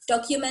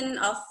document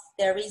of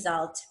their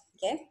result.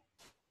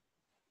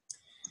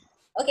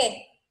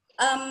 Okay.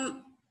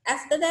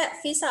 After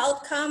that visa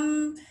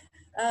outcome,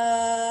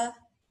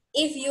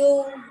 if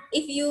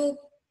you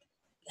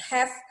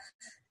have,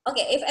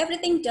 okay, if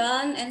everything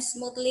done and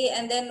smoothly,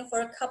 and then for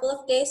a couple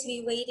of days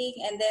we waiting,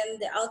 and then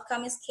the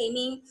outcome is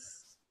coming,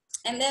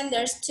 and then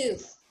there's 2,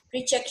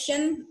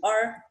 rejection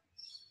or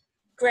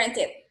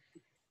granted.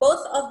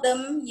 Both of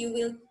them you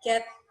will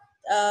get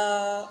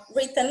a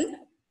written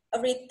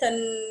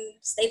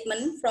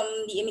statement from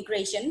the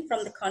immigration,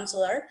 from the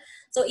consular.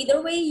 So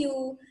either way,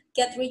 you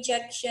get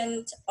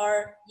rejection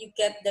or you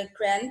get the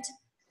grant,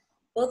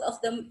 both of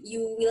them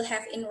you will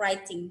have in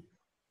writing,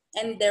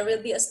 and there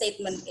will be a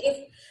statement.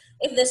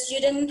 If the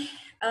student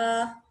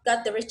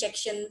got the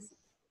rejection,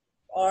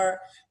 or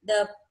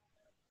the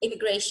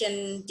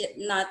immigration did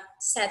not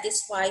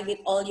satisfy with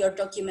all your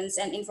documents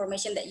and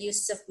information that you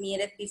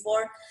submitted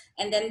before,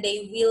 and then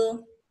they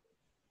will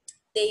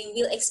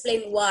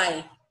explain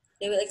why.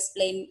 They will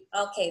explain,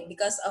 okay,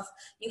 because of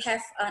you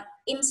have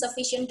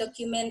insufficient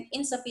document,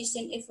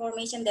 insufficient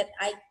information that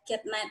I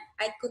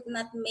could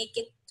not make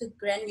it to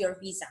grant your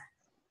visa.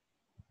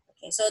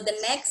 Okay, so the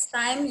next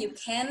time you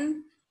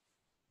can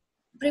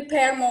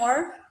prepare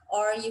more,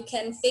 or you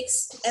can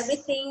fix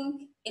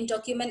everything in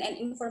document and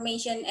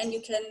information, and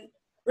you can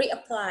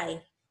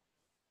reapply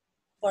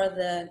for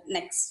the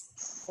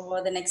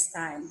next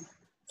time.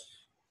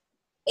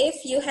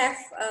 if you have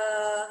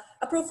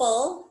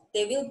approval,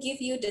 they will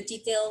give you the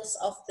details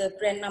of the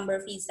brand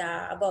number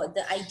visa, about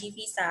the ID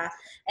visa,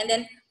 and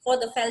then for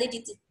the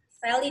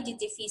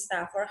validity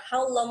visa, for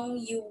how long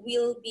you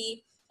will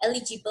be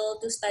eligible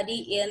to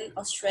study in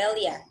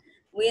Australia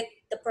with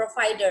the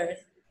provider.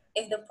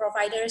 If the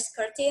provider is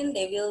Curtin,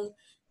 they will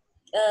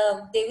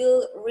give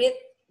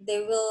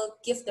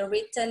the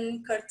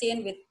written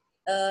Curtin with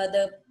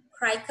the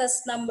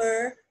CRICAS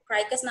number.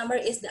 CRICAS number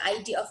is the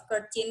ID of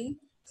Curtin.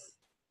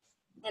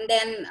 And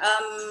then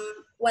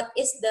what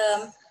is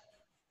the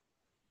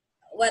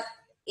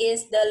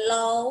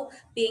law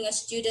being a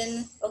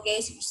student? Okay,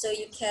 so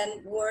you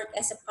can work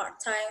as a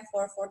part-time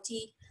for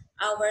 40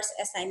 hours,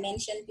 as I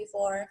mentioned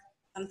before,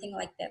 something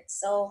like that.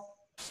 So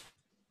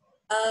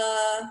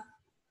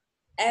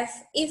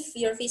if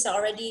your visa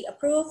already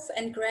approved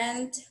and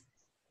grant,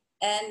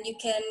 and you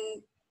can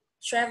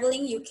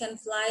traveling, you can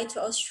fly to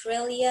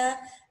Australia,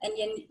 and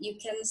then you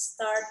can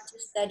start to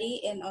study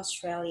in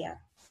Australia.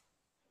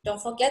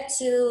 Don't forget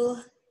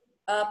to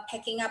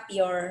packing up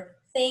your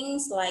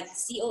things like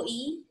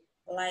COE,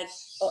 like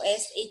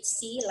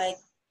OSHC, like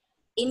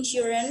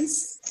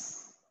insurance,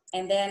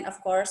 and then of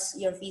course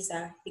your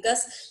visa,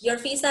 because your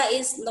visa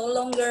is no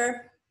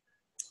longer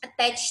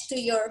attached to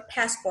your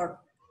passport.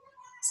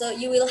 So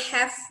you will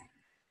have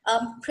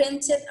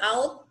printed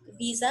out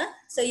visa,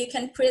 so you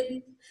can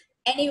print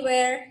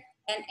anywhere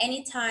and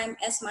anytime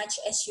as much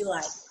as you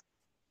like.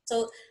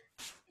 So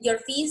your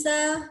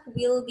visa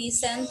will be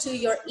sent to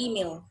your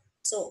email.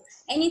 So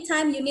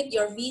anytime you need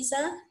your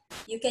visa,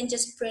 you can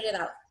just print it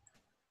out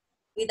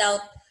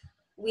without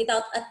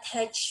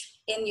attached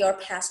in your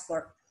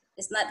passport.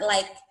 It's not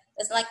like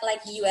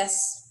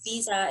US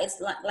visa.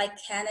 It's not like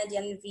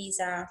Canadian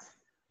visa.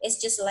 It's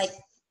just like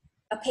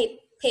a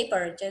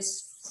paper,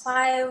 just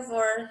 5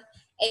 or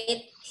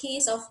 8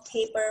 pieces of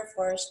paper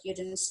for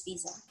students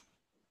visa.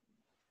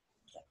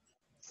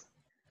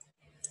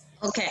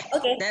 Okay.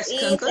 Okay. That's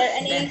Is good. there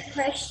any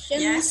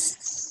questions?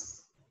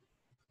 Yes.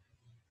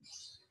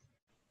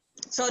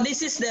 So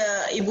this is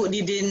the Ibu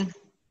Didin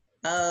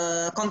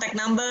contact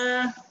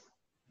number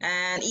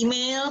and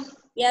email.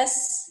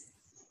 Yes.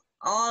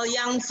 All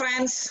young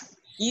friends,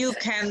 you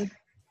can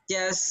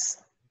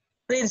just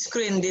print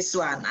screen this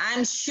one.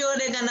 I'm sure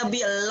there are gonna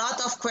be a lot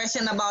of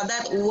questions about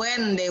that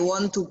when they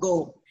want to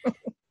go.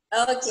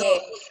 Okay.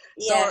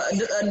 So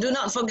do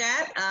not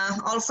forget,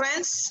 all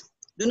friends,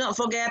 do not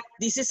forget,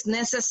 this is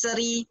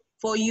necessary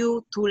for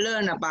you to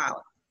learn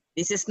about.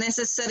 This is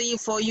necessary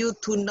for you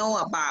to know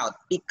about,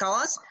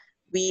 because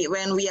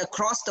when we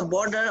across the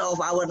border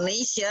of our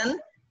nation,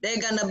 there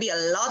are gonna be a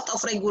lot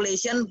of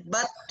regulation,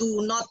 but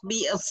do not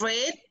be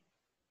afraid.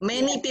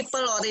 Many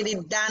people already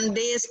done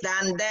this,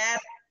 done that,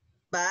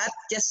 but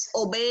just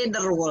obey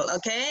the rule,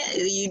 okay?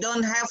 You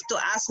don't have to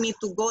ask me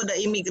to go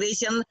the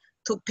immigration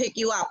to pick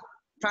you up.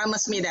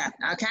 Promise me that,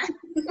 okay?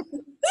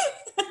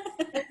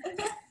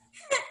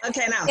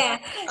 Okay, now. Yeah.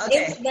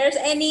 Okay. If there's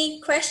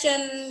any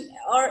question,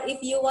 or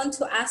if you want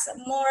to ask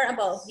more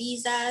about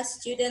visa,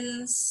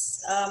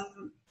 students,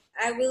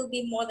 I will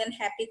be more than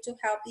happy to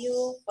help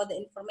you for the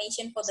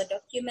information, for the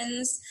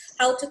documents,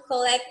 how to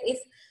collect, if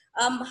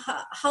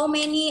how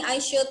many I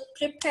should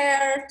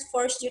prepare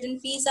for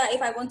student visa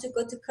if I want to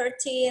go to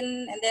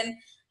Curtin, and then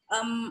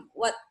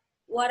what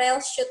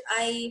else should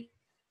I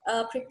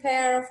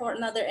prepare for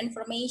another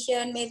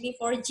information, maybe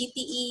for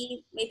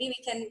GTE. Maybe we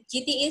can,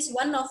 GTE is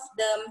one of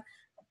the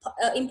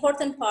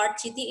important part.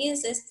 GTE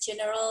is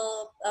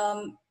general,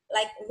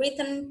 like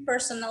written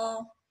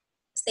personal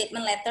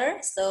statement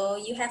letter. So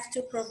you have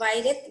to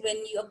provide it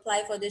when you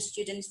apply for the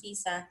student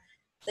visa.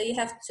 So you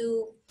have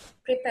to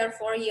prepare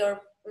for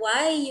your,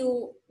 why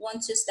you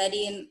want to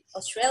study in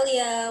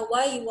Australia,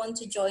 why you want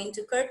to join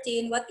to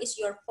Curtin, what is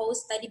your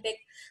post-study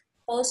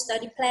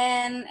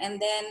plan,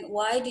 and then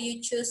why do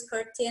you choose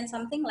Curtin,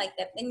 something like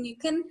that. And you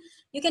can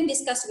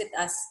discuss with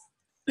us.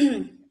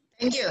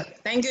 Thank you,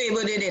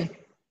 Ibu Didin.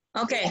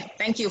 Okay,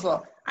 thank you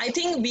for. I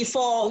think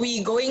before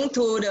we going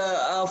to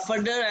the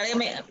further,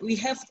 we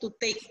have to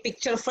take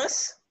picture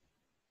first.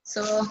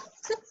 So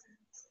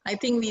I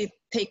think we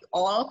take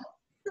all.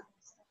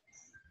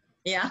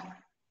 Yeah.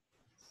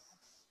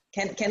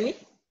 Can we?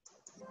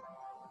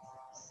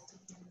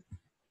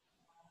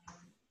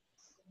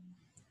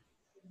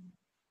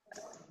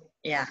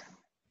 Yeah.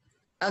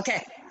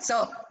 Okay,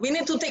 so we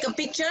need to take a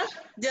picture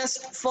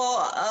just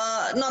for,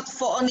 not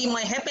for only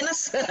my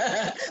happiness,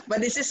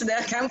 but this is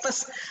the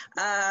campus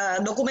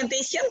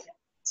documentation.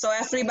 So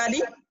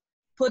everybody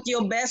put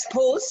your best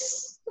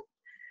pose.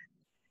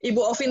 Ibu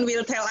Ovin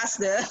will tell us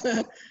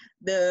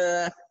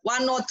the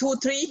 1 or 2,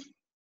 3.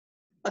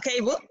 Okay,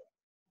 Ibu?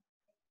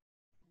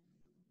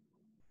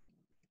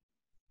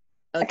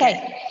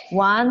 Okay.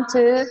 1,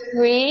 2,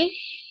 3.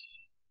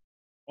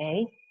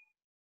 Okay.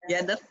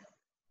 The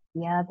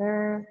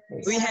other.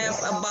 We have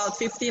about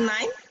 59.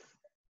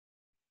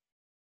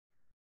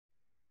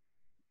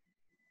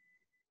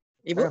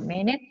 Ibu? Per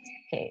minute.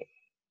 Okay.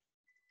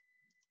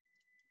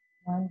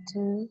 1,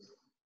 2,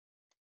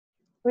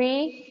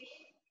 3.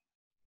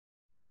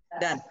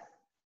 Done.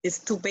 It's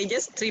 2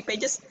 pages, 3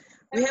 pages.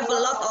 We have a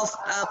lot of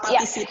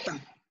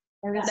participants.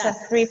 There is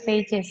 3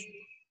 pages.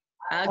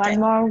 Okay. One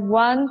more.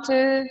 1,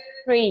 2,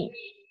 3.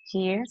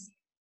 Cheers.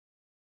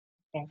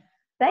 Okay.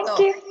 Thank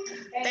you.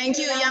 Thank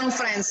you, young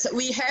friends.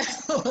 We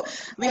have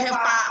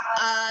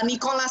Pak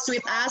Nicholas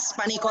with us.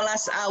 Pak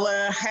Nicholas,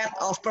 our head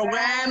of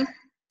program.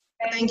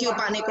 Thank you,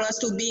 Pak Nicholas,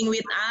 to being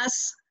with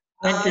us.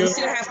 We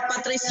still have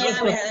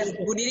Patricia, we have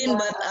Budirin,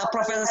 but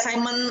Professor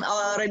Simon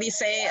already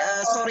say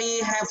sorry,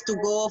 have to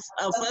go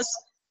first.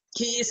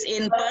 He is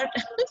in Perth.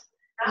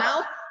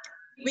 Now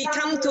we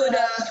come to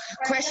the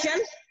question.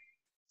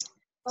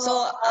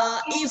 So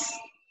if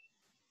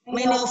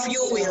many of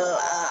you will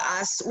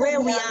ask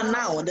where we are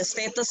now, the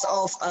status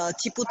of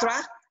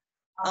Ciputra,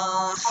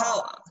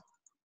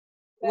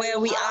 where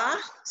we are.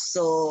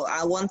 So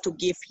I want to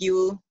give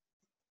you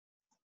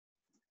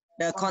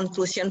the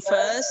conclusion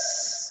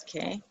first.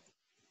 Okay.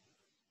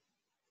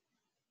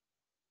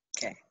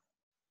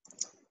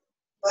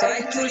 So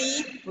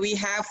actually, we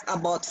have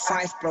about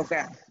 5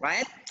 programs,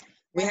 right?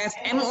 We have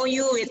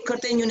MOU with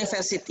Curtin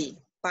University.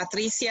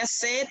 Patricia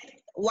said,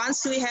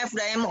 once we have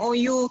the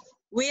MOU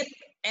with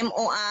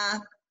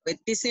MOA, with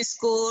business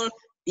school,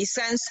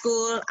 design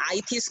school,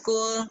 IT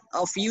school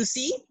of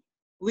UC,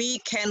 we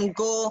can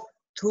go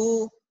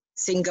to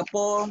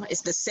Singapore,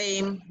 it's the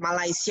same,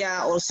 Malaysia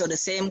also the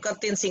same,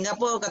 Curtin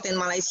Singapore, Curtin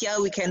Malaysia,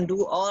 we can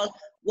do all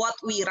what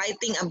we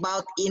writing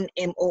about in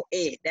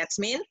MOA. That's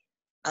mean,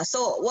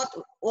 so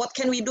what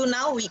can we do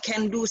now? We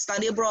can do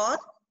study abroad,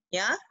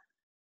 yeah?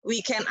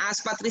 We can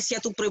ask Patricia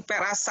to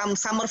prepare us some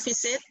summer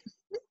visit.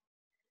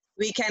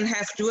 We can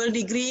have dual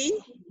degree,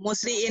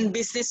 mostly in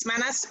business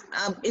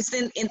management, it's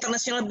in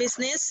international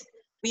business.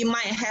 We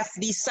might have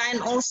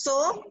design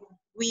also.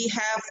 We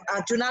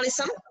have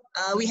journalism.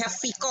 We have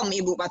FICOM,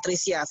 Ibu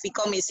Patricia.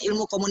 FICOM is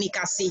ilmu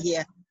komunikasi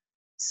here.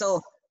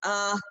 So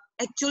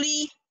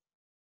actually,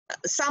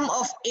 some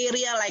of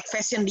area like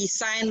fashion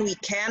design we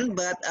can,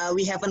 but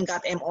we haven't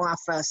got MOA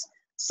first.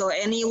 So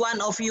any one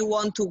of you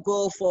want to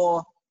go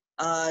for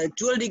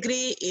dual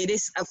degree, it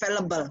is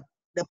available.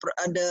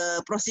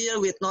 The procedure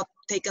will not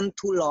taken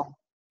too long.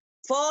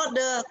 For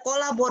the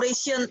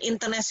collaboration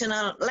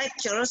international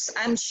lectures,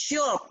 I'm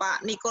sure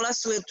Pak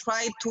Nicholas will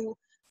try to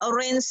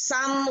arrange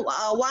some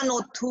 1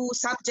 or 2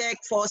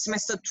 subjects for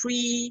semester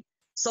 3.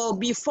 So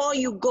before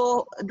you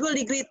go dual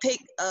degree,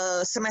 take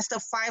semester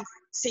 5,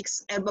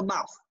 6 and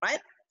above, right?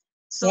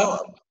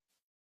 So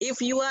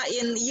if you are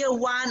in year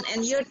 1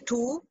 and year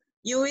 2,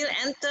 you will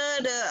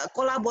enter the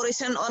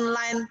collaboration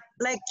online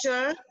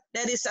lecture.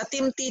 That is a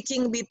team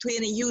teaching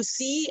between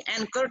UC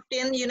and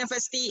Curtin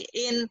University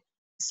in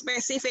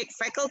specific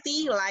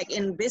faculty, like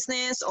in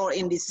business or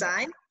in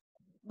design.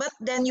 But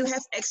then you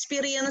have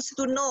experience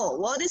to know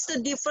what is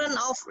the difference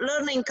of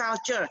learning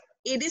culture.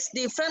 It is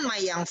different, my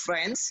young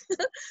friends.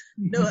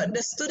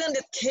 The student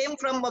that came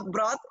from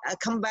abroad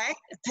come back,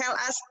 tell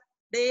us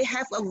they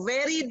have a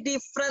very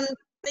different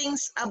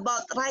things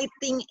about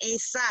writing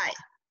essay.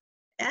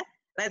 Yeah?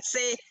 Let's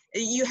say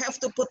you have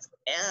to put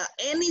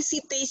any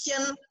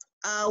citation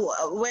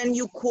when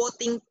you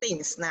quoting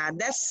things. Now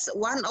that's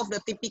one of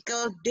the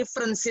typical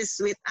differences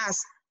with us.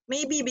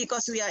 Maybe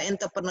because we are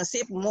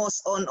entrepreneurship,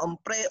 most on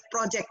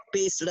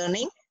project-based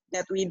learning,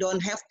 that we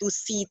don't have to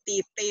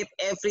citate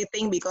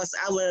everything because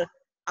our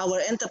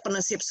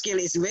entrepreneurship skill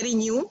is very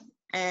new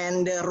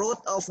and the road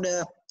of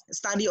the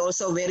study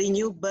also very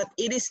new, but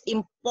it is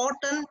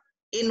important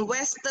in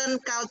Western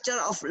culture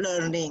of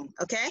learning,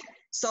 okay?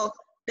 So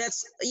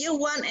that's year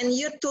 1 and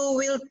year 2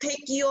 will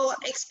take your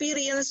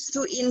experience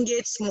to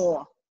engage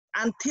more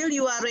until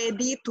you are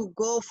ready to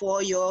go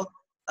for your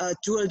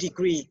dual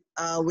degree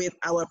with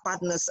our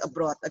partners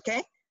abroad,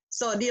 okay?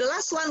 So the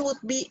last one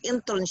would be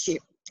internship.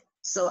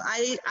 So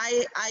I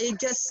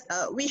just,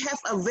 we have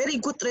a very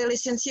good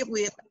relationship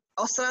with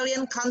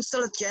Australian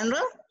Consul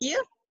General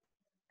here.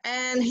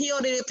 And he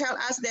already tell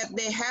us that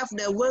they have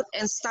the work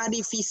and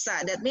study visa.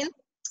 That means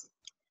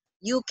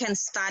you can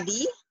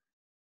study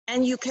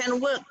and you can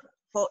work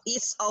for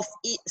each of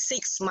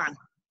 6 months.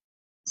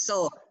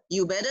 So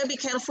you better be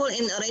careful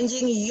in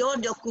arranging your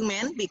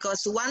document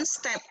because one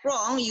step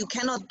wrong, you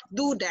cannot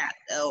do that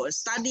or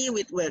study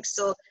with work.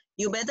 So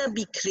you better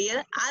be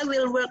clear. I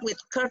will work with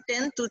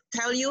Curtin to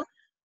tell you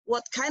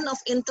what kind of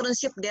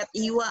internship that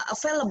you are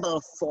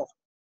available for,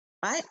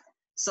 right?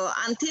 So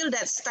until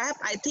that step,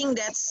 I think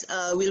that's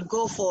we'll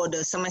go for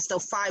the semester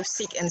 5,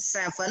 6, and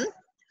 7.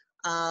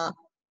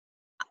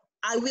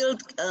 I will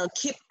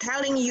keep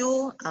telling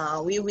you,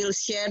 we will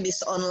share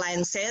this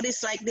online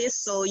series like this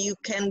so you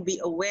can be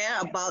aware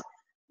about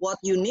what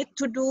you need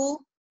to do,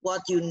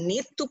 what you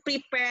need to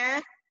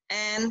prepare,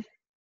 and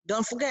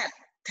don't forget,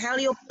 tell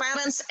your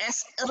parents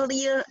as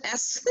earlier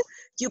as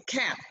you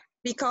can,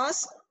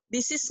 because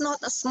this is not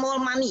a small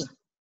money.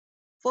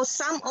 For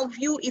some of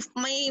you, it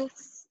may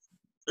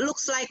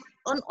looks like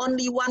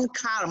only one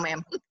car,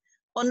 ma'am,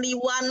 only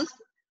one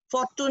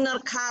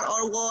Fortuner car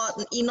or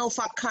one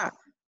Innova car.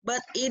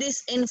 But it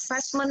is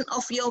investment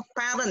of your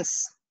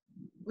parents.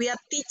 We are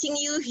teaching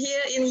you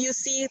here in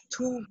UC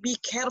to be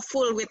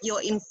careful with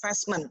your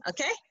investment,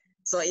 okay?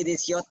 So it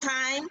is your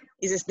time,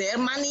 it is their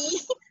money,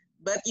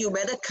 but you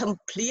better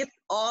complete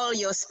all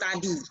your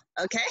study,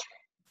 okay?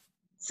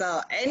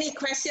 So any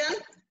question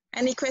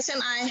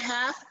I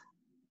have?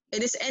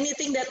 It is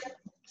anything that,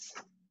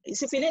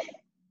 is it finished?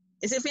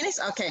 Is it finished?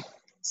 Okay.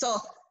 So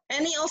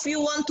any of you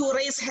want to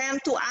raise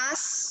hand to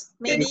ask,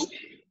 maybe?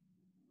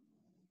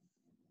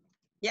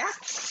 Yeah,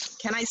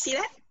 can I see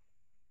that?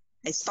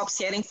 I stop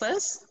sharing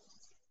first.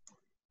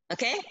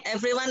 Okay,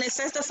 everyone is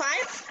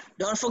satisfied.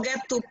 Don't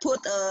forget to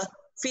put a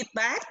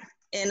feedback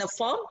in a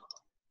form.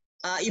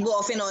 Ibu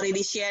Ovin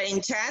already shared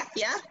in chat,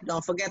 yeah?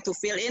 Don't forget to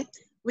fill in.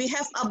 We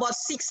have about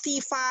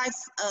 65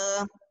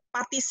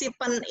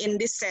 participants in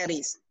this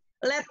series.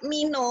 Let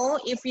me know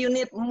if you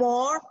need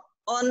more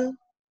on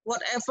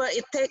whatever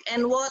it takes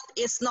and what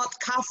is not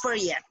covered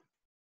yet.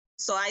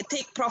 So I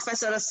take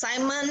Professor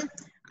Simon,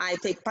 I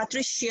take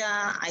Patricia,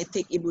 I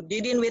take Ibu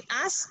Didin with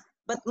us,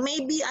 but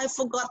maybe I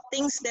forgot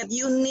things that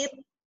you need,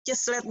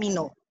 just let me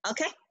know,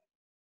 okay?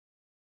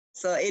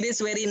 So it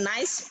is very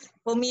nice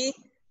for me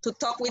to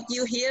talk with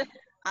you here.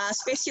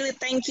 Especially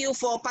thank you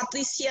for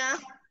Patricia.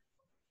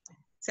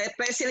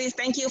 Especially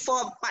thank you for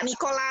Pak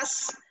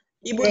Nicholas,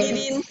 Ibu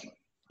Didin.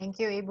 Thank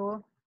you,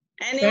 Ibu.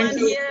 Anyone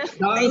here?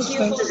 Thank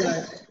you for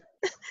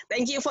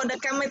thank you for the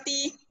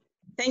committee.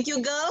 Thank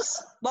you,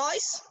 girls,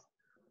 boys.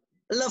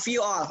 Love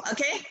you all.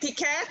 Okay, take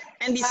care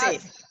and be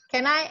safe.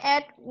 Can I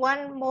add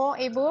one more,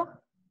 Ibu?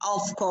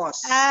 Of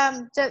course.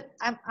 I'm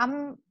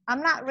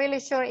not really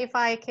sure if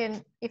I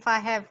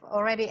have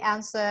already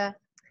answered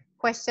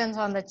questions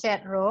on the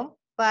chat room,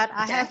 but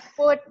I have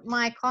put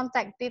my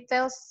contact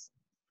details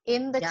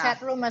in the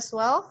chat room as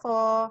well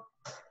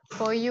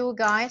for you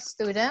guys,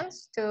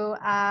 students, to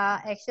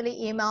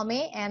actually email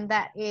me, and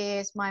that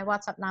is my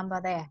WhatsApp number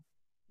there.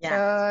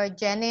 So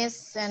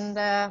Janice and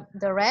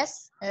the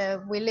rest,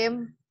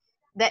 William.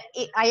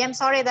 I am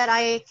sorry that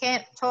I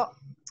can't talk.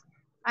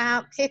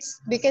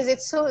 It's because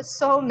it's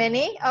so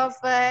many of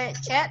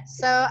chat.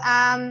 So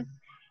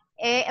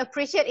I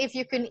appreciate if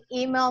you can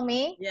email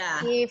me. Yeah.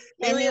 If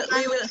we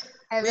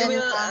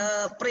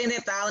will print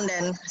it out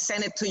and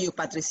send it to you,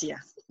 Patricia.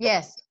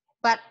 Yes,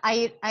 but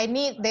I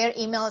need their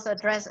email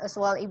address as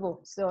well,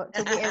 Ibu. So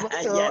to be able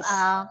to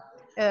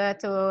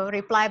to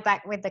reply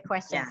back with the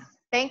question. Yeah.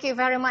 Thank you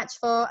very much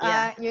for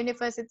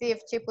University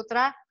of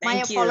Ciputra.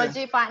 My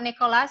apology, Pak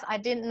Nicholas. I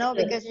didn't know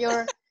because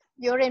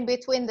you're in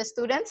between the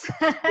students.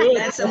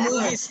 That's a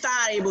movie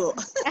star, Ibu.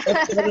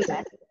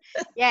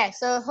 Yeah,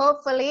 so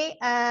hopefully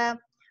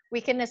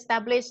we can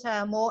establish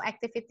more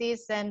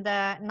activities and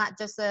not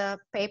just a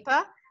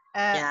paper.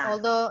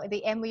 Although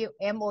the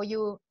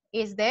MOU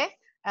is there,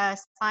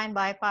 signed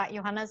by Pak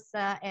Johannes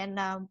and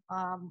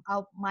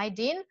my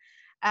dean,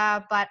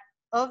 but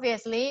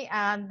obviously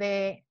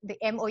the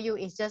MOU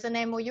is just an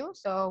MOU,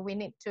 so we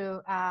need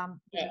to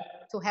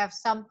have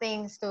some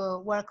things to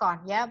work on.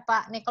 Yeah,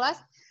 Pak Nicholas.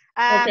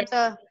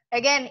 So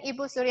again,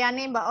 Ibu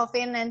Suryani, Mbak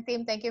Ovin, and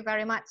team, thank you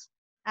very much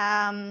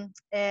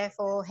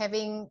for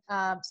having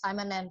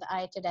Simon and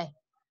I today.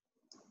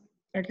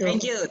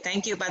 Thank you.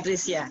 Thank you,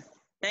 Patricia.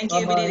 Thank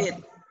you,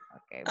 Bidit.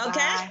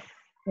 Okay.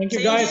 Thank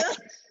you, guys.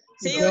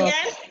 See you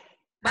again.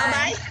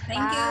 Bye-bye.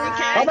 Thank you.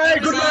 Okay. Bye-bye.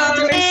 Good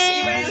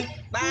night.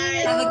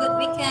 Bye. Have a good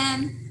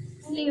weekend.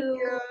 See you.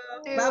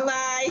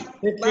 Bye-bye.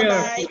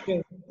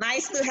 Bye-bye.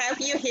 Nice to have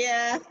you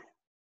here.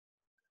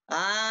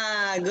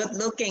 Good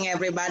looking,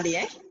 everybody,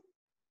 eh?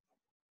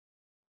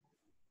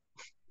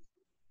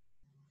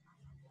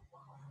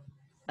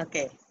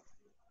 Okay.